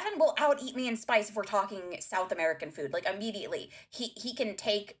like Bevan will out eat me in spice if we're talking South American food. Like immediately. He can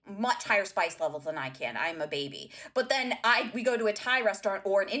take much higher spice levels than I can. I'm a baby. But then we go to a Thai restaurant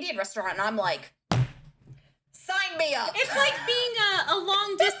or an Indian restaurant and I'm like, sign me up. It's like being a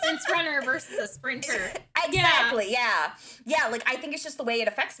long distance runner versus a sprinter. Exactly, yeah. Yeah, like I think it's just the way it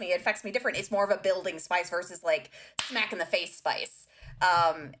affects me. It affects me different. It's more of a building spice versus like smack in the face spice.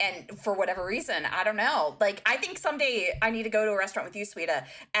 And for whatever reason, I don't know. Like, I think someday I need to go to a restaurant with you, Sweta,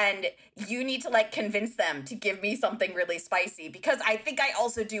 and you need to, like, convince them to give me something really spicy, because I think I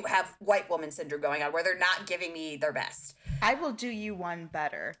also do have white woman syndrome going on, where they're not giving me their best. I will do you one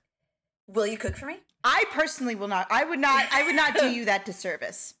better. Will you cook for me? I personally will not. I would not do you that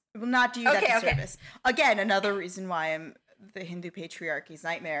disservice. I will not do you that disservice. Again, another reason why I'm the Hindu patriarchy's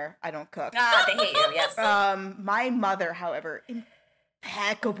nightmare. I don't cook. Ah, they hate you, yes. My mother, however,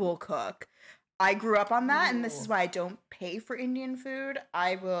 impeccable cook. I grew up on that, and this is why I don't pay for Indian food.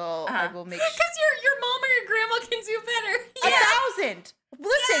 I will make sure. Because your mom or your grandma can do better. Yeah. 1,000.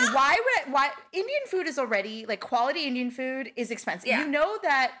 Listen, why Indian food is already, like, quality Indian food is expensive. Yeah. You know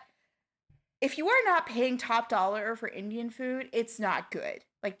that if you are not paying top dollar for Indian food, it's not good.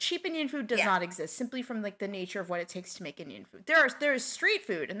 Like, cheap Indian food does not exist, simply from, like, the nature of what it takes to make Indian food. There is street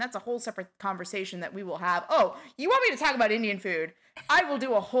food, and that's a whole separate conversation that we will have. Oh, you want me to talk about Indian food? I will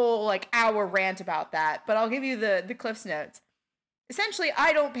do a whole, like, hour rant about that, but I'll give you the Cliff's Notes. Essentially,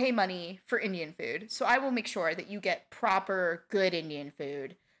 I don't pay money for Indian food, so I will make sure that you get proper, good Indian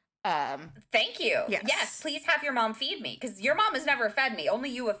food. Thank you. Yes. Please have your mom feed me, because your mom has never fed me. Only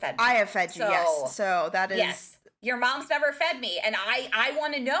you have fed me. I have fed you, yes. So that is... Yes. Your mom's never fed me, and I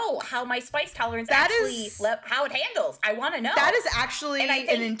want to know how my spice tolerance how it handles. I want to know. That is actually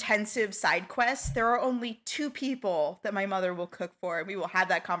an intensive side quest. There are only 2 people that my mother will cook for, and we will have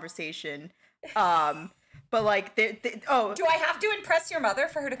that conversation. But like, do I have to impress your mother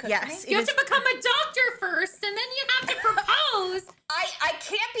for her to cook for me? You have to become a doctor first, and then you have to propose. I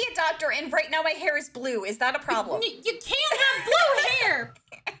can't be a doctor, and right now my hair is blue. Is that a problem? You can't have blue hair.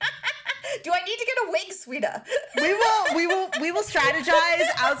 Do I need to get a wig, Sweta? we will strategize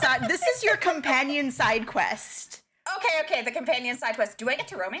outside. This is your companion side quest. Okay, the companion side quest. Do I get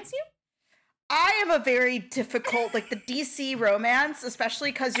to romance you? I am a very difficult, like the DC romance,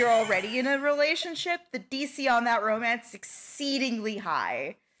 especially because you're already in a relationship. The DC on that romance is exceedingly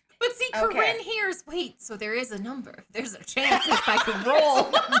high. But see, Corinne hears, wait, so there is a number. There's a chance if I can roll.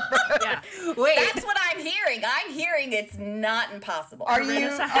 Yeah. Wait. That's what I'm hearing. I'm hearing it's not impossible. Are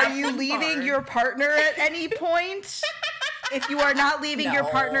you leaving your partner at any point? If you are not leaving your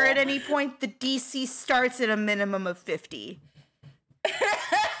partner at any point, the DC starts at a minimum of 50.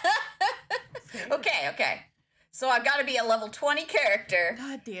 Okay. So I've got to be a level 20 character.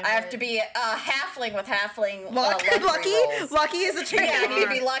 God damn it. I have to be a halfling with halfling Lucky is a chance. Yeah, I need to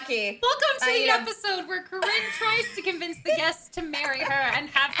be lucky. Welcome to the episode where Corinne tries to convince the guests to marry her and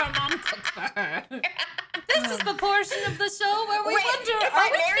have her mom cook for her. This is the portion of the show where we wonder, if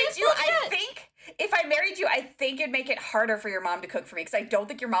I married you, I think it'd make it harder for your mom to cook for me, because I don't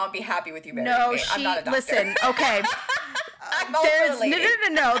think your mom would be happy with you marrying me. I'm not a doctor. Listen, okay.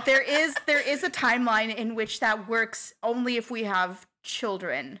 No. There is a timeline in which that works only if we have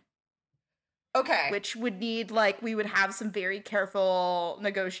children. Okay. Which would need, like, we would have some very careful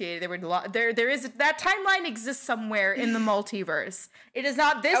negotiating. There is that timeline exists somewhere in the multiverse. It is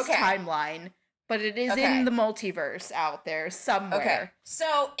not this timeline, but it is in the multiverse out there somewhere. Okay.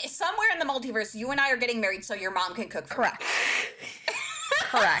 So somewhere in the multiverse, you and I are getting married, so your mom can cook for me.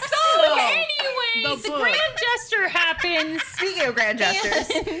 Correct. So anyway, the grand gesture happens. Speaking of grand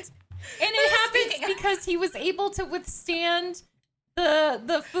gestures. And it happens because he was able to withstand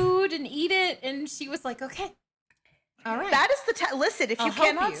the food and eat it, and she was like, okay. All right. That is listen, if you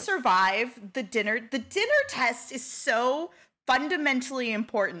cannot survive the dinner test is so fundamentally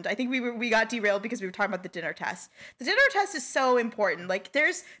important. I think we got derailed because we were talking about the dinner test. The dinner test is so important. Like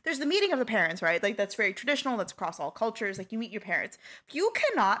there's the meeting of the parents, right? Like that's very traditional. That's across all cultures. Like you meet your parents. If you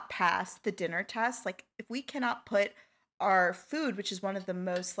cannot pass the dinner test, like if we cannot put our food, which is one of the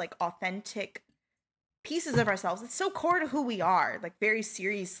most like authentic pieces of ourselves, it's so core to who we are, like very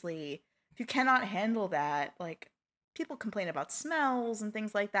seriously. If you cannot handle that, like people complain about smells and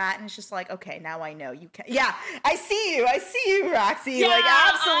things like that, and it's just like, okay, now I know you can. Yeah, I see you, Roxy. Yeah, like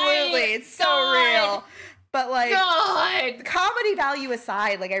absolutely, it's so real. But like, comedy value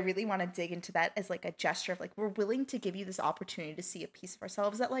aside, like I really want to dig into that as like a gesture of like we're willing to give you this opportunity to see a piece of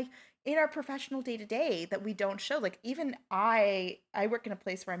ourselves that like in our professional day to day that we don't show. Like even I work in a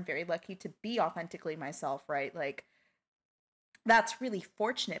place where I'm very lucky to be authentically myself, right? Like that's really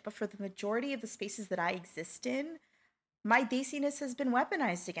fortunate. But for the majority of the spaces that I exist in, my daciness has been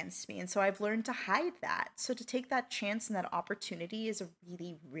weaponized against me. And so I've learned to hide that. So to take that chance and that opportunity is a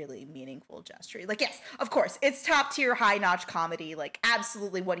really, really meaningful gesture. Like, yes, of course, it's top tier, high notch comedy. Like,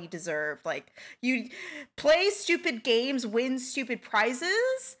 absolutely what he deserved. Like, you play stupid games, win stupid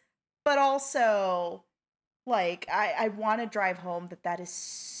prizes, but also, like, I want to drive home that is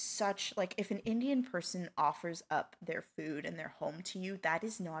such, like, if an Indian person offers up their food and their home to you, that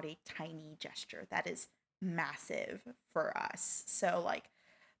is not a tiny gesture. That is massive for us. So like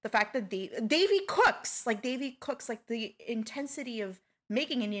the fact that Davy cooks like the intensity of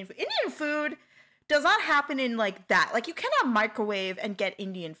making Indian food does not happen in like that. Like you cannot microwave and get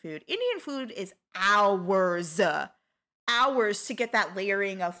Indian food. Indian food is hours to get that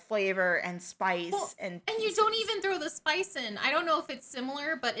layering of flavor and spice. And you don't even throw the spice in. I don't know if it's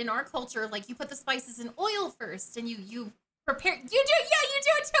similar, but in our culture, like you put the spices in oil first and you prepare. You do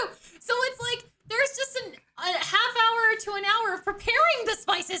it too. So it's like there's just a half hour to an hour of preparing the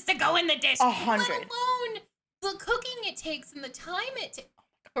spices to go in the dish. 100. Let alone the cooking it takes and the time it takes.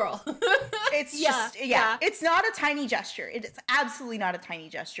 Girl. It's just, it's not a tiny gesture. It is absolutely not a tiny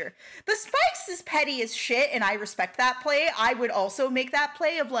gesture. The spice is petty as shit, and I respect that play. I would also make that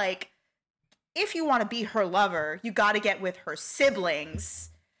play of like, if you want to be her lover, you got to get with her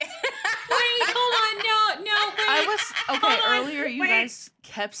siblings. Wait, hold on, no, wait. Earlier you guys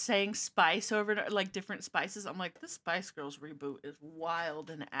kept saying spice over and like different spices. I'm like, this Spice Girls reboot is wild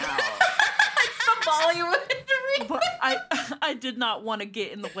and out. It's the Bollywood reboot. But I did not want to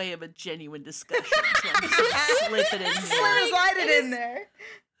get in the way of a genuine discussion, so I'm just slip it in there. Slide it in there.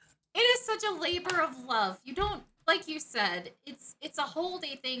 It is such a labor of love. You don't, like you said, it's a whole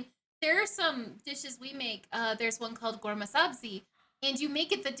day thing. There are some dishes we make. There's one called Gorma Sabzi, and you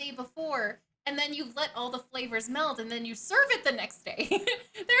make it the day before, and then you let all the flavors melt, and then you serve it the next day. There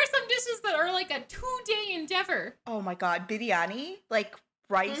are some dishes that are like a 2-day endeavor. Oh my god, biryani, like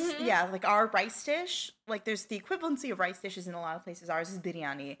rice, like our rice dish, like there's the equivalency of rice dishes in a lot of places. Ours is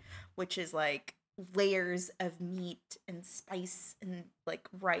biryani, which is like layers of meat and spice and like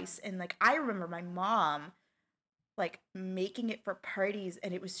rice. And like I remember my mom like making it for parties,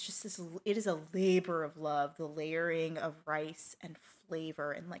 and it was just it is a labor of love, the layering of rice and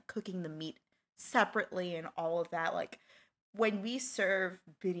flavor and like cooking the meat separately and all of that. Like when we serve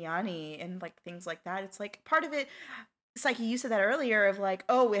biryani and like things like that, it's like part of it. It's like you said that earlier of like,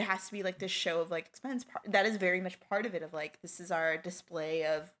 oh, it has to be like this show of like expense. That is very much part of it of like, this is our display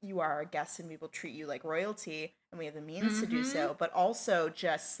of you are our guests and we will treat you like royalty and we have the means to do so. But also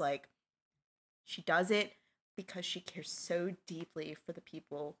just like she does it because she cares so deeply for the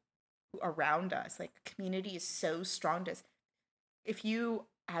people who around us. Like community is so strong to us. If you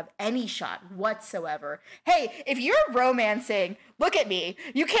have any shot whatsoever, hey, if you're romancing, look at me.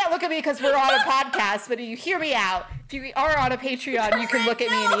 You can't look at me because we're on a podcast, but you hear me out. If you are on a Patreon, you can look at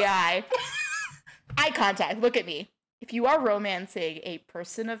me in the eye. Eye contact, look at me. If you are romancing a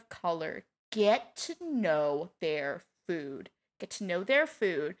person of color, get to know their food. Get to know their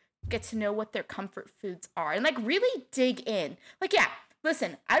food. Get to know what their comfort foods are. And like really dig in. Like, yeah,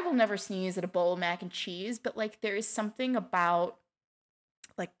 listen, I will never sneeze at a bowl of mac and cheese, but like there is something about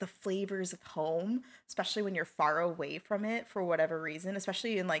like the flavors of home, especially when you're far away from it for whatever reason,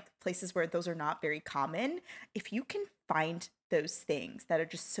 especially in like places where those are not very common. If you can find those things that are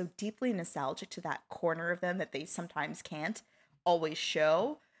just so deeply nostalgic to that corner of them that they sometimes can't always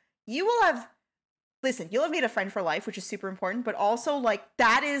show, you will have, listen, you'll have made a friend for life, which is super important, but also like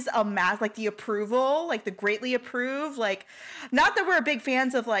that is a mass, like the approval, like the greatly approved, like not that we're big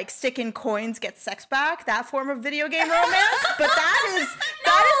fans of like stick in coins, get sex back, that form of video game romance, but that is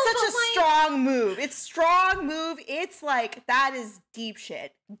such a strong move. It's strong move. It's like, that is deep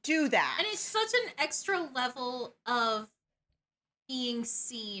shit. Do that. And it's such an extra level of being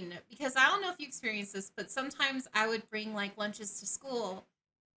seen, because I don't know if you experienced this, but sometimes I would bring like lunches to school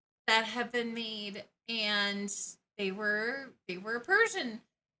that have been made, and they were Persian.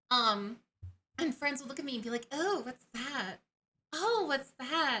 And friends would look at me and be like, "Oh, what's that? Oh, what's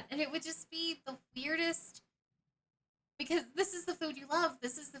that?" And it would just be the weirdest, because this is the food you love.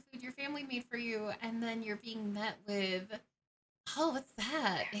 This is the food your family made for you, and then you're being met with, "Oh, what's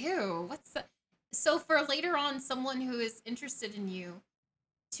that? Ew, what's that?" So for later on, someone who is interested in you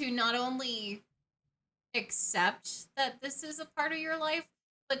to not only accept that this is a part of your life,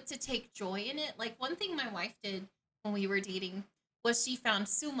 but to take joy in it. Like, one thing my wife did when we were dating was she found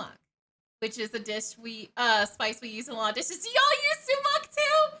sumac, which is a dish spice we use in a lot of dishes. Do y'all use sumac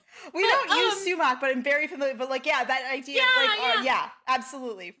too? We don't use sumac, but I'm very familiar. But like, yeah, that idea,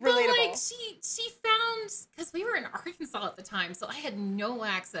 absolutely relatable. But like, she found, because we were in Arkansas at the time, so I had no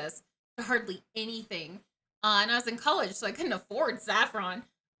access to hardly anything, and I was in college, so I couldn't afford saffron.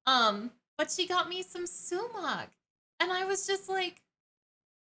 But she got me some sumac, and I was just like,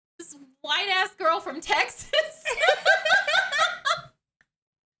 this white ass girl from Texas.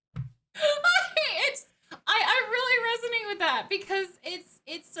 I really resonate with that, because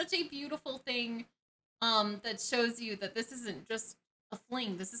it's such a beautiful thing that shows you that this isn't just a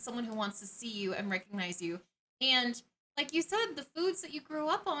fling. This is someone who wants to see you and recognize you. And like you said, the foods that you grew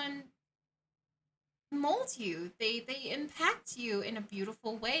up on mold you. They impact you in a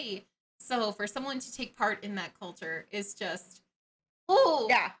beautiful way. So for someone to take part in that culture is just,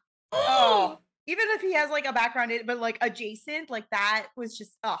 yeah. Oh, even if he has like a background in it, but like adjacent, like that was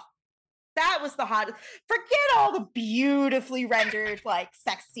just, that was the hottest. Forget all the beautifully rendered like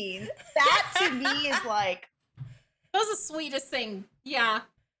sex scenes. That to me is like, that was the sweetest thing. Yeah.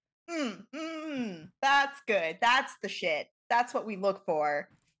 That's good. That's the shit. That's what we look for.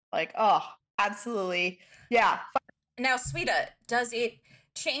 Like, oh, absolutely. Yeah. Now, Sweta, does it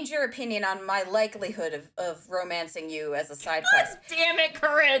change your opinion on my likelihood of romancing you as a side quest? Damn it,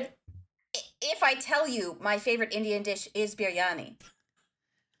 Corinne. If I tell you my favorite Indian dish is biryani.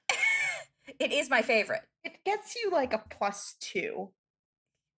 It is my favorite. It gets you like a +2.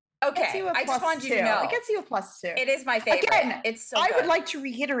 Okay, I just wanted you to know. It gets you a +2. It is my favorite. Again, it's so I good. would like to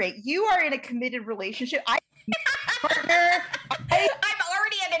reiterate, you are in a committed relationship. Partner. I'm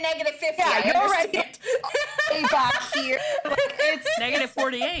already at a -50. Yeah, you're right. Right. Back here. Like, it's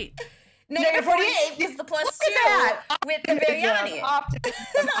 -48. -48 is the +2 with the biryani.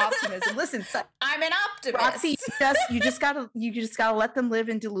 Optimism. Listen, I'm an optimist. Roxie, you just gotta let them live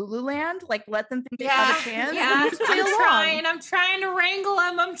in Delulu land. Like, let them think they have a chance. Yeah, I'm trying to wrangle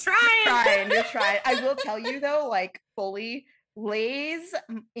them. I'm trying. You're trying. I will tell you though, like, fully, Lay's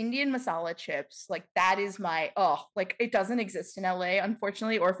Indian masala chips, like, that is my, like, it doesn't exist in LA,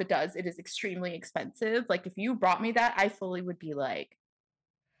 unfortunately, or if it does, it is extremely expensive. Like, if you brought me that, I fully would be like,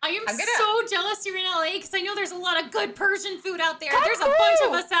 I am so jealous you're in LA, because I know there's a lot of good Persian food out there. There's a bunch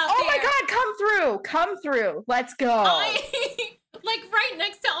of us out there. Oh my God, come through. Let's go. Like, right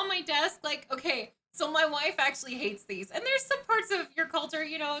next to on my desk, like, okay, so my wife actually hates these. And there's some parts of your culture,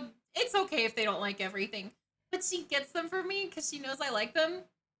 you know, it's okay if they don't like everything. But she gets them for me because she knows I like them.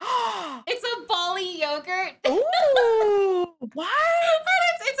 It's a Bali yogurt. Ooh, what?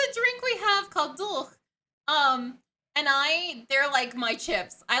 And it's a drink we have called dulh. And they're like my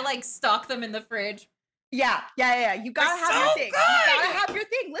chips. I like stock them in the fridge. Yeah. You gotta have your thing. Good. You gotta have your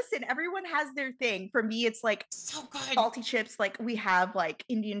thing. Listen, everyone has their thing. For me, it's like so good. Salty chips. Like, we have like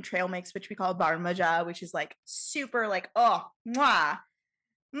Indian trail mix, which we call barmaja, which is like super like, mwah.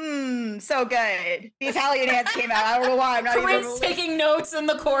 So good. The Italian hands came out. I don't know why. I'm not Corinne's taking notes in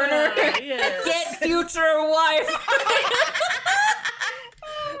the corner. Yes. Get future wife.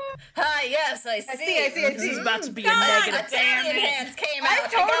 Hi, yes, I see. This is about to be a God, negative. Italian hands came out. I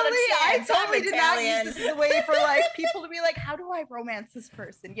totally I'm did not Italian. use this as a way for like people to be like, how do I romance this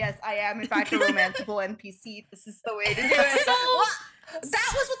person? Yes, I am in fact a romanceable NPC. This is the way to do it.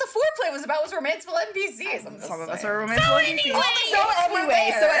 That was what the foreplay was about, was romanceable NPCs. Some of us are romanceable NPCs.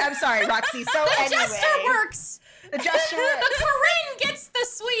 Anyway, I'm sorry, Roxie. The gesture works. The gesture works. The Corinne gets the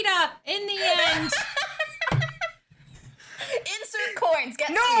Sweta in the end. Insert coins, get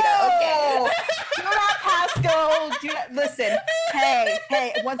No! Sweta, okay. Do not pass go. Do not listen.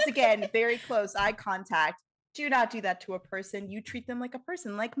 Hey, once again, very close eye contact. Do not do that to a person. You treat them like a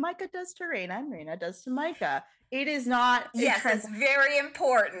person, like Micah does to Raina and Raina does to Micah. It is not. Yes, it's very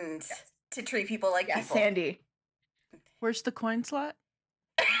important to treat people like people. Sandy. Where's the coin slot?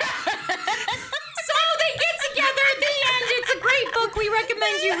 So they get together at the end. It's a great book. We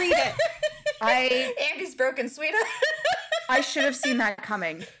recommend you read it. Andy's broken, Sweta. I should have seen that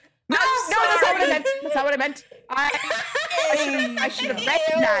coming. No, that's not what I meant. That's not what I meant. I should have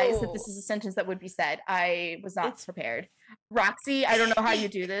recognized that this is a sentence that would be said. I was not prepared. Roxie, I don't know how you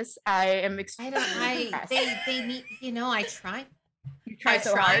do this. I am extremely impressed. They need, I tried. You try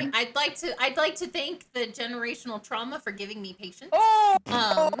so hard. I'd like to thank the generational trauma for giving me patience. Oh,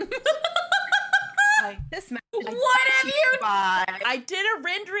 this what have you? I did a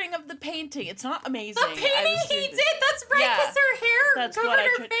rendering of the painting. It's not amazing. The painting he did. That's right. Because her hair covered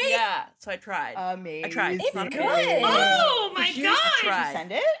her face. Yeah. So I tried. Amazing. I tried. It's not good. Oh my god! Did you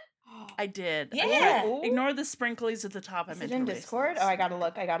send it? I did. Yeah. Ignore the sprinklies at the top. Is it in Discord? Oh, I gotta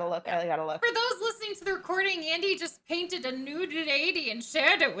look. For those listening to the recording, Andy just painted a nude lady and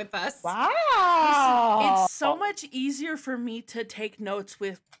shared it with us. Wow. It's so much easier for me to take notes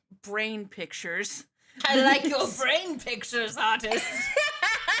with brain pictures. I like your brain pictures, artist.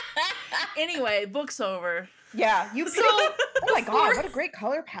 Anyway, book's over. Yeah, you picked, oh my god, what a great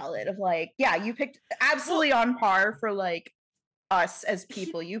color palette of you picked absolutely on par for us as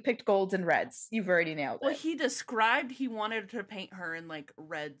people. You picked golds and reds. You've already nailed it. Well, he described he wanted to paint her in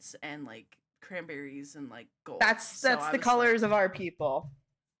reds and cranberries and gold. That's the colors of our people.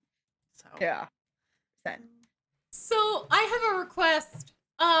 So yeah. So I have a request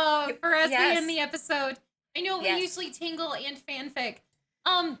for as we end the episode. I know we usually tingle and fanfic.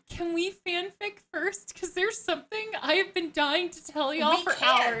 Can we fanfic first? Because there's something I have been dying to tell y'all for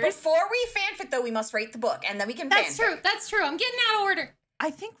hours. Before we fanfic, though, we must rate the book, and then we can fanfic. That's true. I'm getting out of order. I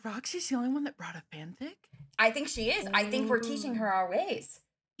think Roxie's the only one that brought a fanfic. I think she is. I think we're teaching her our ways.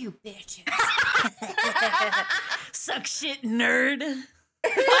 You bitches. Suck shit, nerd.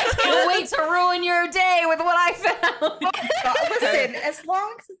 I can't wait to ruin your day with what I found. Listen, as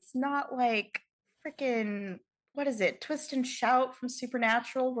long as it's not freaking... What is it? Twist and Shout from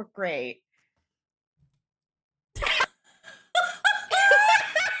Supernatural? We're great.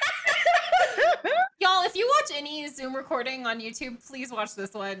 Y'all, if you watch any Zoom recording on YouTube, please watch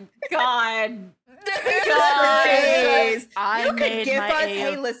this one. God. You could GIF us.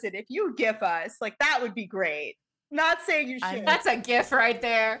 Hey, listen, if you GIF us, that would be great. Not saying you should. That's a GIF right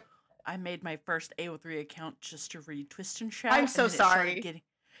there. I made my first AO3 account just to read Twist and Shout. I'm so sorry.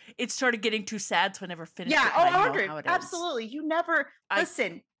 It started getting too sad, so I never finished it. Yeah, 100. Absolutely. You never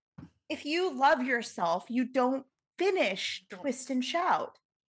listen. If you love yourself, you don't finish Twist and Shout.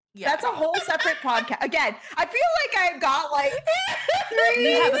 Yeah. That's a whole separate podcast. Again, I feel like I've got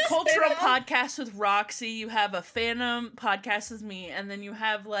three. You have a cultural podcast with Roxie, you have a fandom podcast with me, and then you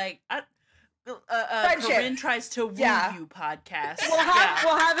have Corinne tries to woo you podcast. We'll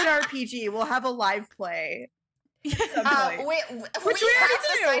have an RPG. We'll have a live play. We have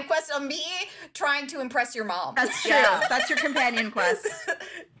the side quest of me trying to impress your mom. That's true. That's your companion quest.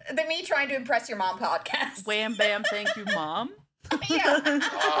 The me trying to impress your mom podcast. Wham bam, thank you, mom. Yeah. So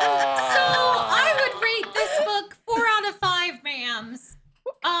I would rate this book 4 out of 5 ma'ams.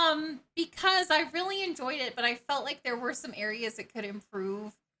 Because I really enjoyed it, but I felt like there were some areas it could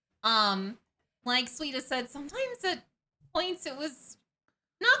improve. Like Sweta said, sometimes at points it was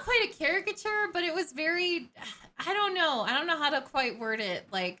not quite a caricature, but it was very, I don't know how to quite word it,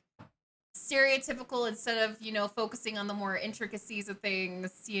 stereotypical instead of, focusing on the more intricacies of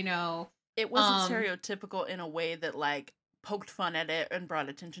things, It wasn't stereotypical in a way that, poked fun at it and brought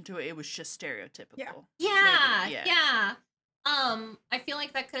attention to it. It was just stereotypical. Yeah. I feel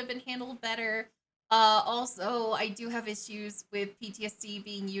like that could have been handled better. Also, I do have issues with PTSD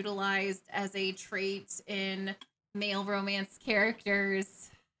being utilized as a trait in male romance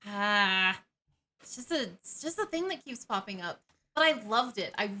characters. It's just a thing that keeps popping up. But I loved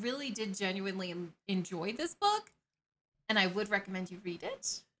it. I really did genuinely enjoy this book, and I would recommend you read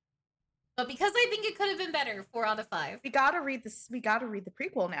it. But because I think it could have been better, 4 out of 5. We gotta read this. We gotta read the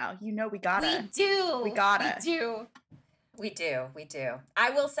prequel now. We gotta. We do. We do.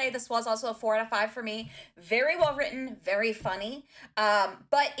 I will say this was also a 4 out of 5 for me. Very well written, very funny.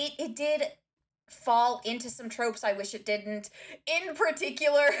 But it did fall into some tropes I wish it didn't. In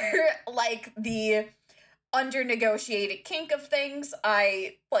particular, the under-negotiated kink of things.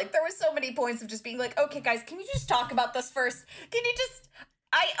 There were so many points of just being okay, guys, can you just talk about this first?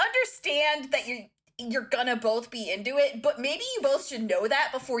 I understand that you're gonna both be into it, but maybe you both should know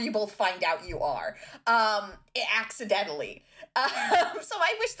that before you both find out you are, accidentally. So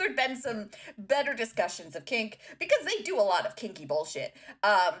I wish there'd been some better discussions of kink, because they do a lot of kinky bullshit,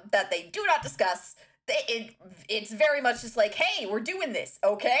 that they do not discuss. It's very much just hey, we're doing this,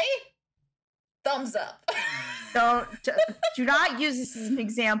 okay? Thumbs up. Do not use this as an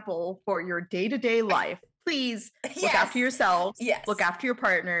example for your day-to-day life. Please look after yourselves. Yes. Look after your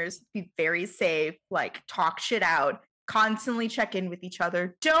partners. Be very safe. Talk shit out. Constantly check in with each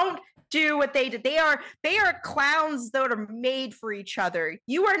other. Don't do what they did. They are clowns that are made for each other.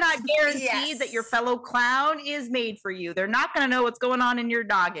 You are not guaranteed that your fellow clown is made for you. They're not going to know what's going on in your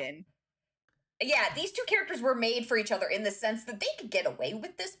noggin. Yeah, these two characters were made for each other in the sense that they could get away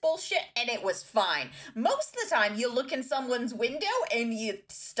with this bullshit and it was fine. Most of the time, you look in someone's window and you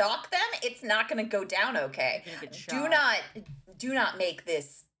stalk them, it's not going to go down okay. Do not make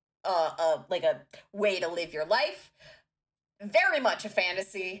this like a way to live your life. Very much a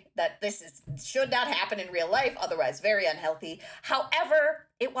fantasy that should not happen in real life, otherwise very unhealthy. However,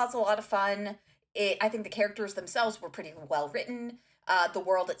 it was a lot of fun. I think the characters themselves were pretty well written. The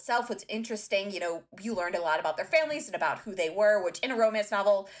world itself was interesting. You know, you learned a lot about their families and about who they were, which in a romance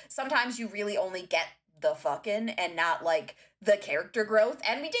novel, sometimes you really only get the fucking and not like the character growth.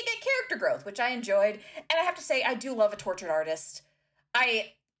 And we did get character growth, which I enjoyed. And I have to say, I do love a tortured artist.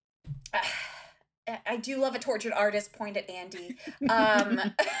 I do love a tortured artist, point at Andy.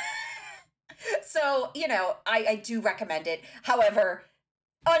 So, you know, I do recommend it. However,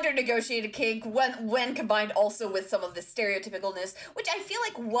 under negotiated kink, when combined also with some of the stereotypicalness, which I feel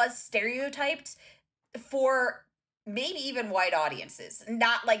like was stereotyped for maybe even white audiences,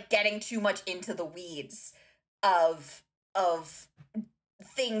 not like getting too much into the weeds of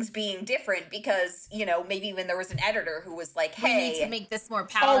things being different, because, you know, maybe when there was an editor who was like, hey, we need to make this more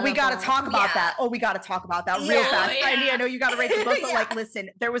palatable. Oh, we got to talk about that. Oh, we got to talk about that real fast. I know you got to write the book, but like, listen,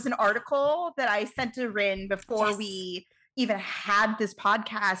 there was an article that I sent to Rin before we even had this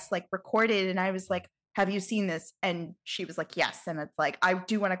podcast like recorded, and I was like, have you seen this? And she was like, yes. And it's like, I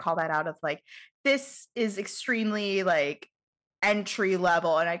do want to call that out of like, this is extremely like entry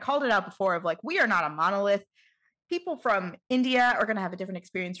level. And I called it out before of like, we are not a monolith. People from India are going to have a different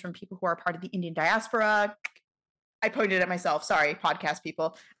experience from people who are part of the Indian diaspora. I pointed at myself, sorry, podcast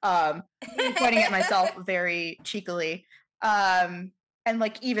people, pointing at myself very cheekily. And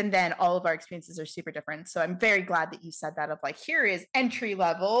like, even then, all of our experiences are super different. So I'm very glad that you said that of like, here is entry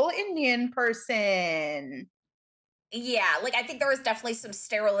level Indian person. Yeah, like I think there was definitely some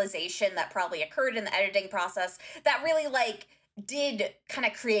sterilization that probably occurred in the editing process that really like did kind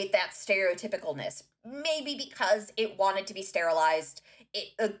of create that stereotypicalness. Maybe because it wanted to be sterilized.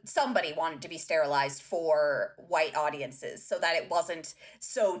 Somebody wanted to be sterilized for white audiences so that it wasn't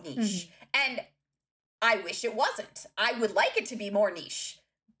so niche. Mm-hmm. And I wish it wasn't. I would like it to be more niche.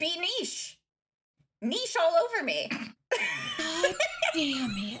 Be niche. Niche all over me. God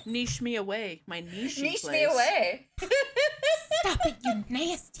damn it. Niche me away. My niche Niche place. me away. Stop it, you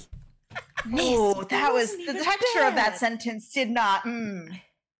nasty. Oh, that was the texture of that sentence did not. Want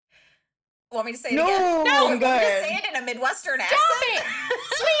me to say it again? No, I'm want me to good. say it in a Midwestern accent? Stop it!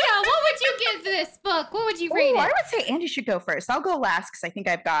 Sweta, what would you give this book? What would you rate it? I would say Andy should go first. I'll go last because I think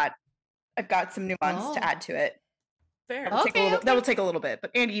I've got some nuance to add to it. Fair. That will take a little bit,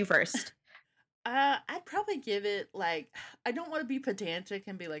 but Andy, you first. I'd probably give it like, I don't want to be pedantic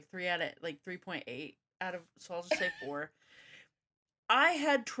and be like 3.8 out of, so I'll just say 4. I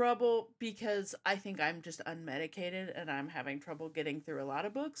had trouble because I think I'm just unmedicated and I'm having trouble getting through a lot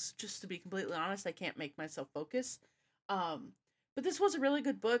of books. Just to be completely honest, I can't make myself focus. But this was a really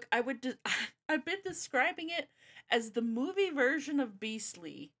good book. I've been describing it as the movie version of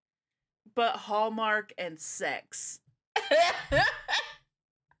Beastly, but Hallmark and sex.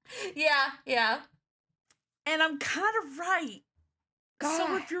 Yeah. And I'm kind of right. God.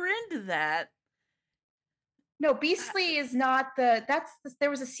 So if you're into that. No, Beastly is not there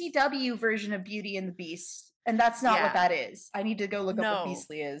was a CW version of Beauty and the Beast, and that's not what that is. I need to go look up what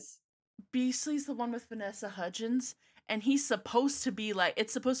Beastly is. Beastly's the one with Vanessa Hudgens, and he's supposed to be like,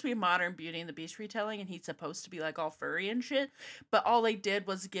 it's supposed to be a modern Beauty and the Beast retelling, and he's supposed to be like all furry and shit, but all they did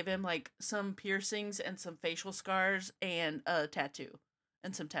was give him like some piercings and some facial scars and a tattoo.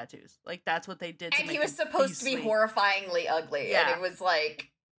 And some tattoos. Like, that's what they did to and make he was supposed to be horrifyingly ugly. Yeah. And it was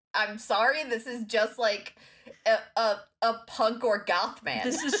like, I'm sorry, this is just like a punk or goth man.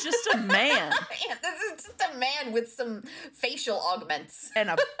 This is just a man. Yeah, this is just a man with some facial augments. And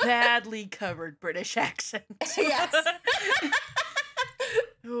a badly covered British accent. Yes.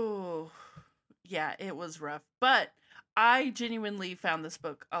 Oh, yeah, it was rough. But I genuinely found this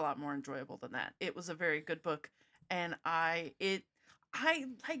book a lot more enjoyable than that. It was a very good book. And I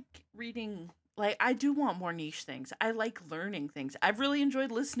like reading, like, I do want more niche things. I like learning things. I've really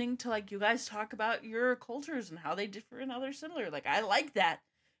enjoyed listening to, like, you guys talk about your cultures and how they differ and how they're similar. Like, I like that.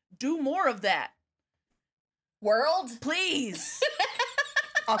 Do more of that. World? Please.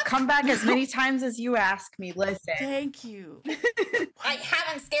 I'll come back as many times as you ask me. Listen. Thank you. I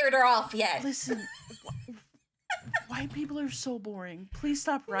haven't scared her off yet. Listen. White people are so boring. Please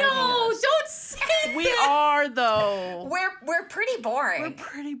stop writing No, us. don't say We that. are, though. We're pretty boring. We're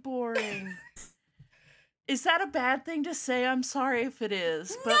pretty boring. Is that a bad thing to say? I'm sorry if it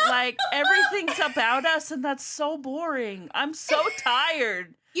is. But, like, everything's about us, and that's so boring. I'm so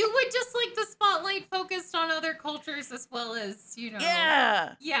tired. You would just like the spotlight focused on other cultures as well as,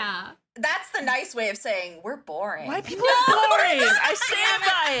 Yeah. Yeah. That's the nice way of saying we're boring. White people are boring. I stand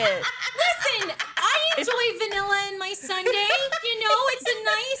by it. Listen, I enjoy vanilla in my sundae. It's a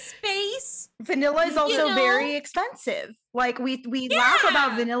nice base. Vanilla is also know? very expensive. Like we laugh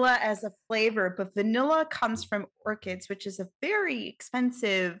about vanilla as a flavor, but vanilla comes from orchids, which is a very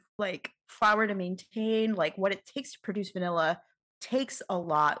expensive like flower to maintain. Like what it takes to produce vanilla takes a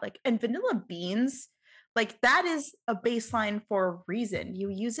lot. Like, and vanilla beans, like that is a baseline for a reason. You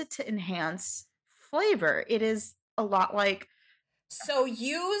use it to enhance flavor. It is a lot like So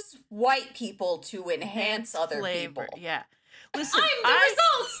use white people to enhance other Flavor. people. Yeah. Listen, I'm the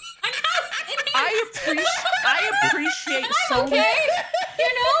results. I'm half enhanced. I appreciate so much. Okay.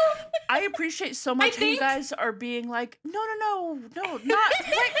 I appreciate so much how you think- guys are being like, no, not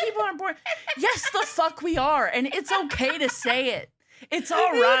white people aren't boring. Yes, the fuck we are, and it's okay to say it. It's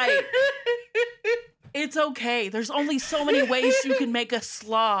all right. It's okay. There's only so many ways you can make a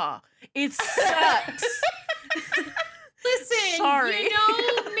slaw. It sucks. Listen, Sorry.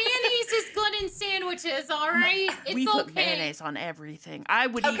 mayonnaise is good in sandwiches, all right? It's We okay. put mayonnaise on everything. I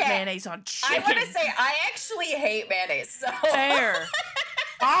would eat Okay. mayonnaise on chicken. I want to say I actually hate mayonnaise. So Fair.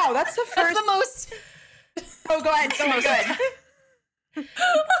 wow, that's the That's first. the most... Oh, go ahead. Go ahead. I was going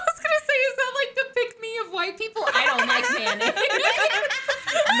to say, is that like the pick-me of white people? I don't like mayonnaise.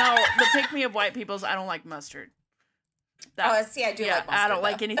 No, the pick me of white people's. I don't like mustard. Oh, see, I do like mustard. I don't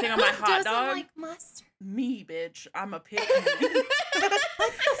like though. anything on my Who hot doesn't dog. like mustard? Me, bitch. I'm a pick me.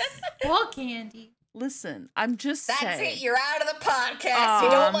 Fuck candy. Listen, I'm just That's saying. it. You're out of the podcast. Aw, You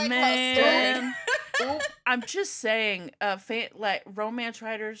don't like man. mustard. I'm just saying, like romance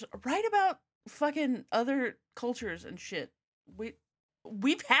writers write about fucking other cultures and shit.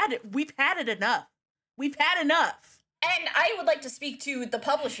 We've had it. We've had it enough. We've had enough. And I would like to speak to the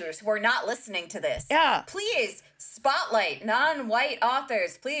publishers who are not listening to this. Yeah. Please spotlight non-white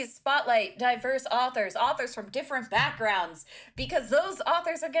authors. Please spotlight diverse authors from different backgrounds, because those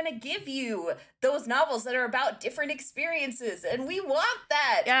authors are going to give you those novels that are about different experiences, and we want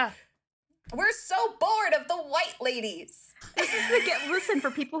that. Yeah. We're so bored of the white ladies. Listen, for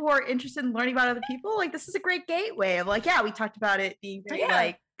people who are interested in learning about other people, like this is a great gateway of like, yeah, we talked about it being very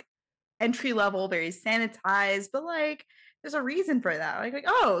like entry level, very sanitized, but like there's a reason for that. Like,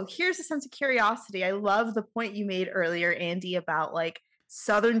 oh, here's a sense of curiosity. I love the point you made earlier, Andy, about like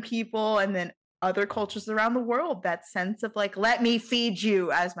Southern people and then other cultures around the world. That sense of like, let me feed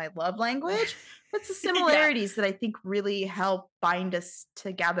you as my love language. That's the similarities that I think really help bind us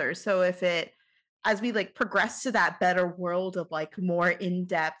together. So if it, as we like progress to that better world of like more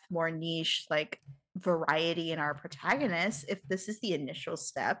in-depth, more niche, like variety in our protagonists, if this is the initial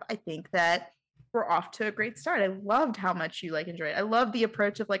step, I think that we're off to a great start. I loved how much you like enjoyed it. I love the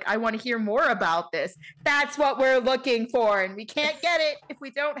approach of like, I want to hear more about this. That's what we're looking for. And we can't get it if we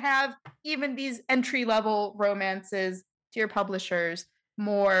don't have even these entry-level romances. Dear publishers,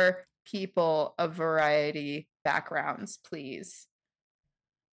 more people of variety backgrounds, please.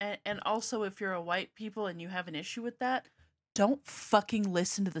 And also, if you're a white people and you have an issue with that, don't fucking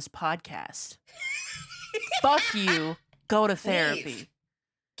listen to this podcast. Fuck you. Go to therapy. Leave.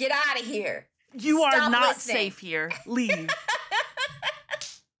 Get out of here. You are Stop not listening. safe here. Leave.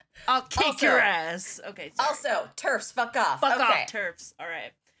 I'll kick Also- your ass. Okay, sorry. Also, TERFs, fuck off. Fuck okay. off, TERFs. All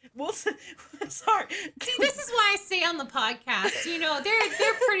right. We'll sorry. See, this is why I stay on the podcast.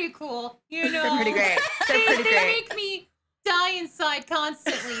 They're pretty cool. They're pretty great. They're They pretty great. make me die inside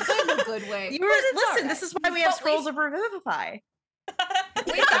constantly, but in a good way. You were, listen, this is why we have But scrolls of Revivify.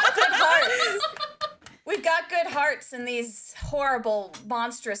 We've got good hearts. We've got good hearts in these horrible,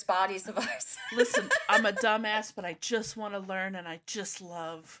 monstrous bodies of ours. Listen, I'm a dumbass, but I just want to learn and I just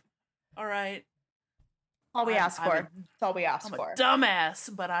love. All right. All we ask I'm for. a- That's all we ask I'm a for. dumbass,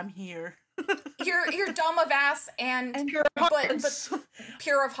 but I'm here. You're dumb of ass and pure of heart. but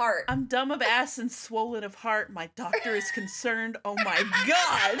pure of heart. I'm dumb of ass and swollen of heart. My doctor is concerned. Oh my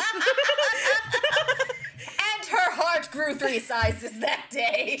god. And her heart grew 3 sizes that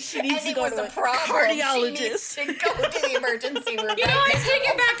day. She needs and to it go was to a a problem. cardiologist. She needs to go to the emergency room. You know, I take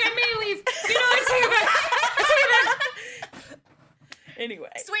it back. I may leave. I take it back. Anyway.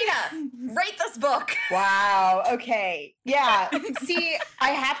 Sweta, rate this book. Wow. Okay. Yeah. See, I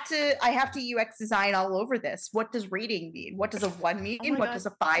have to UX design all over this. What does rating mean? What does a 1 mean? Oh my What God, does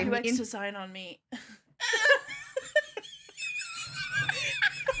a 5 UX mean? design on me.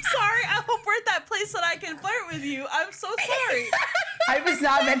 place that I can flirt with you. I'm so sorry. I was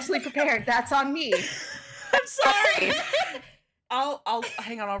not mentally prepared. That's on me. I'm sorry. I'll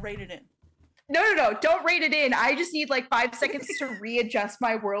hang on. I'll rate it in. No. Don't rate it in. I just need like 5 seconds to readjust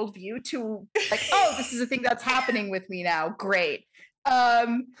my worldview to like, oh, this is a thing that's happening with me now. Great.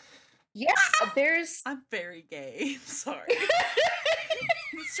 Yeah, there's. I'm very gay. Sorry.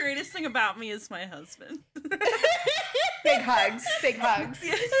 The straightest thing about me is my husband. Big hugs.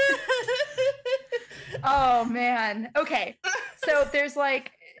 Oh man. Okay. So there's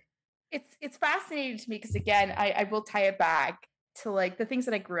like, it's fascinating to me because again, I will tie it back to like the things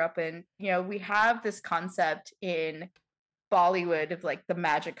that I grew up in. You know, we have this concept in Bollywood of like the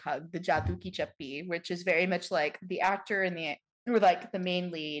magic hug, the Jadoo Ki Chappi, which is very much like the actor and or like the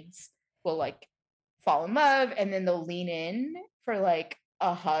main leads will like fall in love and then they'll lean in for like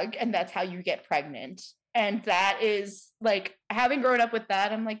a hug, and that's how you get pregnant. And that is like, having grown up with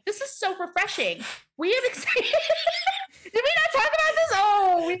that, I'm like, this is so refreshing. We have experienced. Did we not talk about this?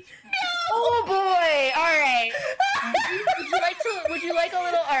 Oh boy. All right. Would you like a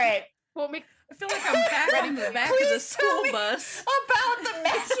little? All right. I feel like I'm back in the back of the school bus. About the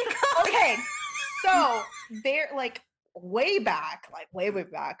magic hug. Okay. So they're like way back,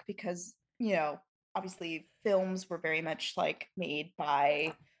 because, you know, obviously films were very much like made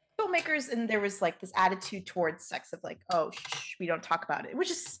by filmmakers, and there was like this attitude towards sex of like, oh, we don't talk about it, which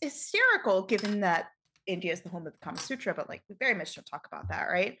is hysterical given that India is the home of the Kama Sutra, but like we very much don't talk about that,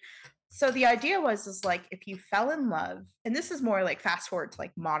 right? So the idea is like, if you fell in love, and this is more like fast forward to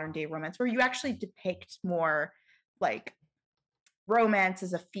like modern day romance, where you actually depict more like romance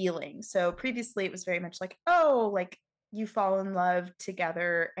as a feeling. So previously it was very much like, oh, like you fall in love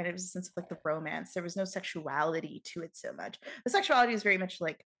together, and it was a sense of like the romance. There was no sexuality to it so much. The sexuality is very much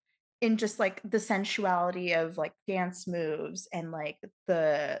like in just like the sensuality of like dance moves and like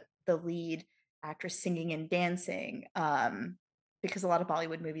the lead actress singing and dancing, because a lot of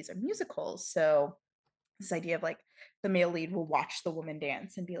Bollywood movies are musicals. So this idea of like the male lead will watch the woman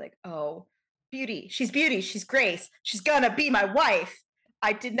dance and be like, oh, beauty, she's grace, she's gonna be my wife.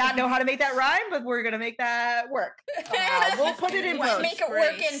 I did not know how to make that rhyme, but we're gonna make that work. We'll put it in post. Make it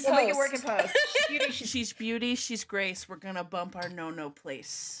work in post. We'll make it work in post. She's beauty, she's grace. We're gonna bump our no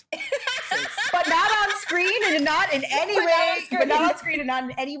place. But not on screen, and not in any way. But not on screen, and not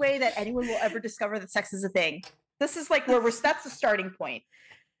in any way that anyone will ever discover that sex is a thing. This is like that's the starting point.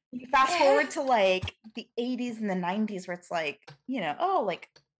 You fast forward to like the 80s and the 90s, where it's like, you know, oh, like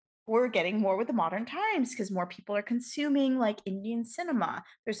we're getting more with the modern times because more people are consuming like Indian cinema.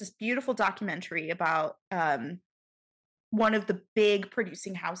 There's this beautiful documentary about one of the big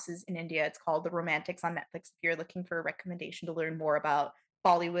producing houses in India. It's called The Romantics on Netflix. If you're looking for a recommendation to learn more about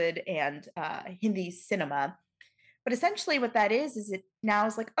Bollywood and Hindi cinema. But essentially what that is it now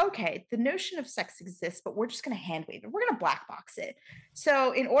is like, okay, the notion of sex exists, but we're just going to hand wave it. We're going to black box it.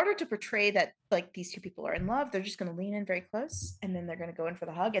 So in order to portray that like these two people are in love, they're just going to lean in very close, and then they're going to go in for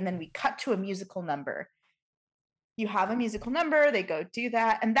the hug. And then we cut to a musical number. You have a musical number, they go do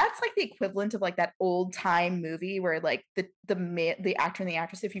that. And that's like the equivalent of like that old time movie where like the actor and the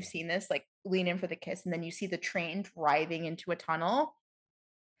actress, if you've seen this, like lean in for the kiss, and then you see the train driving into a tunnel.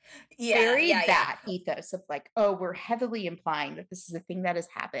 That ethos of like, oh, we're heavily implying that this is a thing that has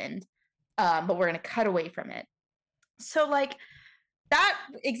happened, but we're going to cut away from it. So like that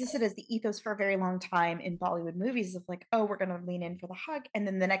existed as the ethos for a very long time in Bollywood movies of like, oh, we're going to lean in for the hug, and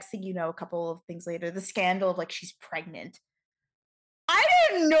then the next thing you know, a couple of things later, the scandal of like she's pregnant. I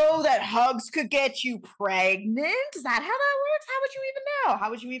didn't know that hugs could get you pregnant. Is that how that works? How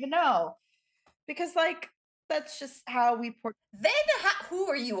would you even know? Because like that's just how we Then who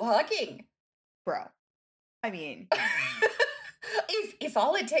are you hugging? Bro. I mean, if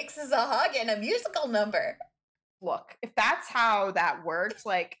all it takes is a hug and a musical number. Look, if that's how that works,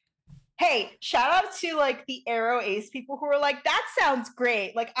 like, hey, shout out to like the Aero Ace people who are like, that sounds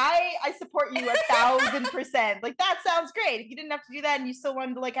great. Like I support you 1,000%. Like that sounds great. If you didn't have to do that and you still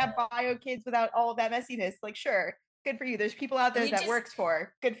wanted to like have bio kids without all of that messiness, like sure, good for you. There's people out there that works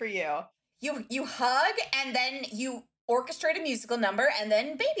for. Good for you. You hug, and then you orchestrate a musical number, and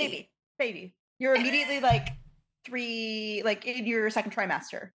then baby. You're immediately like in your second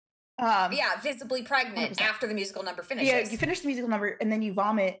trimester. Visibly pregnant 100%. After the musical number finishes. Yeah, you finish the musical number, and then you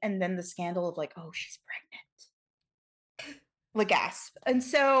vomit, and then the scandal of like, oh, she's pregnant. The gasp. And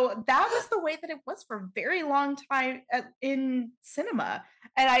so that was the way that it was for a very long time in cinema.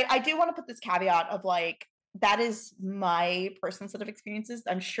 And I do want to put this caveat of like, that is my personal set of experiences.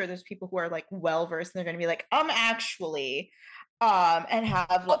 I'm sure there's people who are like well-versed and they're going to be like, actually, and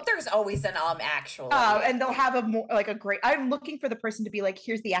have Oh, there's always an actually. and they'll have a more like a great. I'm looking for the person to be like,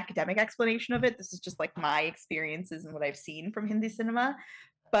 here's the academic explanation of it. This is just like my experiences and what I've seen from Hindi cinema,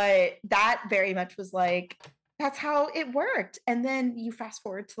 but that very much was like that's how it worked. And then you fast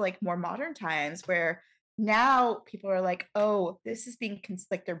forward to like more modern times where now people are like, oh, this is being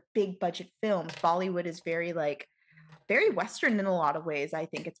like they're big budget films. Bollywood is very like very Western in a lot of ways. I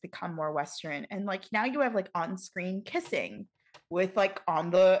think it's become more Western, and like now you have like on-screen kissing with like on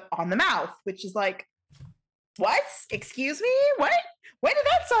the mouth, which is like, what? Excuse me? What? When did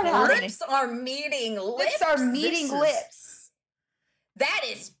that start happening? Lips are meeting lips. Lips are meeting lips. That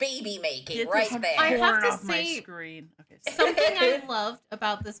is baby making Get right this there. I have porn to off my say screen. Okay, something I loved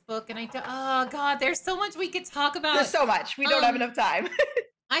about this book, and oh god, there's so much we could talk about. There's so much. We don't have enough time.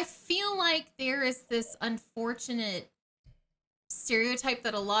 I feel like there is this unfortunate stereotype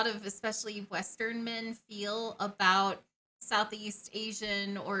that a lot of especially Western men feel about Southeast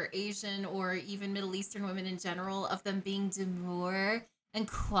Asian or even Middle Eastern women in general, of them being demure and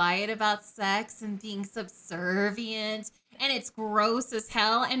quiet about sex and being subservient, and it's gross as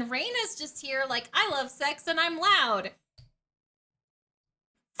hell. And Raina's just here like, I love sex and I'm loud.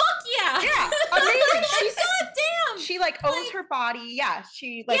 Fuck yeah. Yeah, amazing. She's goddamn. She like owns her body. Yeah,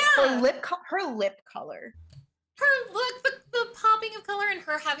 she like her lip color. Her look, the popping of color, and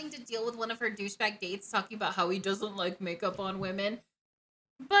her having to deal with one of her douchebag dates talking about how he doesn't like makeup on women.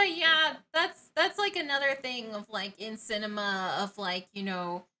 But yeah, that's like another thing of like in cinema of like, you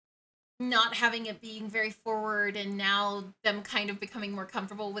know, not having it being very forward, and now them kind of becoming more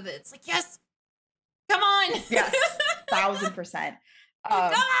comfortable with it. It's like, yes, come on. Yes, 1000%. Come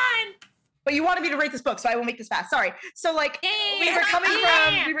on. But you wanted me to rate this book, so I will make this fast. Sorry. So like we were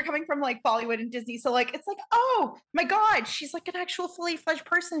coming from like Bollywood and Disney. So like it's like, oh my God, she's like an actual fully fledged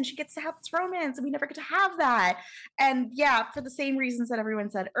person. She gets to have this romance, and we never get to have that. And yeah, for the same reasons that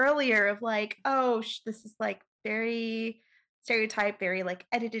everyone said earlier, of like, oh, this is like very stereotype, very like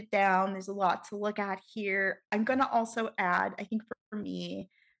edited down. There's a lot to look at here. I'm gonna also add, I think for me,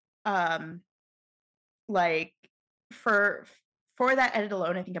 like for that edit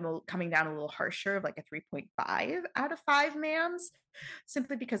alone, I think I'm coming down a little harsher of like a 3.5 out of 5 mams,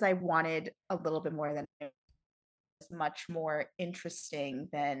 simply because I wanted a little bit more than it was much more interesting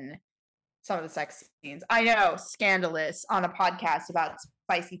than some of the sex scenes. I know, scandalous on a podcast about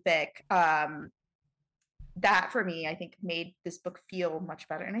spicy fic. That for me, I think made this book feel much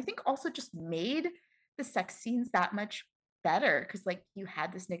better. And I think also just made the sex scenes that much better, because like you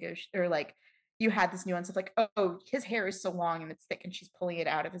had this you had this nuance of like, oh, his hair is so long and it's thick, and she's pulling it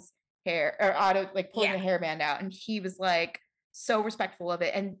out of his hair, or out of like pulling the hairband out, and he was like so respectful of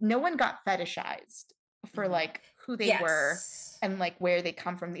it, and no one got fetishized for like who they were and like where they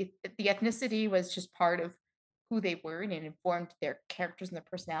come from. The ethnicity was just part of who they were, and it informed their characters and their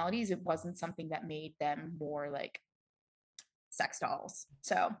personalities. It wasn't something that made them more like sex dolls.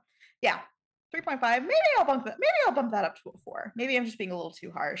 So yeah, 3.5. Maybe I'll bump that up to a 4. Maybe I'm just being a little too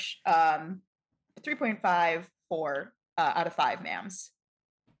harsh. 3.5, 4 out of 5 mams.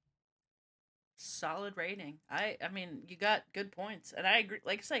 solid rating. I mean, you got good points, and I agree.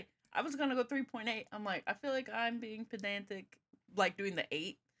 Like I say, I was gonna go 3.8. I'm like, I feel like I'm being pedantic, like doing the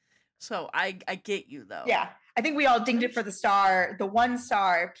 8. So I get you though. Yeah, I think we all dinged it for the 1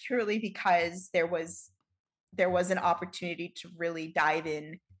 star, purely because there was an opportunity to really dive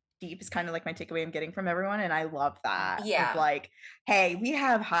in deep. Is kind of like my takeaway I'm getting from everyone, and I love that. Yeah. Of like, hey, we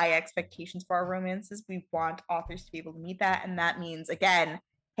have high expectations for our romances. We want authors to be able to meet that, and that means, again,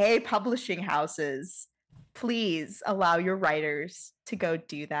 hey, publishing houses, please allow your writers to go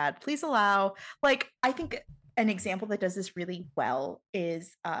do that. Please allow, like, I think an example that does this really well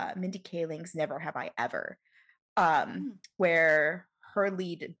is Mindy Kaling's Never Have I Ever, where her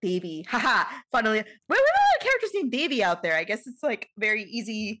lead, Baby, funnily, where are the characters named Baby out there? I guess it's like very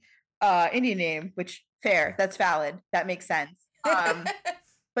easy Indian name, which fair, that's valid, that makes sense.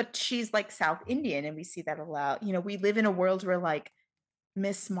 But she's like South Indian, and we see that a lot. You know, we live in a world where like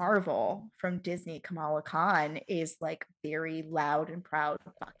Miss Marvel from Disney, Kamala Khan, is like very loud and proud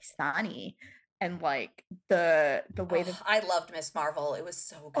Pakistani. And like the way that I loved Miss Marvel. It was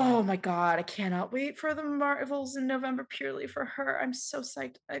so good. Oh my God, I cannot wait for the Marvels in November purely for her. I'm so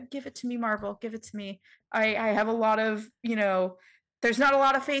psyched. Give it to me, Marvel. Give it to me. I have a lot of, you know, there's not a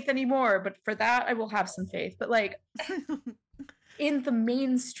lot of faith anymore, but for that I will have some faith. But like in the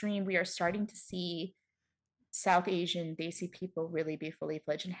mainstream, we are starting to see South Asian Desi people really be fully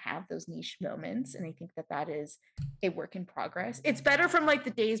fledged and have those niche moments, and I think that is a work in progress. It's better from like the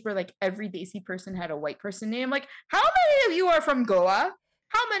days where like every Desi person had a white person name. Like, how many of you are from Goa?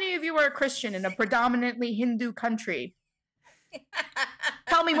 How many of you are Christian in a predominantly Hindu country?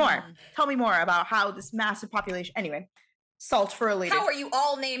 Tell me more. Tell me more about how this massive population. Anyway, salt for a later. How are you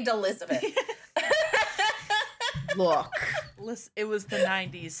all named Elizabeth? Look. Listen, it was the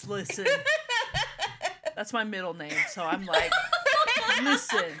 90s. Listen. That's my middle name, so I'm like,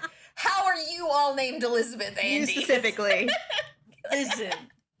 listen. How are you all named Elizabeth, Andy? You specifically. Listen.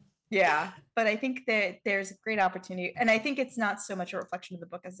 Yeah, but I think that there's a great opportunity, and I think it's not so much a reflection of the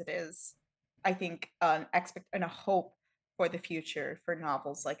book as it is, I think, an and a hope for the future for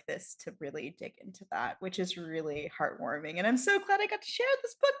novels like this to really dig into that, which is really heartwarming. And I'm so glad I got to share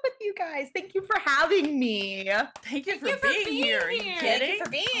this book with you guys. Thank you for having me. Thank you for being here. Are you Thank kidding? you for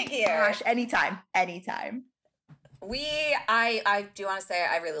being here. Gosh, anytime. I do want to say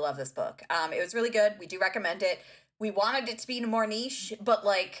I really love this book. It was really good. We do recommend it. We wanted it to be more niche, but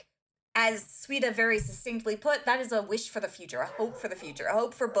like, as Sweta very succinctly put, that is a wish for the future, a hope for the future, a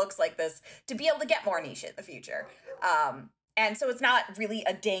hope for books like this to be able to get more niche in the future. And so it's not really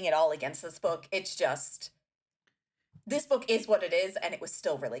a ding at all against this book. It's just, this book is what it is, and it was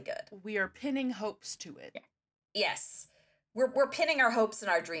still really good. We are pinning hopes to it. Yeah. Yes. We're pinning our hopes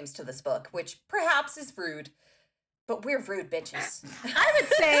and our dreams to this book, which perhaps is rude, but we're rude bitches. I would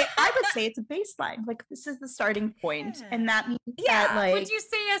say it's a baseline. Like, this is the starting point, Yeah. and that means that, like, Would you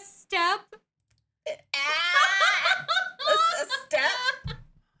say a step? A step?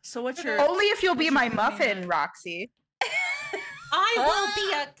 So what's your... only if you'll be what's my your muffin, name? Roxy. I will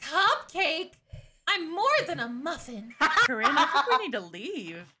be a cupcake. I'm more than a muffin. Corinne, I think we need to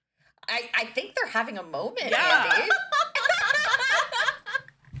leave. I think they're having a moment, Yeah. Andy.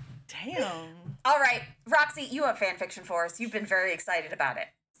 Damn. All right, Roxy, you have fan fiction for us. You've been very excited about it.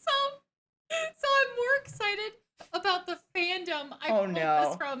 So I'm more excited about the fandom I Oh, pulled no.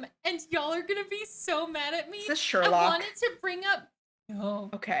 this from, and y'all are gonna be so mad at me. Is this I Sherlock? wanted to bring up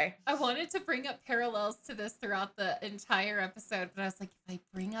Okay. I wanted to bring up parallels to this throughout the entire episode, but I was like, if I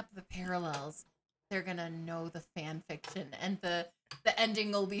bring up the parallels, they're gonna know the fan fiction, and the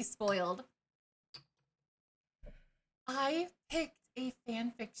ending will be spoiled. I picked a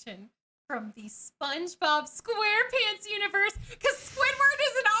fan fiction from the SpongeBob SquarePants universe because Squidward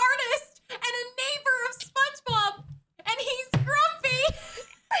is an artist and a neighbor of SpongeBob, and he's grumpy.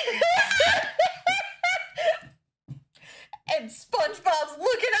 And SpongeBob's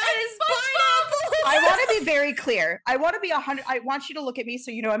looking at his pineapple. I want to be very clear. I want you to look at me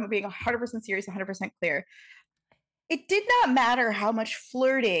so you know I'm being 100% serious, 100% clear. It did not matter how much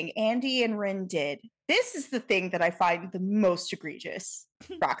flirting Andy and Rin did. This is the thing that I find the most egregious,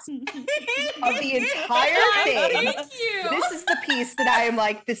 Roxy, of the entire thing. Thank you. This is the piece that I am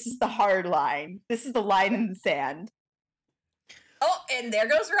like, this is the hard line. This is the line in the sand. Oh, and there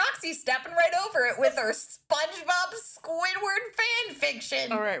goes Roxy stepping right over it with her SpongeBob Squidward fan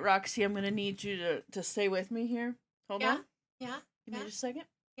fiction. All right, Roxy, I'm going to need you to stay with me here. Hold on. Yeah. Give me just a second.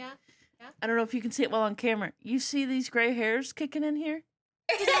 Yeah. I don't know if you can see it well on camera. You see these gray hairs kicking in here?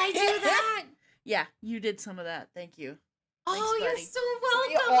 Did I do that? Yeah, you did some of that. Thank you. Oh, Thanks, you're buddy. so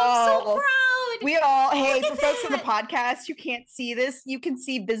welcome. I'm so proud. We all, hey, Look for at folks on the that. podcast, you can't see this. You can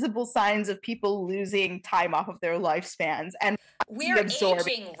see visible signs of people losing time off of their lifespans. And We're absorbing.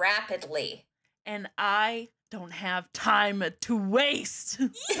 aging rapidly. And I don't have time to waste.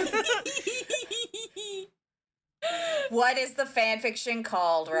 What is the fan fiction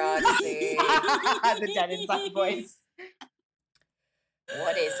called, Roxy? the dead inside voice.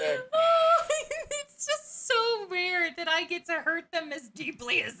 What is it? It's just so weird that I get to hurt them as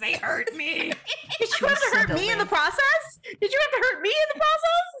deeply as they hurt me. Did you have to hurt me in the process? Did you have to hurt me in the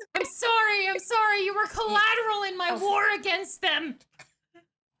process? I'm sorry. You were collateral in my war against them.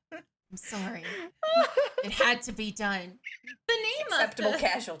 I'm sorry. It had to be done. The name Acceptable of the,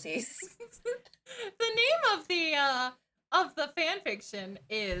 casualties. the name of the fan fiction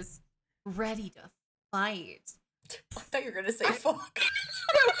is Ready to Fight. I thought you were gonna say fuck.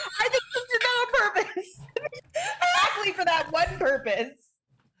 No, I think you did that on purpose. Exactly for that one purpose.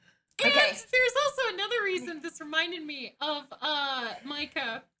 And Okay. there's also another reason this reminded me of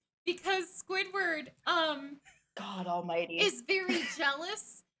Micah, because Squidward God almighty. is very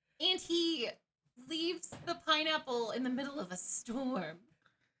jealous, and he leaves the pineapple in the middle of a storm.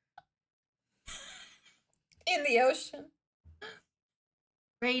 In the ocean.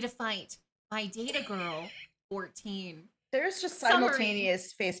 Ready to Fight by Data Girl 14. There's just Summary.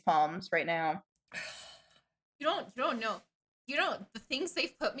 simultaneous face palms right now. You don't know. You don't, the things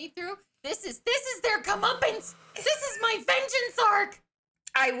they've put me through. This is their comeuppance. This is my vengeance arc.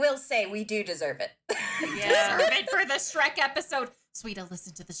 I will say we do deserve it. Yeah. Deserve it for the Shrek episode. Sweta,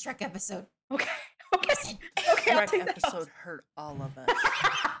 listen to the Shrek episode. Okay. Okay. Okay. I'll Shrek take that. episode hurt all of us.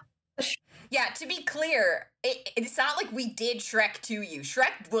 Yeah, to be clear, it's not like we did Shrek to you.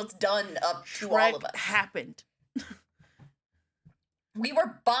 Shrek was done up to all of us. Happened. We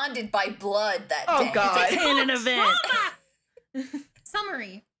were bonded by blood that Oh, day. God. It's a canon event.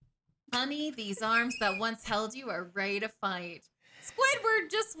 Summary. Honey, these arms that once held you are ready to fight.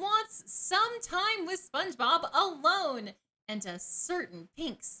 Squidward just wants some time with SpongeBob alone. And a certain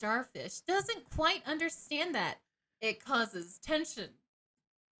pink starfish doesn't quite understand that. It causes tension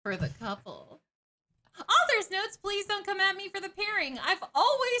for the couple. Author's notes, please don't come at me for the pairing. I've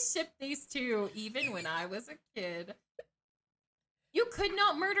always shipped these two, even when I was a kid. You could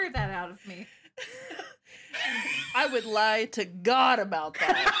not murder that out of me. I would lie to God about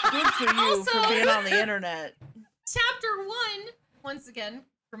that. Good for you Also- for being on the internet. Chapter 1, once again,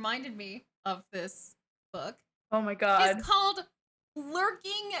 reminded me of this book. Oh my god. It's called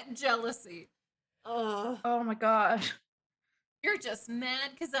Lurking Jealousy. Ugh. Oh my god. You're just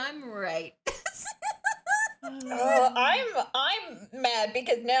mad because I'm right. I'm mad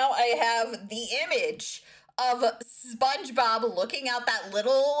because now I have the image of SpongeBob looking out that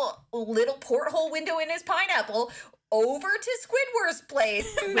little porthole window in his pineapple over to Squidward's place,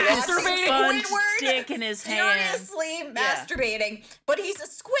 Masturbating. watching Sponge dick in his hand. furiously masturbating. But he's a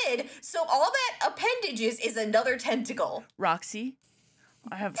squid, so all that appendage is another tentacle. Roxy,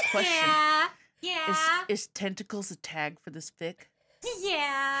 I have a question. Yeah. Is tentacles a tag for this fic?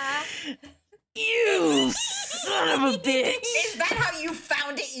 Yeah. You son of a bitch! Is that how you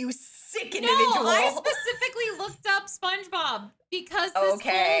found it, you sick No, individual? I specifically looked up SpongeBob because this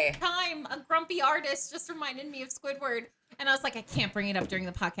whole time a grumpy artist just reminded me of Squidward. And I was like, I can't bring it up during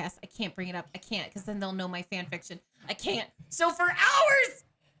the podcast. I can't bring it up. I can't, because then they'll know my fan fiction. I can't. So for hours,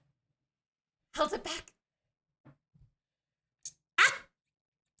 held it back.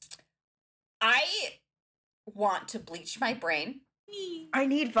 I want to bleach my brain. I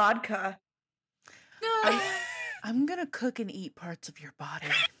need vodka. No. I'm gonna cook and eat parts of your body.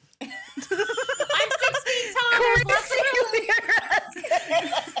 I'm 6 feet tall. There's lots of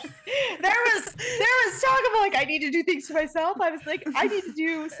there was talk of like I need to do things for myself. I was like, I need to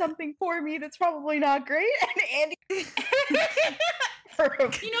do something for me that's probably not great. And Andy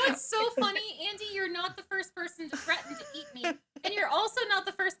You know, it's so funny, Andy, you're not the first person to threaten to eat me. And you're also not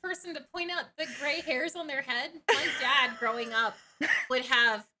the first person to point out the gray hairs on their head. My dad, growing up, would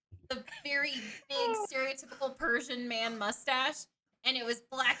have the very big, stereotypical Persian man mustache, and it was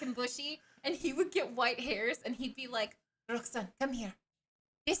black and bushy, and he would get white hairs, and he'd be like, Roxanne, come here.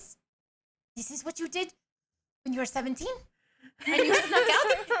 This is what you did when you were 17? And you snuck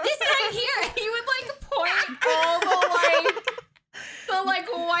out? This right here. And he would, like, point all the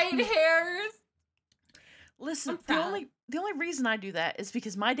white hairs. Listen, I'm the proud. only reason I do that is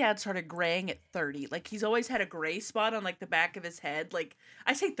because my dad started graying at 30. Like, he's always had a gray spot on, like, the back of his head. Like,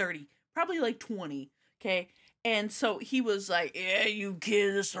 I say 30, probably, like, 20, okay? And so he was like, yeah, you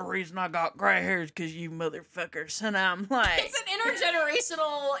kid, that's the reason I got gray hairs, because you motherfuckers. And I'm like... It's an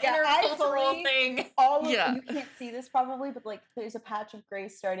intergenerational, Yeah, I intercultural fully- thing. all of Yeah. you can't see this probably, but like there's a patch of gray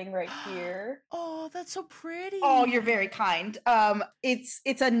starting right here. Oh, that's so pretty. Oh, you're very kind. It's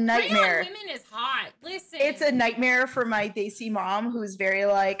a Gray on nightmare. women is hot. Listen. It's a nightmare for my Desi mom, who's very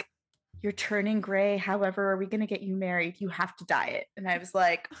like, you're turning gray. However, are we gonna get you married? You have to dye it. And I was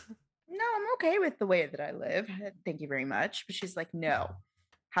like, no, I'm okay with the way that I live. Thank you very much. But she's like, no,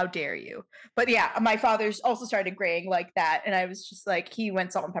 how dare you? But yeah, my father's also started graying like that. And I was just like, he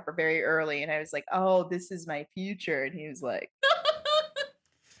went salt and pepper very early. And I was like, oh, this is my future. And he was like,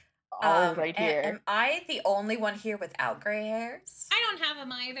 oh, right here. Am I the only one here without gray hairs? I don't have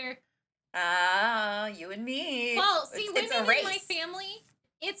them either. Ah, you and me. Well, see, It's a women in my race. family,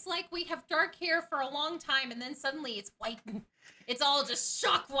 it's like we have dark hair for a long time, and then suddenly it's white. It's all just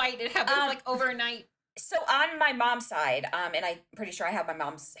shock white. It happens like overnight. So on my mom's side, and I'm pretty sure I have my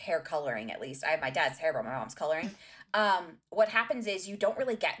mom's hair coloring at least. I have my dad's hair, but my mom's coloring. What happens is you don't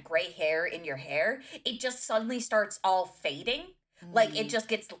really get gray hair in your hair. It just suddenly starts all fading. Like it just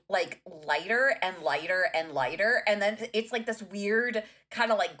gets like lighter and lighter and lighter. And then it's like this weird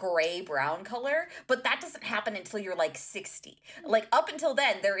kind of like gray brown color. But that doesn't happen until you're like 60. Like up until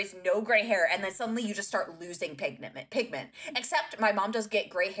then, there is no gray hair. And then suddenly you just start losing pigment. Except my mom does get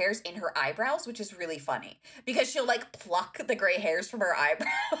gray hairs in her eyebrows, which is really funny. Because she'll like pluck the gray hairs from her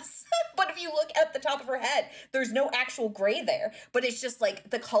eyebrows. But if you look at the top of her head, there's no actual gray there. But it's just like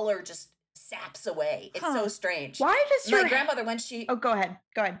the color just saps away. It's so strange. Why does My your grandmother, when she... Oh, go ahead.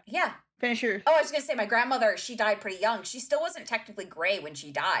 Go ahead. Yeah. Finish your... Oh, I was gonna say my grandmother, she died pretty young. She still wasn't technically gray when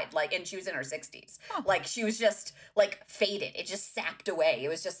she died, like, and she was in her 60s. Huh. Like, she was just, like, faded. It just sapped away. It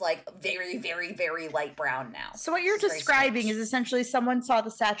was just, like, very, very, very light brown now. So what you're It's very describing strange. is essentially someone saw the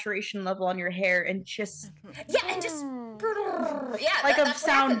saturation level on your hair and just... Yeah, and just... Yeah, like a that's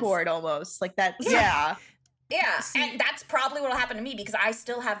what happens. soundboard almost. Like that, Yeah. yeah. Yeah, and that's probably what'll happen to me because I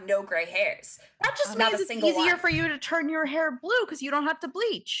still have no gray hairs. That just Not means a it's single easier one. for you to turn your hair blue because you don't have to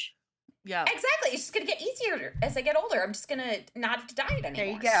bleach. Yeah. Exactly. It's just gonna get easier as I get older. I'm just gonna not have to dye it anymore. There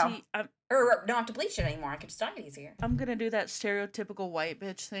you go. See, Or don't have to bleach it anymore. I can just dye it easier. I'm gonna do that stereotypical white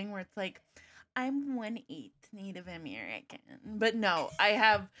bitch thing where it's like, I'm 1/8 Native American, but no,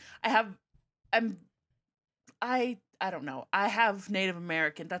 I don't know. I have Native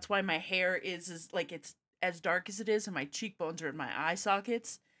American. That's why my hair is like it's as dark as it is, and my cheekbones are in my eye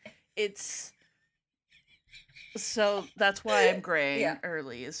sockets. It's so that's why I'm graying Yeah.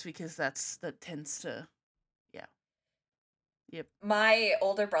 early is because that tends to, yeah. Yep. My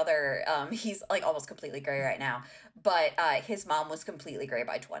older brother, he's like almost completely gray right now, but his mom was completely gray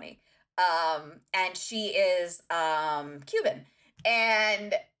by 20. And she is Cuban.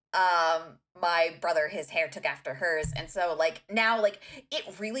 And my brother, his hair took after hers, and so like now like it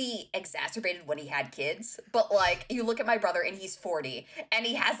really exacerbated when he had kids, but like you look at my brother and he's 40 and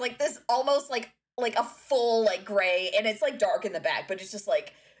he has like this almost like a full like gray, and it's like dark in the back, but it's just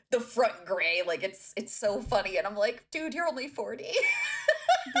like the front gray, like it's so funny, and I'm like, dude, you're only 40.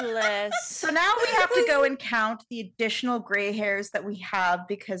 Bless. So now we have to go and count the additional gray hairs that we have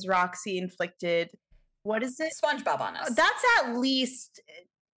because Roxy inflicted, what is it? SpongeBob on us. That's at least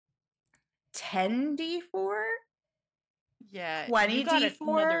 10d4? Yeah. 20 you got D4?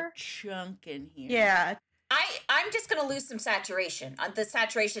 another chunk in here. Yeah. I'm just gonna lose some saturation. The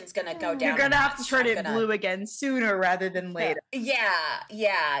saturation's gonna go down. You're gonna have to turn I'm it gonna- blue again sooner rather than later.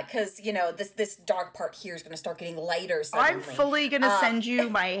 Yeah, because you know this dark part here is gonna start getting lighter suddenly. I'm fully gonna send you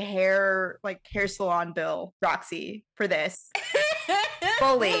my hair salon bill, Roxy, for this.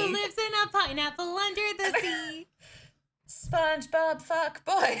 Fully. Who lives in a pineapple under the sea? SpongeBob fuck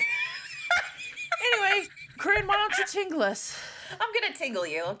boy. Anyway, Corinne, why don't you tingle us? I'm gonna tingle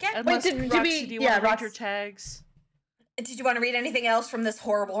you, okay? Unless, did Roxy, we- do you yeah, want to read Rox- your tags? Did you want to read anything else from this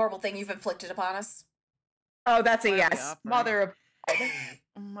horrible thing you've inflicted upon us? Oh, that's a Fire yes. up, Mother of...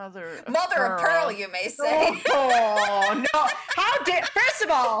 Mother of Mother of pearl, you may say. Oh, no. How dare... First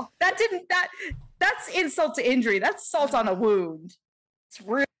of all, that's insult to injury. That's salt on a wound. It's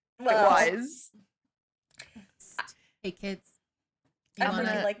real. Well, It was. Hey kids, you I wanna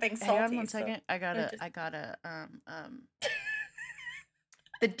really like things salty. Hang on one so- second. I gotta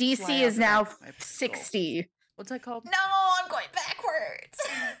The DC fly is out now the back of my skull. 60. What's that called? No, I'm going backwards.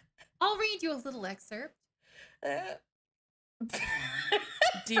 I'll read you a little excerpt.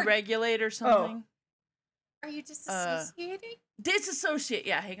 Deregulate or something? Are you disassociating? Disassociate.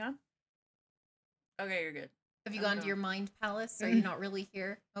 Yeah, hang on. Okay, you're good. Have you gone to your mind palace? Are you not really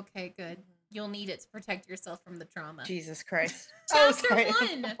here? Okay, good. You'll need it to protect yourself from the trauma. Jesus Christ. Chapter sorry.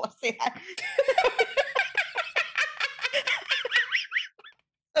 1. Let's see that.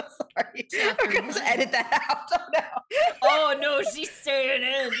 So sorry. Chapter I'm going to 1. edit that out. Oh, no. Oh no, she's staying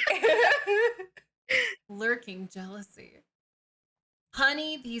in. Lurking jealousy.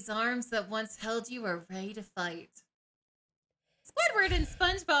 Honey, these arms that once held you are ready to fight. Squidward and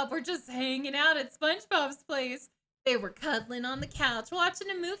SpongeBob were just hanging out at SpongeBob's place. They were cuddling on the couch watching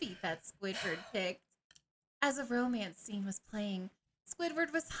a movie that Squidward picked. As a romance scene was playing,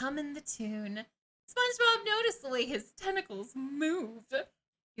 Squidward was humming the tune. SpongeBob noticed the way his tentacles moved.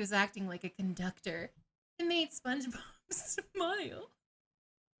 He was acting like a conductor. It made SpongeBob smile.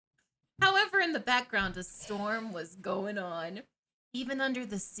 However, in the background, a storm was going on. Even under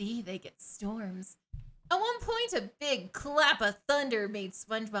the sea, they get storms. At one point, a big clap of thunder made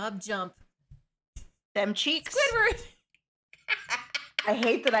SpongeBob jump. Them cheeks. Squidward! I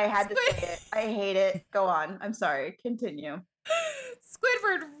hate that I had to say it. I hate it. Go on. I'm sorry. Continue.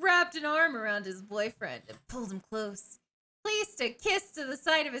 Squidward wrapped an arm around his boyfriend and pulled him close. Placed a kiss to the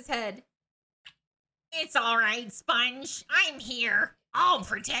side of his head. It's all right, Sponge. I'm here. I'll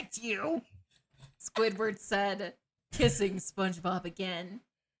protect you. Squidward said, kissing SpongeBob again.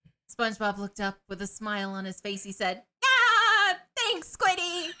 SpongeBob looked up with a smile on his face. He said, "Ah, thanks,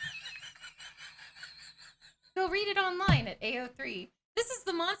 Squiddy." Go read it online at AO3. This is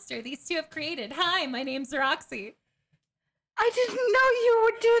the monster these two have created. Hi, my name's Roxie. I didn't know you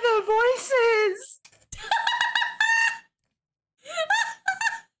would do the voices.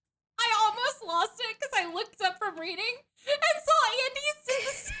 I almost lost it because I looked up from reading and saw Andy's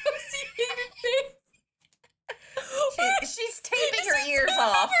disassociated face. She's taping her ears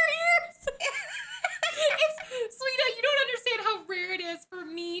off. Her ears.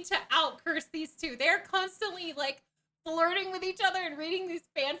 two. They're constantly like flirting with each other and reading these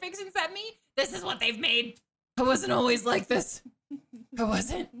fan fictions at me. This is what they've made. I wasn't always like this. I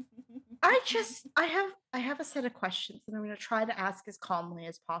wasn't. I have a set of questions and I'm going to try to ask as calmly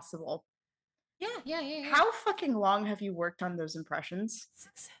as possible. Yeah. How fucking long have you worked on those impressions?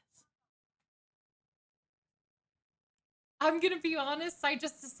 Success. I'm going to be honest. I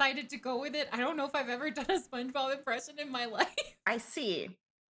just decided to go with it. I don't know if I've ever done a SpongeBob impression in my life. I see.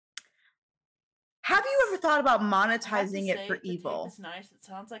 Have you ever thought about I have to monetizing it say, for the tape evil? is nice. It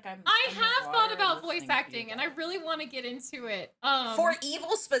sounds like I'm. I in the have thought water about listening voice to you acting, and I guys. really want to get into it. For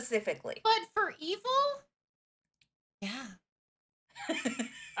evil specifically. But for evil, yeah.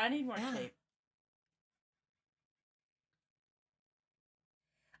 I need more Yeah. tape.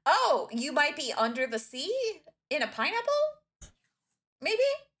 Oh, you might be under the sea in a pineapple? Maybe?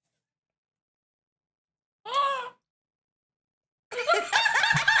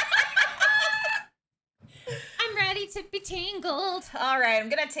 I'm ready to be tangled. All right, I'm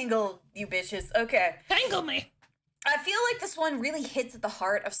gonna tingle you bitches. Okay. Tangle me. I feel like this one really hits at the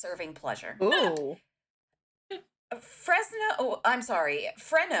heart of serving pleasure. Ooh.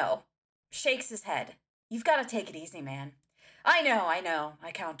 Freno shakes his head. You've got to take it easy, man. I know,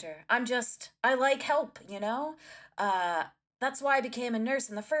 I counter. I like help, you know? That's why I became a nurse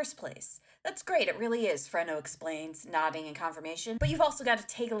in the first place. That's great, it really is, Freno explains, nodding in confirmation. But you've also got to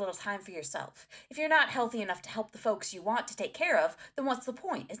take a little time for yourself. If you're not healthy enough to help the folks you want to take care of, then what's the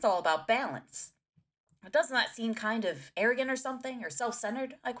point? It's all about balance. Doesn't that seem kind of arrogant or something, or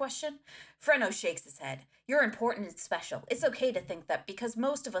self-centered, I question? Freno shakes his head. You're important and special. It's okay to think that because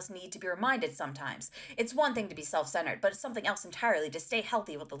most of us need to be reminded sometimes. It's one thing to be self-centered, but it's something else entirely to stay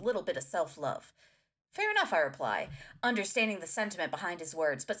healthy with a little bit of self-love. Fair enough, I reply, understanding the sentiment behind his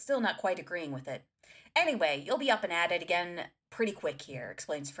words, but still not quite agreeing with it. Anyway, you'll be up and at it again pretty quick here,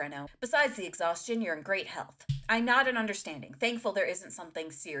 explains Freno. Besides the exhaustion, you're in great health. I nod in understanding, thankful there isn't something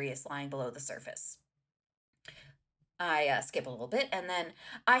serious lying below the surface. I skip a little bit, and then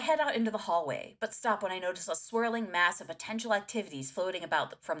I head out into the hallway, but stop when I notice a swirling mass of potential activities floating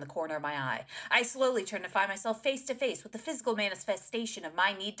about from the corner of my eye. I slowly turn to find myself face to face with the physical manifestation of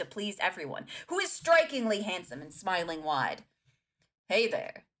my need to please everyone, who is strikingly handsome and smiling wide. Hey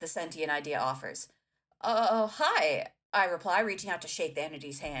there, the sentient idea offers. Hi, I reply, reaching out to shake the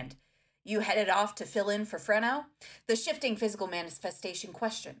entity's hand. You headed off to fill in for Freno? The shifting physical manifestation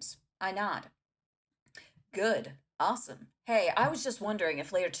questions. I nod. Good. Awesome. Hey, I was just wondering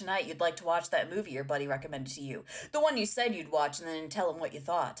if later tonight you'd like to watch that movie your buddy recommended to you. The one you said you'd watch and then tell him what you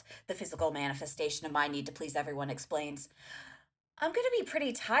thought. The physical manifestation of my need to please everyone explains. I'm going to be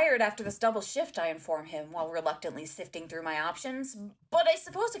pretty tired after this double shift, I inform him, while reluctantly sifting through my options. But I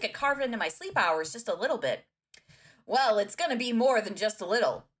suppose I could carve into my sleep hours just a little bit. Well, it's going to be more than just a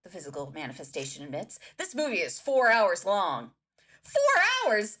little, the physical manifestation admits. This movie is 4 hours long.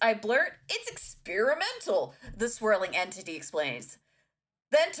 4 hours, I blurt. It's experimental, the swirling entity explains.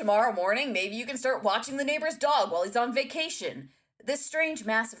 Then tomorrow morning, maybe you can start watching the neighbor's dog while he's on vacation. This strange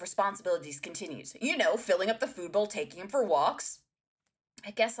mass of responsibilities continues. You know, filling up the food bowl, taking him for walks. I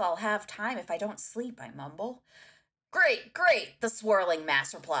guess I'll have time if I don't sleep, I mumble. Great, the swirling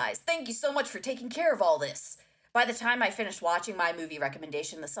mass replies. Thank you so much for taking care of all this. By the time I finish watching my movie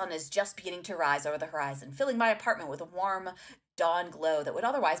recommendation, the sun is just beginning to rise over the horizon, filling my apartment with a warm dawn glow that would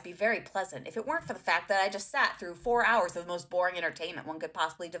otherwise be very pleasant if it weren't for the fact that I just sat through 4 hours of the most boring entertainment one could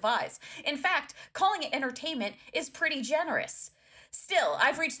possibly devise. In fact, calling it entertainment is pretty generous. Still,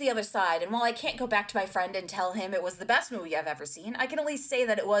 I've reached the other side, and while I can't go back to my friend and tell him it was the best movie I've ever seen, I can at least say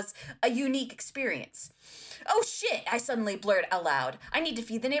that it was a unique experience. Oh shit, I suddenly blurt aloud. I need to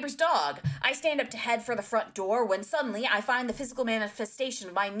feed the neighbor's dog. I stand up to head for the front door when suddenly I find the physical manifestation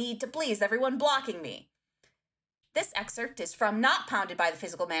of my need to please everyone blocking me. This excerpt is from Not Pounded by the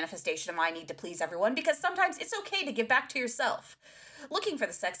Physical Manifestation of My Need to Please Everyone, because sometimes it's okay to give back to yourself. Looking for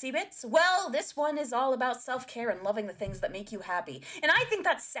the sexy bits? Well, this one is all about self-care and loving the things that make you happy, and I think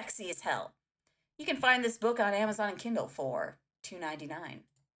that's sexy as hell. You can find this book on Amazon and Kindle for $2.99.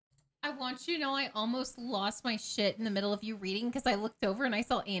 I want you to know I almost lost my shit in the middle of you reading because I looked over and I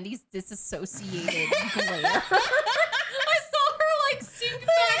saw Andy's disassociated glare. I saw her like sink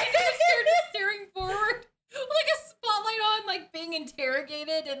back into the chair just staring forward. Like a spotlight on, like being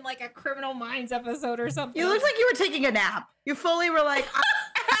interrogated in like a Criminal Minds episode or something. You looked like you were taking a nap. You fully were like,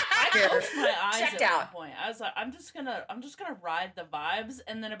 I closed my eyes Checked at out. one point. I was like, I'm just gonna ride the vibes.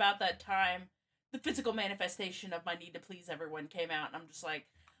 And then about that time, the physical manifestation of my need to please everyone came out, and I'm just like,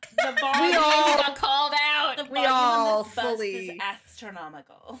 the volume all got called out. the we volume all on this bus fully- is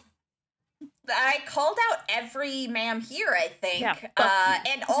astronomical. I called out every ma'am here, I think. Yeah,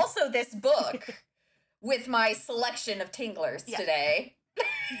 And also this book with my selection of tinglers today.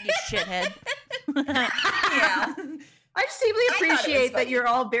 You shithead. Yeah. I just deeply appreciate that you're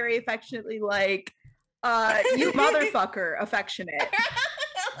all very affectionately like, you motherfucker, affectionate.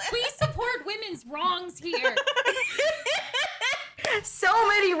 We support women's wrongs here. So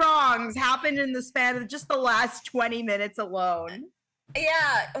many wrongs happened in the span of just the last 20 minutes alone.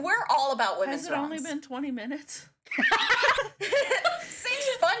 Yeah, we're all about women's Has it wrongs. only been 20 minutes? Same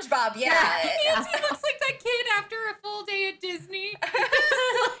SpongeBob, yeah. He looks like that kid after a full day at Disney.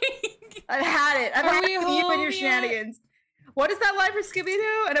 Like, I've had it. I've Are had we it with you and home your yet? shenanigans. What is that line for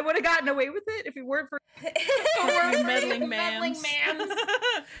Scooby-Doo? And I would have gotten away with it if it weren't for... You meddling meddling mams. mams.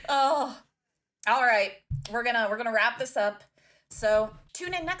 Oh. All right. We're gonna wrap this up. So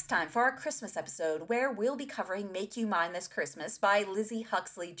tune in next time for our Christmas episode where we'll be covering Make You Mine This Christmas by Lizzie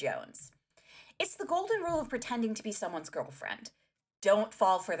Huxley Jones. It's the golden rule of pretending to be someone's girlfriend. Don't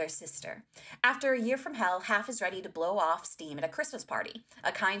fall for their sister. After a year from hell, Half is ready to blow off steam at a Christmas party.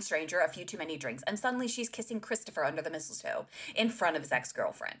 A kind stranger, a few too many drinks, and suddenly she's kissing Christopher under the mistletoe in front of his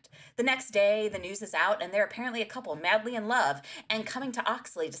ex-girlfriend. The next day, the news is out, and they're apparently a couple madly in love and coming to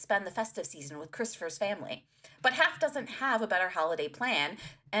Oxley to spend the festive season with Christopher's family. But Half doesn't have a better holiday plan,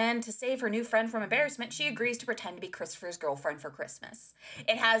 and to save her new friend from embarrassment, she agrees to pretend to be Christopher's girlfriend for Christmas.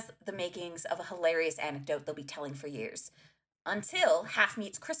 It has the makings of a hilarious anecdote they'll be telling for years. Until Half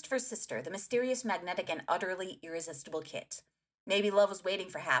meets Christopher's sister, the mysterious, magnetic, and utterly irresistible Kit. Maybe love was waiting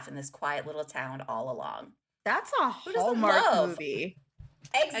for Half in this quiet little town all along. That's a Who doesn't Hallmark love? movie.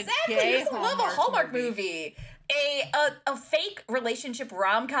 Exactly. gay Who doesn't love a Hallmark Hallmark movie? movie? A fake relationship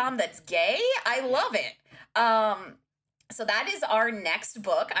rom-com that's gay? I love it. So that is our next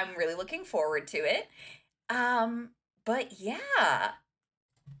book. I'm really looking forward to it. But yeah.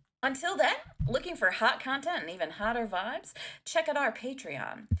 Until then, looking for hot content and even hotter vibes? Check out our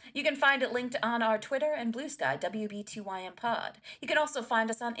Patreon. You can find it linked on our Twitter and Blue Sky, WB2YM Pod. You can also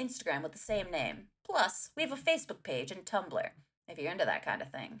find us on Instagram with the same name. Plus, we have a Facebook page and Tumblr, if you're into that kind of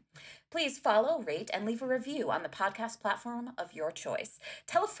thing. Please follow, rate, and leave a review on the podcast platform of your choice.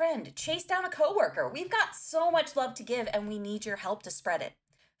 Tell a friend, chase down a coworker. We've got so much love to give, and we need your help to spread it.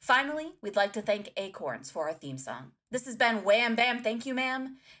 Finally, we'd like to thank Acorns for our theme song. This has been Wham Bam Thank You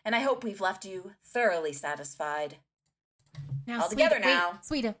Ma'am, and I hope we've left you thoroughly satisfied. Now, All together now.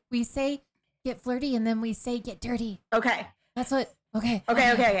 Wait, Sweta, we say get flirty and then we say get dirty. Okay. That's what. Okay.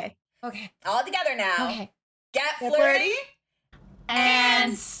 Okay. All together now. Okay. Get Get flirty.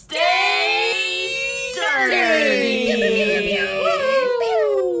 And stay dirty.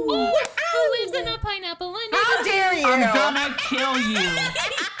 Who lives in a pineapple and How dare you? I'm gonna kill you.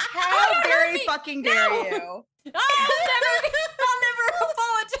 How very fucking dare you? I'll never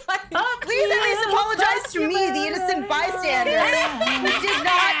apologize. Please at least apologize to me, the innocent bystander, who did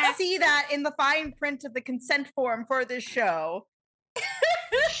not see that in the fine print of the consent form for this show.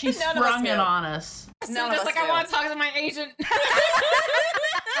 She None of us sprung it knew. on us. None of us Just like knew. I want to talk to my agent.